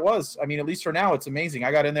whatever it was. I mean, at least for now, it's amazing.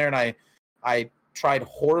 I got in there, and I tried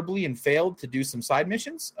horribly and failed to do some side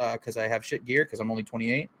missions because I have shit gear because I'm only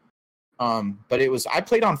 28. But I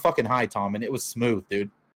played on fucking high, Tom, and it was smooth, dude.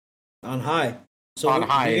 On high. So on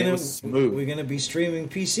high, it was smooth. We're gonna be streaming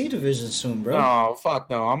PC Division soon, bro. No, fuck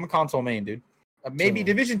no. I'm a console main, dude. Maybe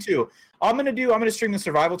Division 2. I'm gonna stream the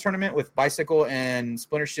survival tournament with Bicycle and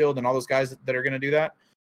Splinter Shield and all those guys that are gonna do that.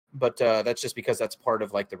 But that's just because that's part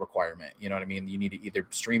of like the requirement. You know what I mean? You need to either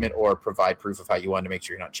stream it or provide proof of how you want to make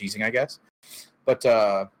sure you're not cheesing, I guess. But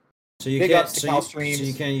so you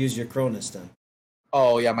can't use your Cronus then.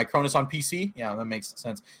 Oh, yeah, my Cronus on PC? Yeah, that makes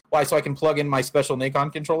sense. Why, so I can plug in my special Nacon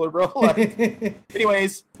controller, bro?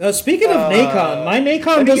 Anyways. Speaking of Nacon, my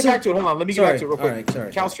Nacon doesn't... Let me get back to it. Hold on. Let me get back to it real quick. All right,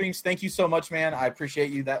 sorry. Cal Streams, thank you so much, man. I appreciate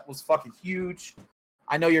you. That was fucking huge.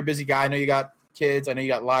 I know you're a busy guy. I know you got kids. I know you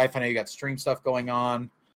got life. I know you got stream stuff going on.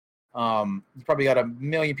 You probably got a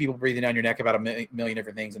million people breathing down your neck about a million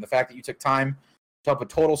different things. And the fact that you took time to help a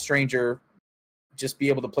total stranger just be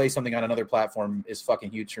able to play something on another platform is fucking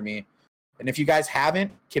huge for me. And if you guys haven't,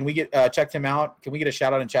 can we get checked him out? Can we get a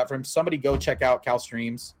shout out in chat for him? Somebody go check out Cal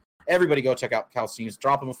Streams. Everybody go check out Cal Streams.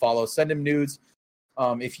 Drop him a follow. Send him nudes.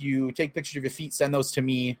 If you take pictures of your feet, send those to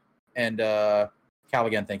me. And Cal,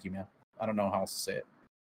 again, thank you, man. I don't know how else to say it.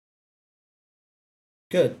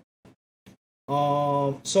 Good.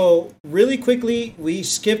 So really quickly, we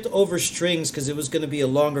skipped over strings because it was going to be a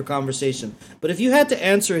longer conversation. But if you had to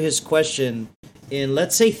answer his question in,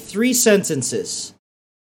 let's say, 3 sentences,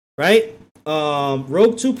 right?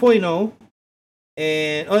 Rogue 2.0,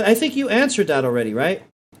 and I think you answered that already, right?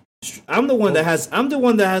 I'm the one that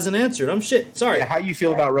hasn't answered. I'm shit. Sorry. Yeah, how you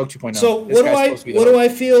feel about Rogue 2.0? So what do I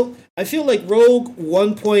feel? I feel like Rogue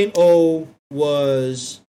 1.0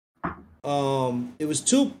 was it was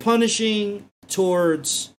too punishing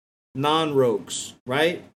towards non-rogues,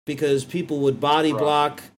 right? Because people would body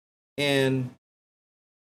block. And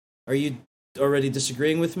are you already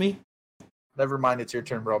disagreeing with me? Never mind, it's your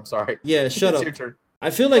turn, bro. I'm sorry. Yeah, shut up. It's your turn. I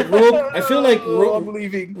feel like Rogue. I'm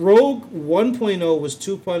leaving. Rogue 1.0 was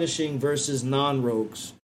too punishing versus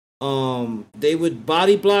non-rogues. They would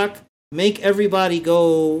body block, make everybody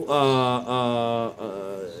go.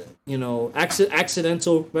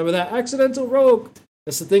 Accidental. Remember that accidental rogue?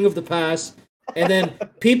 That's the thing of the past. And then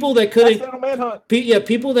people that couldn't.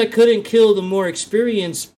 People that couldn't kill the more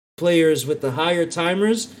experienced players with the higher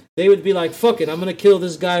timers, they would be like, fuck it, I'm gonna kill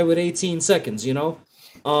this guy with 18 seconds, you know?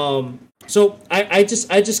 So I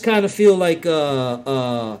just kind of feel like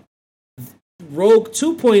Rogue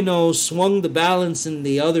 2.0 swung the balance in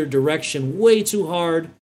the other direction way too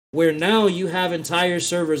hard, where now you have entire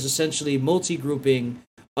servers essentially multi-grouping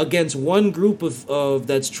against one group of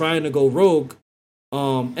that's trying to go rogue.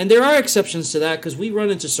 And there are exceptions to that because we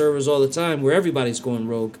run into servers all the time where everybody's going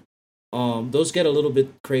rogue. Those get a little bit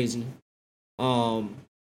crazy.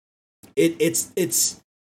 It's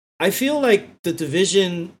I feel like the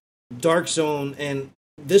Division Dark Zone, and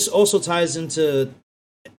this also ties into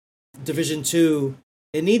Division 2,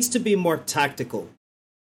 it needs to be more tactical.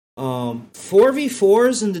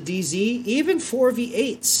 4v4s in the DZ, even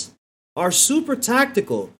 4v8s are super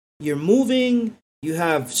tactical. You're moving, you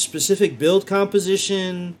have specific build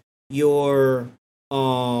composition, you're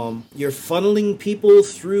funneling people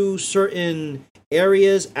through certain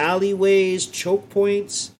areas, alleyways, choke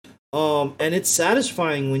points, and it's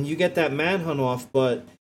satisfying when you get that manhunt off. But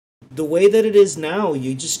the way that it is now,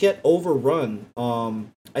 you just get overrun.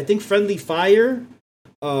 I think friendly fire.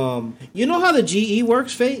 You know how the GE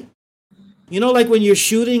works, Fate? You know, like when you're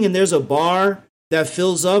shooting and there's a bar that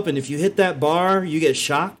fills up, and if you hit that bar, you get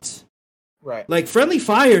shocked. Right. Like friendly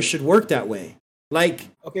fire should work that way. Like,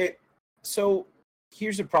 okay, so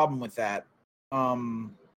here's the problem with that.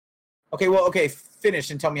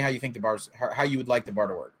 Finish and tell me how you think how you would like the bar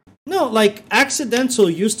to work. no, like accidental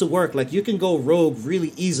used to work. Like you can go rogue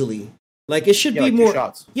really easily. Like it should be like more.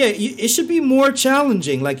 shots. Yeah, it should be more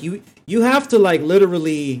challenging. Like you have to like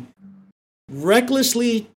literally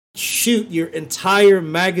recklessly shoot your entire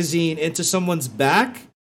magazine into someone's back,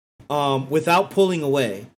 without pulling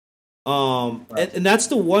away. And that's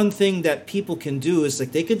the one thing that people can do is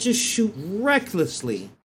like they could just shoot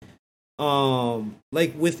recklessly.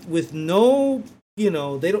 Like with no, they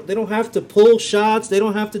don't have to pull shots, they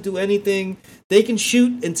don't have to do anything. They can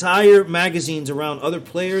shoot entire magazines around other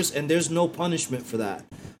players and there's no punishment for that.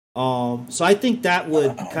 So I think that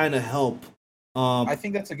would kind of help. I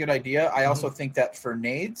think that's a good idea. I also think that for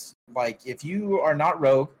nades, like if you are not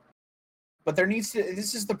rogue, but this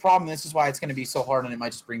is the problem. This is why it's going to be so hard, and it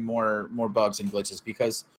might just bring more bugs and glitches.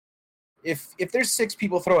 Because if there's 6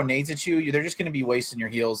 people throwing nades at you, they're just going to be wasting your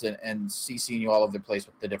heals and CCing you all over the place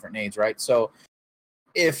with the different nades, right? So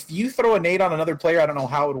if you throw a nade on another player, I don't know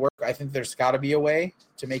how it would work. I think there's got to be a way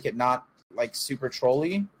to make it not like super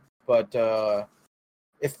trolly. But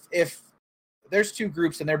if there's 2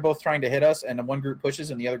 groups and they're both trying to hit us, and one group pushes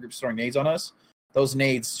and the other group's throwing nades on us, those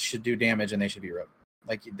nades should do damage and they should be rogue.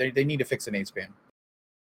 Like they need to fix the nade spam.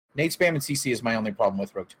 Nade spam and CC is my only problem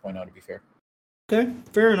with Rogue 2.0, to be fair. Okay,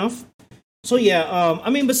 fair enough. So yeah,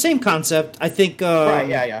 but same concept. I think. Right.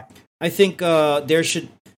 Yeah. I think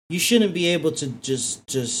you shouldn't be able to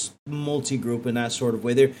just multi-group in that sort of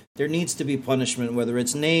way. There needs to be punishment, whether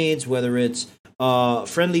it's nades, whether it's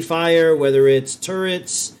friendly fire, whether it's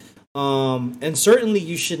turrets. And certainly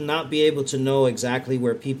you should not be able to know exactly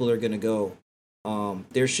where people are going to go.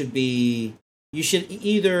 You should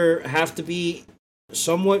either have to be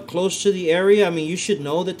somewhat close to the area. I mean, you should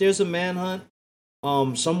know that there's a manhunt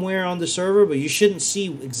somewhere on the server, but you shouldn't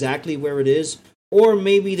see exactly where it is. Or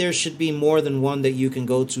maybe there should be more than one that you can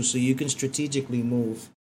go to so you can strategically move.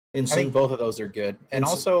 I think both of those are good. And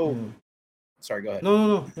also, sorry, go ahead.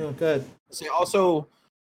 No, go ahead. So also,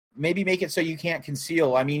 maybe make it so you can't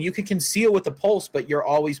conceal. I mean, you can conceal with the pulse, but you're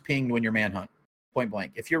always pinged when you're manhunt, point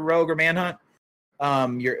blank. If you're rogue or manhunt,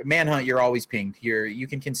 you're always pinged. You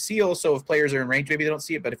can conceal, so if players are in range, maybe they don't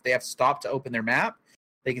see it, but if they have stopped to open their map,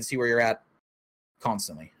 they can see where you're at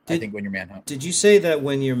constantly. I think when you're manhunt. Did you say that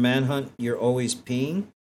when you're manhunt, you're always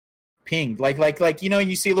pinged? Pinged, like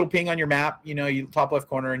you see a little ping on your map. You top left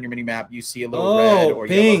corner in your mini map, you see a little red or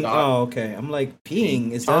ping. yellow dot. Oh, okay. I'm like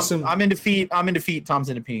ping. Is that some? I'm in defeat. Tom's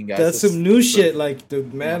into ping, guys. That's some new shit. Like the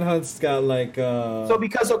manhunt's got like so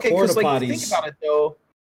because like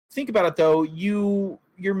think about it though.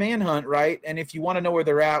 Your manhunt, right? And if you want to know where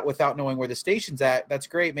they're at without knowing where the station's at, that's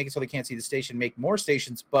great. Make it so they can't see the station. Make more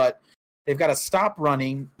stations, but they've got to stop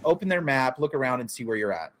running, open their map, look around, and see where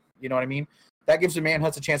you're at. You know what I mean? That gives the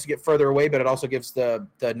manhunts a chance to get further away, but it also gives the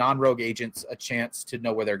non-rogue agents a chance to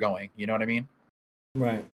know where they're going. You know what I mean?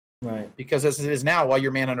 Right. Because as it is now, while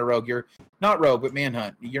you're manhunt or rogue, you're not rogue, but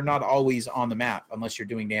manhunt. You're not always on the map unless you're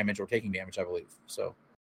doing damage or taking damage, I believe. So.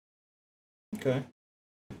 Okay.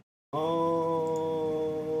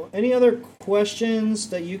 Any other questions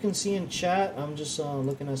that you can see in chat? I'm just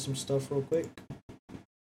looking at some stuff real quick.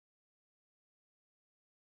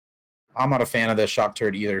 I'm not a fan of the shock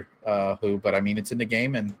turret either, but I mean, it's in the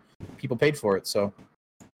game and people paid for it, so.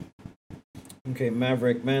 Okay,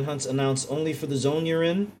 Maverick. Manhunts announced only for the zone you're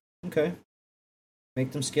in. Okay.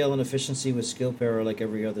 Make them scale in efficiency with skill power like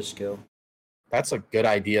every other skill. That's a good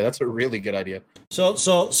idea. That's a really good idea.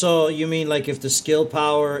 So you mean like if the skill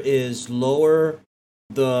power is lower,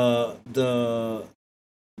 the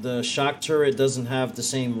shock turret doesn't have the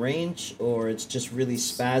same range, or it's just really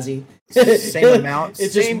spazzy? Same amount.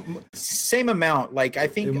 Same amount. Like I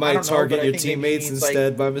think it might target your teammates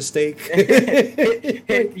instead by mistake.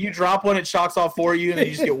 You drop one, it shocks all 4 of you, and then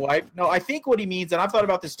you just get wiped. No, I think what he means, and I've thought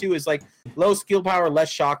about this too, is like low skill power, less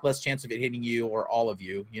shock, less chance of it hitting you or all of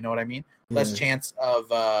you. You know what I mean? Less chance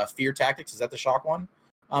of fear tactics. Is that the shock one?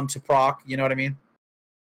 To proc. You know what I mean?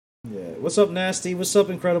 Yeah. What's up, Nasty? What's up,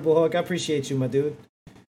 Incredible Hulk? I appreciate you, my dude.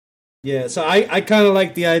 Yeah, so I kind of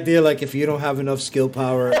like the idea, like, if you don't have enough skill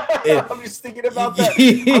power... I'm just thinking about that.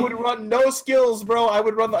 I would run no skills, bro. I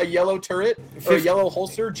would run a yellow turret or a yellow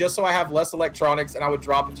holster just so I have less electronics, and I would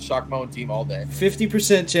drop it to shock my own team all day.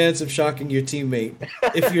 50% chance of shocking your teammate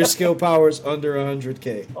if your skill power is under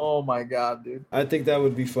 100k. Oh my god, dude. I think that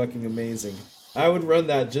would be fucking amazing. I would run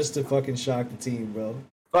that just to fucking shock the team, bro.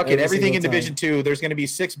 Fuck it, everything in Division 2, there's going to be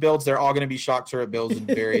 6 builds. They're all going to be shock turret builds in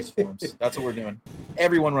various forms. That's what we're doing.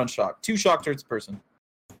 Everyone runs shock. 2 shock turrets a person.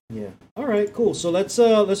 Yeah. All right, cool. So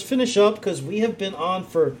let's finish up because we have been on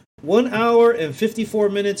for 1 hour and 54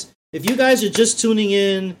 minutes. If you guys are just tuning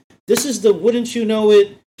in, this is the Wouldn't You Know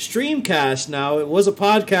It streamcast now. It was a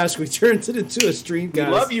podcast. We turned it into a streamcast.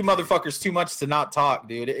 We love you motherfuckers too much to not talk,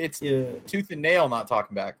 dude. It's tooth and nail not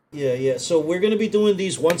talking back. Yeah. So we're going to be doing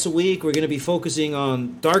these once a week. We're going to be focusing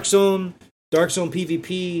on Dark Zone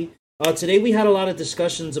PvP. Today we had a lot of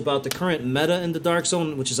discussions about the current meta in the Dark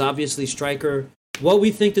Zone, which is obviously Striker. What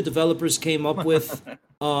we think the developers came up with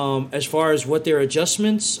as far as what their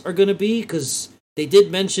adjustments are going to be, because they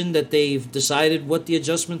did mention that they've decided what the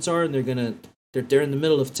adjustments are, and they're in the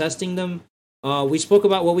middle of testing them. We spoke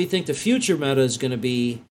about what we think the future meta is going to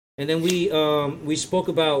be, and then we spoke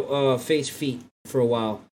about Face Feet for a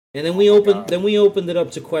while, and then we opened it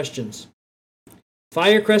up to questions.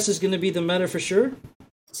 Firecrest is going to be the meta for sure.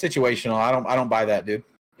 Situational. I don't buy that, dude.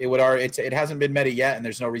 It hasn't been meta yet, and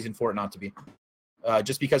there's no reason for it not to be.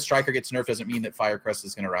 Just because Striker gets nerfed doesn't mean that Firecrest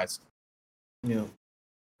is going to rise. Yeah.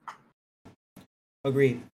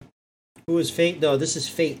 Agreed. Who is Fate? No, this is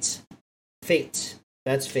Fate. Fate.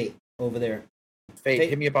 That's Fate over there. Fate.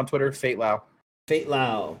 Hit me up on Twitter. Fate Lau. Fate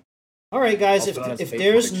Lau. All right, guys. If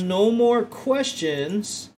there's no more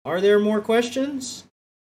questions, are there more questions?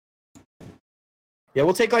 Yeah,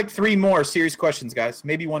 we'll take like 3 more serious questions, guys.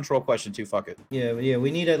 Maybe 1 troll question too. Fuck it. Yeah.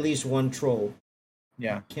 We need at least 1 troll.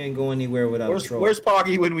 Yeah. Can't go anywhere without a troll. Where's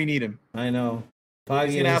Poggy when we need him? I know.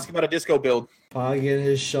 He's gonna ask about a disco build. Poggy and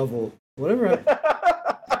his shovel. Whatever.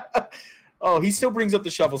 Oh, he still brings up the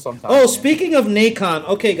shovel sometimes. Oh, speaking of Nacon,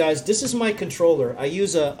 okay, guys, this is my controller. I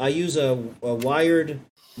use a wired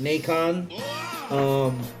Nacon.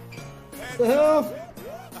 What the hell?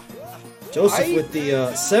 Joseph with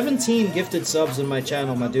the 17 gifted subs in my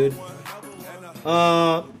channel, my dude.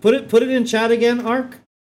 Put it in chat again, Ark.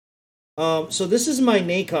 So this is my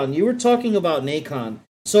Nacon. You were talking about Nacon.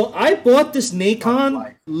 So I bought this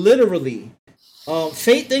Nacon literally.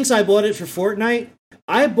 Fate thinks I bought it for Fortnite.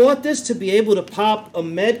 I bought this to be able to pop a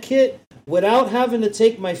med kit without having to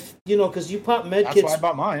take my, because you pop med kits. That's why I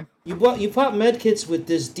bought mine. You pop med kits with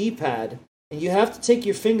this D-pad, and you have to take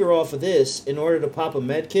your finger off of this in order to pop a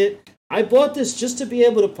med kit. I bought this just to be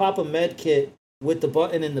able to pop a med kit with the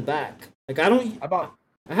button in the back. Like I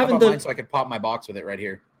haven't done mine so I could pop my box with it right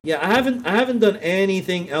here. Yeah, I haven't done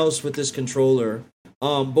anything else with this controller.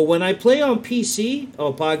 But when I play on PC,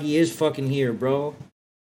 Poggy is fucking here, bro.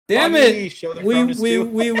 Damn it!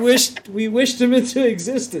 We wished him into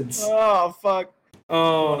existence. Oh fuck! I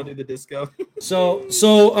want to do the disco.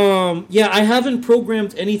 Yeah, I haven't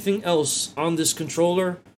programmed anything else on this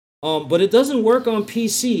controller. But it doesn't work on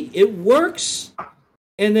PC. It works,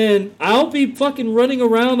 and then I'll be fucking running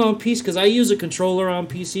around on PC because I use a controller on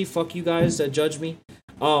PC. Fuck you guys that judge me.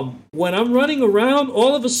 When I'm running around,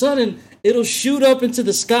 all of a sudden it'll shoot up into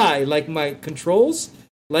the sky like my controls.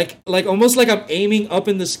 Like almost like I'm aiming up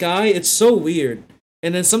in the sky. It's so weird.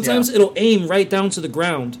 And then sometimes it'll aim right down to the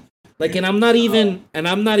ground. Like, and I'm not even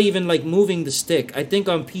like moving the stick. I think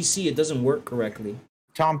on PC it doesn't work correctly.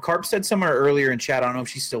 Tom Carp said somewhere earlier in chat. I don't know if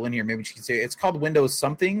she's still in here. Maybe she can say it. It's called Windows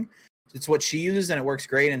something. It's what she uses and it works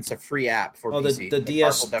great. And it's a free app for PC. The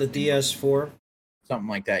DS4, something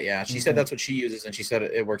like that. Yeah, she said that's what she uses, and she said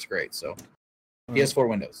it works great. So PS4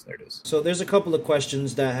 Windows. There it is. So there's a couple of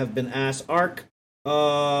questions that have been asked. Ark.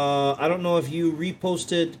 I don't know if you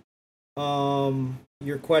reposted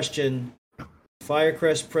your question.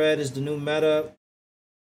 Firecrest Pred is the new meta.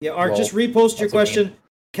 Yeah, Ark, just repost your question. Okay.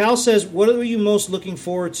 Cal says, what are you most looking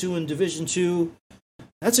forward to in Division 2?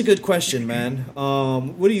 That's a good question, man.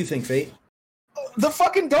 What do you think, Fate? The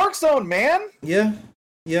fucking Dark Zone, man. Yeah.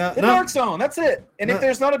 The Dark Zone, that's it. And if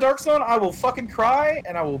there's not a Dark Zone, I will fucking cry,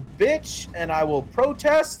 and I will bitch, and I will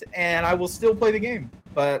protest, and I will still play the game.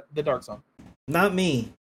 But the Dark Zone. Not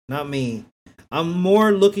me. I'm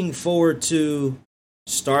more looking forward to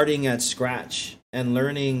starting at scratch and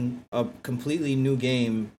learning a completely new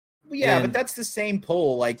game. Yeah, but that's the same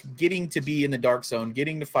pull, like getting to be in the Dark Zone,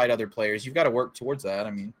 getting to fight other players. You've got to work towards that.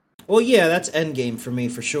 I mean, well, yeah, that's endgame for me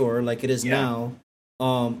for sure, like it is now.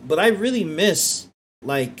 But I really miss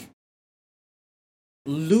like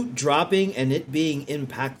loot dropping and it being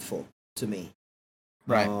impactful to me.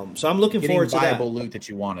 Right. So I'm looking Getting forward to that. viable loot that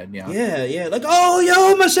you wanted. Yeah. Yeah. Like, oh,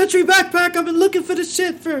 yo, my Sentry backpack. I've been looking for this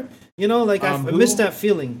shit for, like I missed that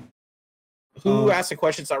feeling. Who asked a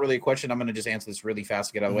question? It's not really a question. I'm going to just answer this really fast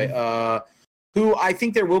to get out of the way. Who I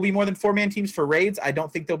think there will be more than 4-man teams for raids. I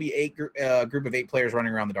don't think there'll be a group of 8 players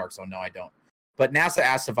running around the Dark Zone. No, I don't. But NASA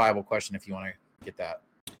asked a viable question if you want to get that.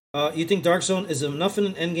 You think Dark Zone is enough in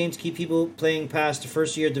an endgame to keep people playing past the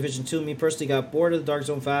first year of Division 2? Me personally got bored of the Dark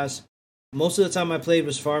Zone fast. Most of the time I played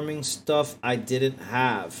was farming stuff I didn't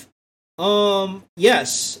have.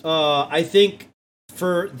 Yes. I think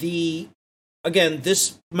for this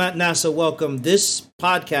Matt NASA, welcome. This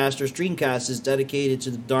podcast or streamcast is dedicated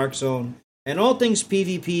to the Dark Zone and all things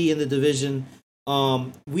PvP in the Division.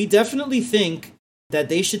 We definitely think that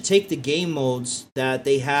they should take the game modes that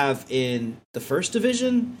they have in the First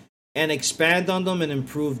Division and expand on them and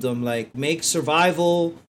improve them. Like make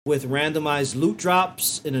survival with randomized loot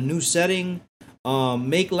drops in a new setting.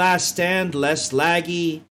 Make Last Stand less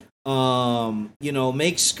laggy.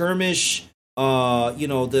 Make Skirmish.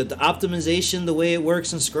 The optimization, the way it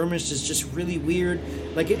works in Skirmish is just really weird.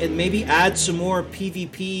 Like, and maybe add some more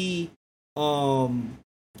PvP.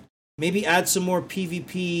 Maybe add some more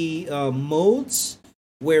PvP modes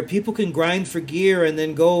where people can grind for gear and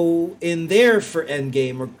then go in there for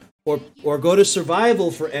endgame, or go to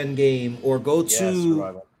survival for endgame, or go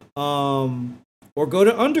to or go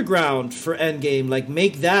to underground for endgame. Like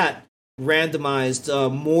make that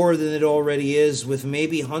randomized more than it already is, with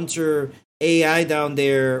maybe Hunter AI down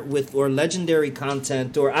there or legendary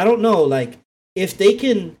content, or I don't know. Like if they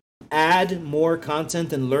can add more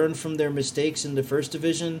content and learn from their mistakes in the First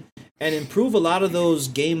Division and improve a lot of those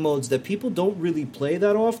game modes that people don't really play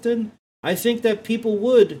that often, I think that people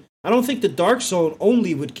would. I don't think the Dark Zone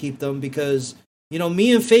only would keep them, because,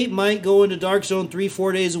 me and Fate might go into Dark Zone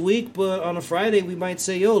 3-4 days a week, but on a Friday we might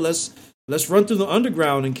say, yo, let's run through the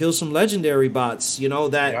underground and kill some legendary bots,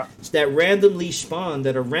 that randomly spawn,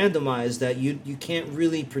 that are randomized, that you can't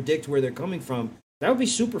really predict where they're coming from. That would be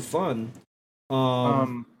super fun.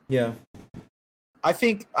 Yeah. I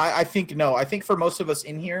think no. I think for most of us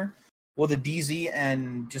in here, will the DZ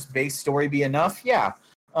and just base story be enough? Yeah.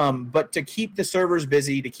 But to keep the servers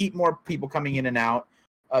busy, to keep more people coming in and out,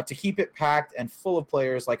 to keep it packed and full of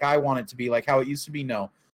players like I want it to be, like how it used to be,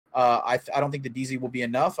 no. I don't think the DZ will be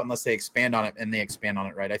enough unless they expand on it, and they expand on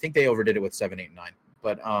it right. I think they overdid it with 7, 8, 9.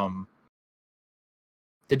 But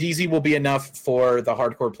the DZ will be enough for the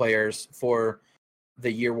hardcore players, for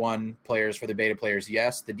the year 1 players, for the beta players.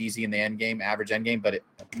 Yes, the DZ in the end game, average end game, but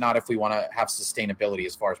not if we want to have sustainability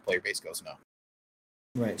as far as player base goes. No.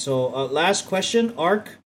 Right. So last question,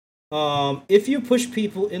 Ark. If you push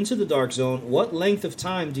people into the Dark Zone, what length of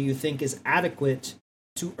time do you think is adequate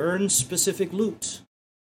to earn specific loot?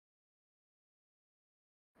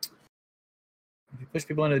 If you push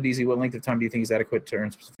people into the DZ, what length of time do you think is adequate to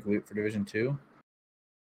earn specific loot for Division 2?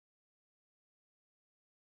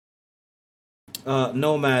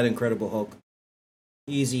 Nomad, Incredible Hulk.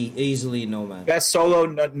 Easily Nomad. Best solo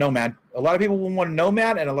Nomad. A lot of people will want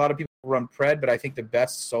Nomad, and a lot of people will run Pred, but I think the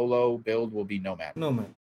best solo build will be Nomad.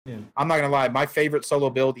 Nomad. Yeah. I'm not gonna lie. My favorite solo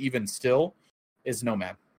build, even still, is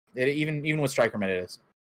Nomad. Even with Striker Med, it is.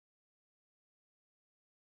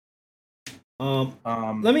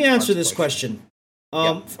 Let me answer this question.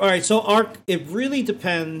 All right. So Ark, it really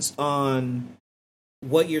depends on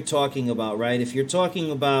what you're talking about, right? If you're talking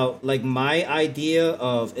about like my idea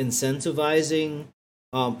of incentivizing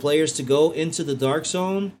players to go into the Dark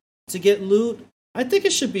Zone to get loot, I think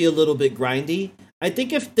it should be a little bit grindy. I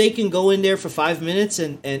think if they can go in there for 5 minutes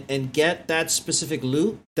and get that specific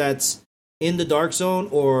loot that's in the Dark Zone,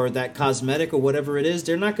 or that cosmetic or whatever it is,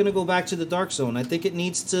 they're not going to go back to the Dark Zone. I think it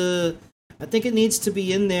needs to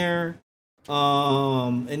be in there.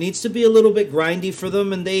 It needs to be a little bit grindy for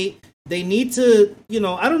them, and they need to,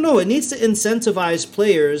 I don't know, it needs to incentivize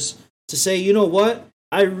players to say, you know what,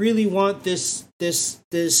 I really want this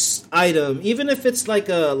item, even if it's like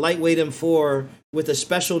a lightweight M4 with a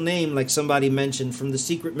special name, like somebody mentioned from the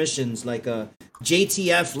secret missions, like a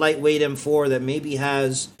JTF lightweight M4 that maybe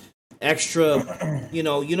has extra, you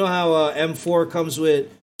know how M4 comes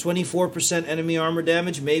with 24% enemy armor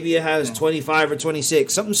damage, maybe it has 25 or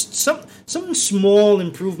 26, something small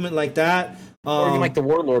improvement like that. Or even like the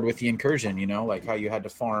Warlord with the incursion, like how you had to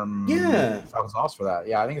farm. Yeah, Falcon's Lost for that.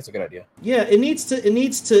 Yeah, I think it's a good idea. Yeah, you need to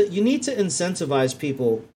incentivize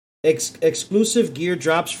people. Exclusive gear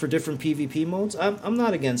drops for different PvP modes. I'm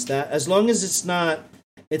not against that, as long as it's not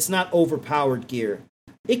overpowered gear.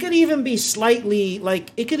 It could even be slight improvements.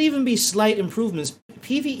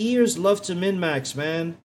 PvEers love to min-max,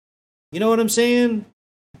 man. You know what I'm saying?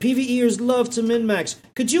 PvEers love to min-max.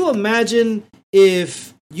 Could you imagine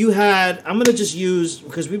if you had, I'm gonna just use,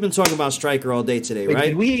 because we've been talking about Striker all day today, Wait,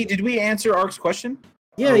 right? Did we answer Ark's question?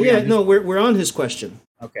 Yeah, no, we're on his question.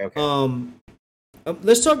 Okay.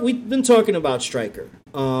 Let's talk. We've been talking about Striker.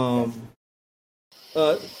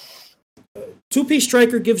 Two-piece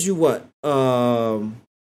Striker gives you what?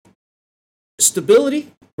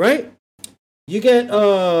 Stability, right? You get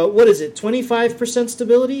what is it? 25%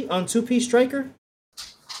 stability on two-piece Striker.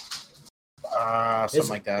 Something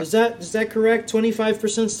like that. Is that correct?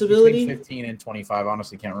 25% stability. Between 15 and 25.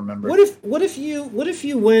 Honestly, can't remember. What if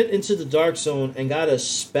you went into the Dark Zone and got a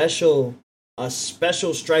special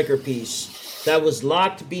Striker piece that was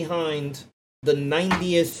locked behind the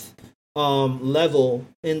 90th level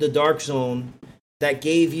in the Dark Zone that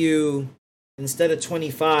gave you, instead of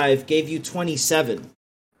 25, gave you 27.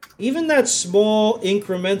 Even that small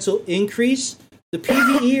incremental increase, the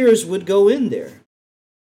PvEers would go in there.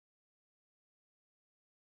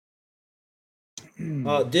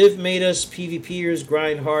 Div made us PvPers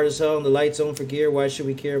grind hard as hell in the light zone for gear. Why should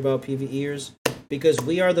we care about PvEers? Because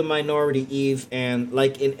we are the minority, Eve, and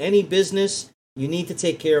like in any business, you need to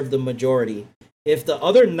take care of the majority. If the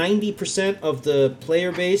other 90% of the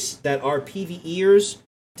player base that are PvEers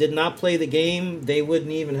did not play the game, they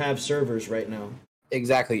wouldn't even have servers right now.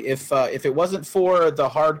 Exactly. If it wasn't for the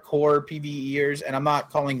hardcore PvEers, and I'm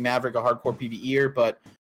not calling Maverick a hardcore PvEer, but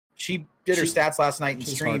she did her stats last night in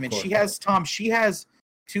stream, and she has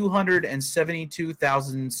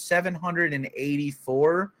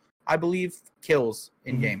 272,784, I believe, kills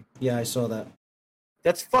in game. Yeah, I saw that.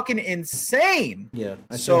 That's fucking insane. Yeah.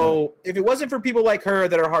 So if it wasn't for people like her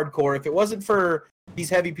that are hardcore, if it wasn't for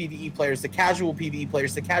these heavy PvE players, the casual PvE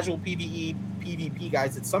players, the casual PvE, PvP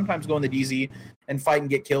guys that sometimes go in the DZ and fight and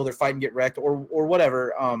get killed or fight and get wrecked or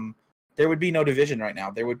whatever, there would be no division right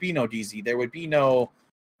now. There would be no DZ. There would be no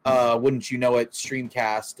wouldn't you know it,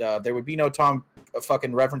 Streamcast. There would be no Tom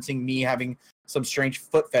fucking referencing me having some strange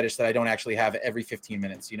foot fetish that I don't actually have every 15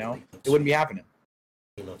 minutes, you know? It wouldn't be happening.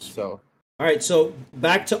 So, all right, so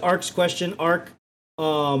back to Ark's question. Ark,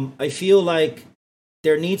 I feel like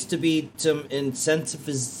there needs to be some incentive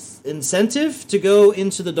to go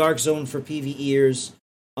into the Dark Zone for PvEers.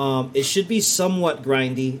 It should be somewhat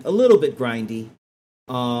grindy, a little bit grindy.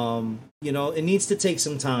 You know, it needs to take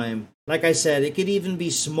some time. Like I said, it could even be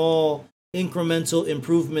small incremental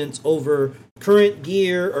improvements over current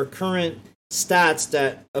gear or current stats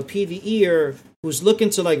that a PvEer who's looking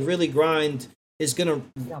to like really grind is gonna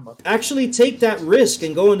actually take that risk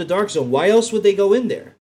and go into Dark Zone. Why else would they go in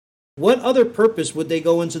there? What other purpose would they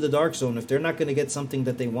go into the Dark Zone if they're not going to get something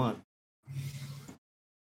that they want?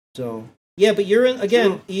 So, yeah, but you're in,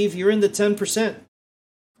 again, Eve, you're in the 10%.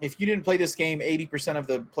 If you didn't play this game, 80% of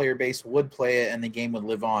the player base would play it and the game would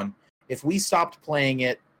live on. If we stopped playing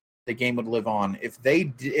it, the game would live on. If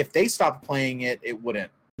they stopped playing it, it wouldn't.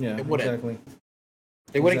 Yeah, it wouldn't. Exactly.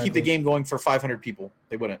 They wouldn't keep the game going for 500 people.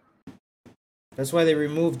 They wouldn't. That's why they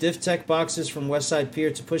removed diff tech boxes from Westside Pier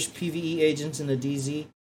to push PvE agents in the DZ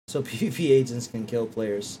so PvP agents can kill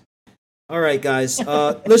players. All right, guys.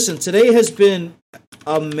 Listen, today has been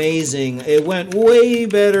amazing. It went way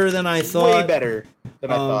better than I thought. Way better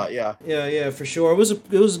than I thought, yeah. Yeah, for sure. It was a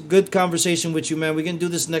good conversation with you, man. We can do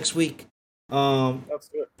this next week. That's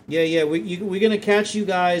good. Yeah. We're gonna catch you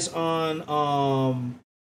guys on on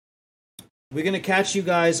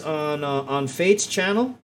Fate's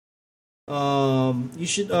channel. You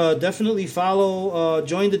should definitely follow,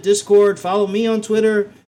 join the Discord, follow me on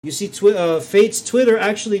Twitter. You see, Fate's Twitter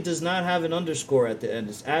actually does not have an underscore at the end.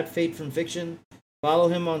 It's @FateFromFiction. Follow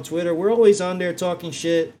him on Twitter. We're always on there talking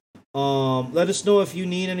shit. Let us know if you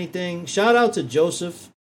need anything. Shout out to Joseph.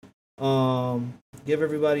 Give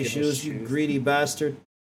everybody shoes, you greedy bastard.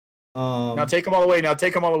 Now take them all away.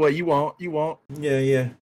 You won't. Yeah.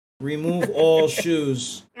 Remove all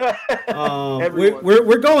shoes.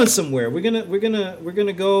 We're going somewhere. We're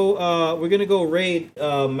gonna go raid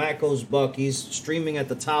Mako's Buck. He's streaming at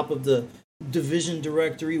the top of the division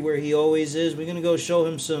directory where he always is. We're gonna go show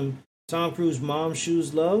him some Tom Cruise mom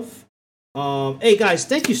shoes love. Hey guys,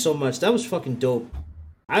 thank you so much. That was fucking dope.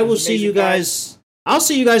 I will see you guys. I'll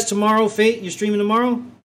see you guys tomorrow. Fate, you're streaming tomorrow?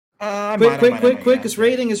 Quick. It's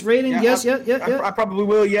rating. Yeah, Yes. I probably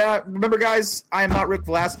will, yeah. Remember, guys, I am not Rick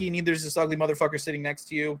Velasquez. Neither is this ugly motherfucker sitting next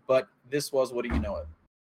to you. But this was What Do You Know It?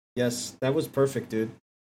 Yes, that was perfect, dude.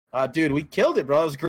 Dude, we killed it, bro. That was great.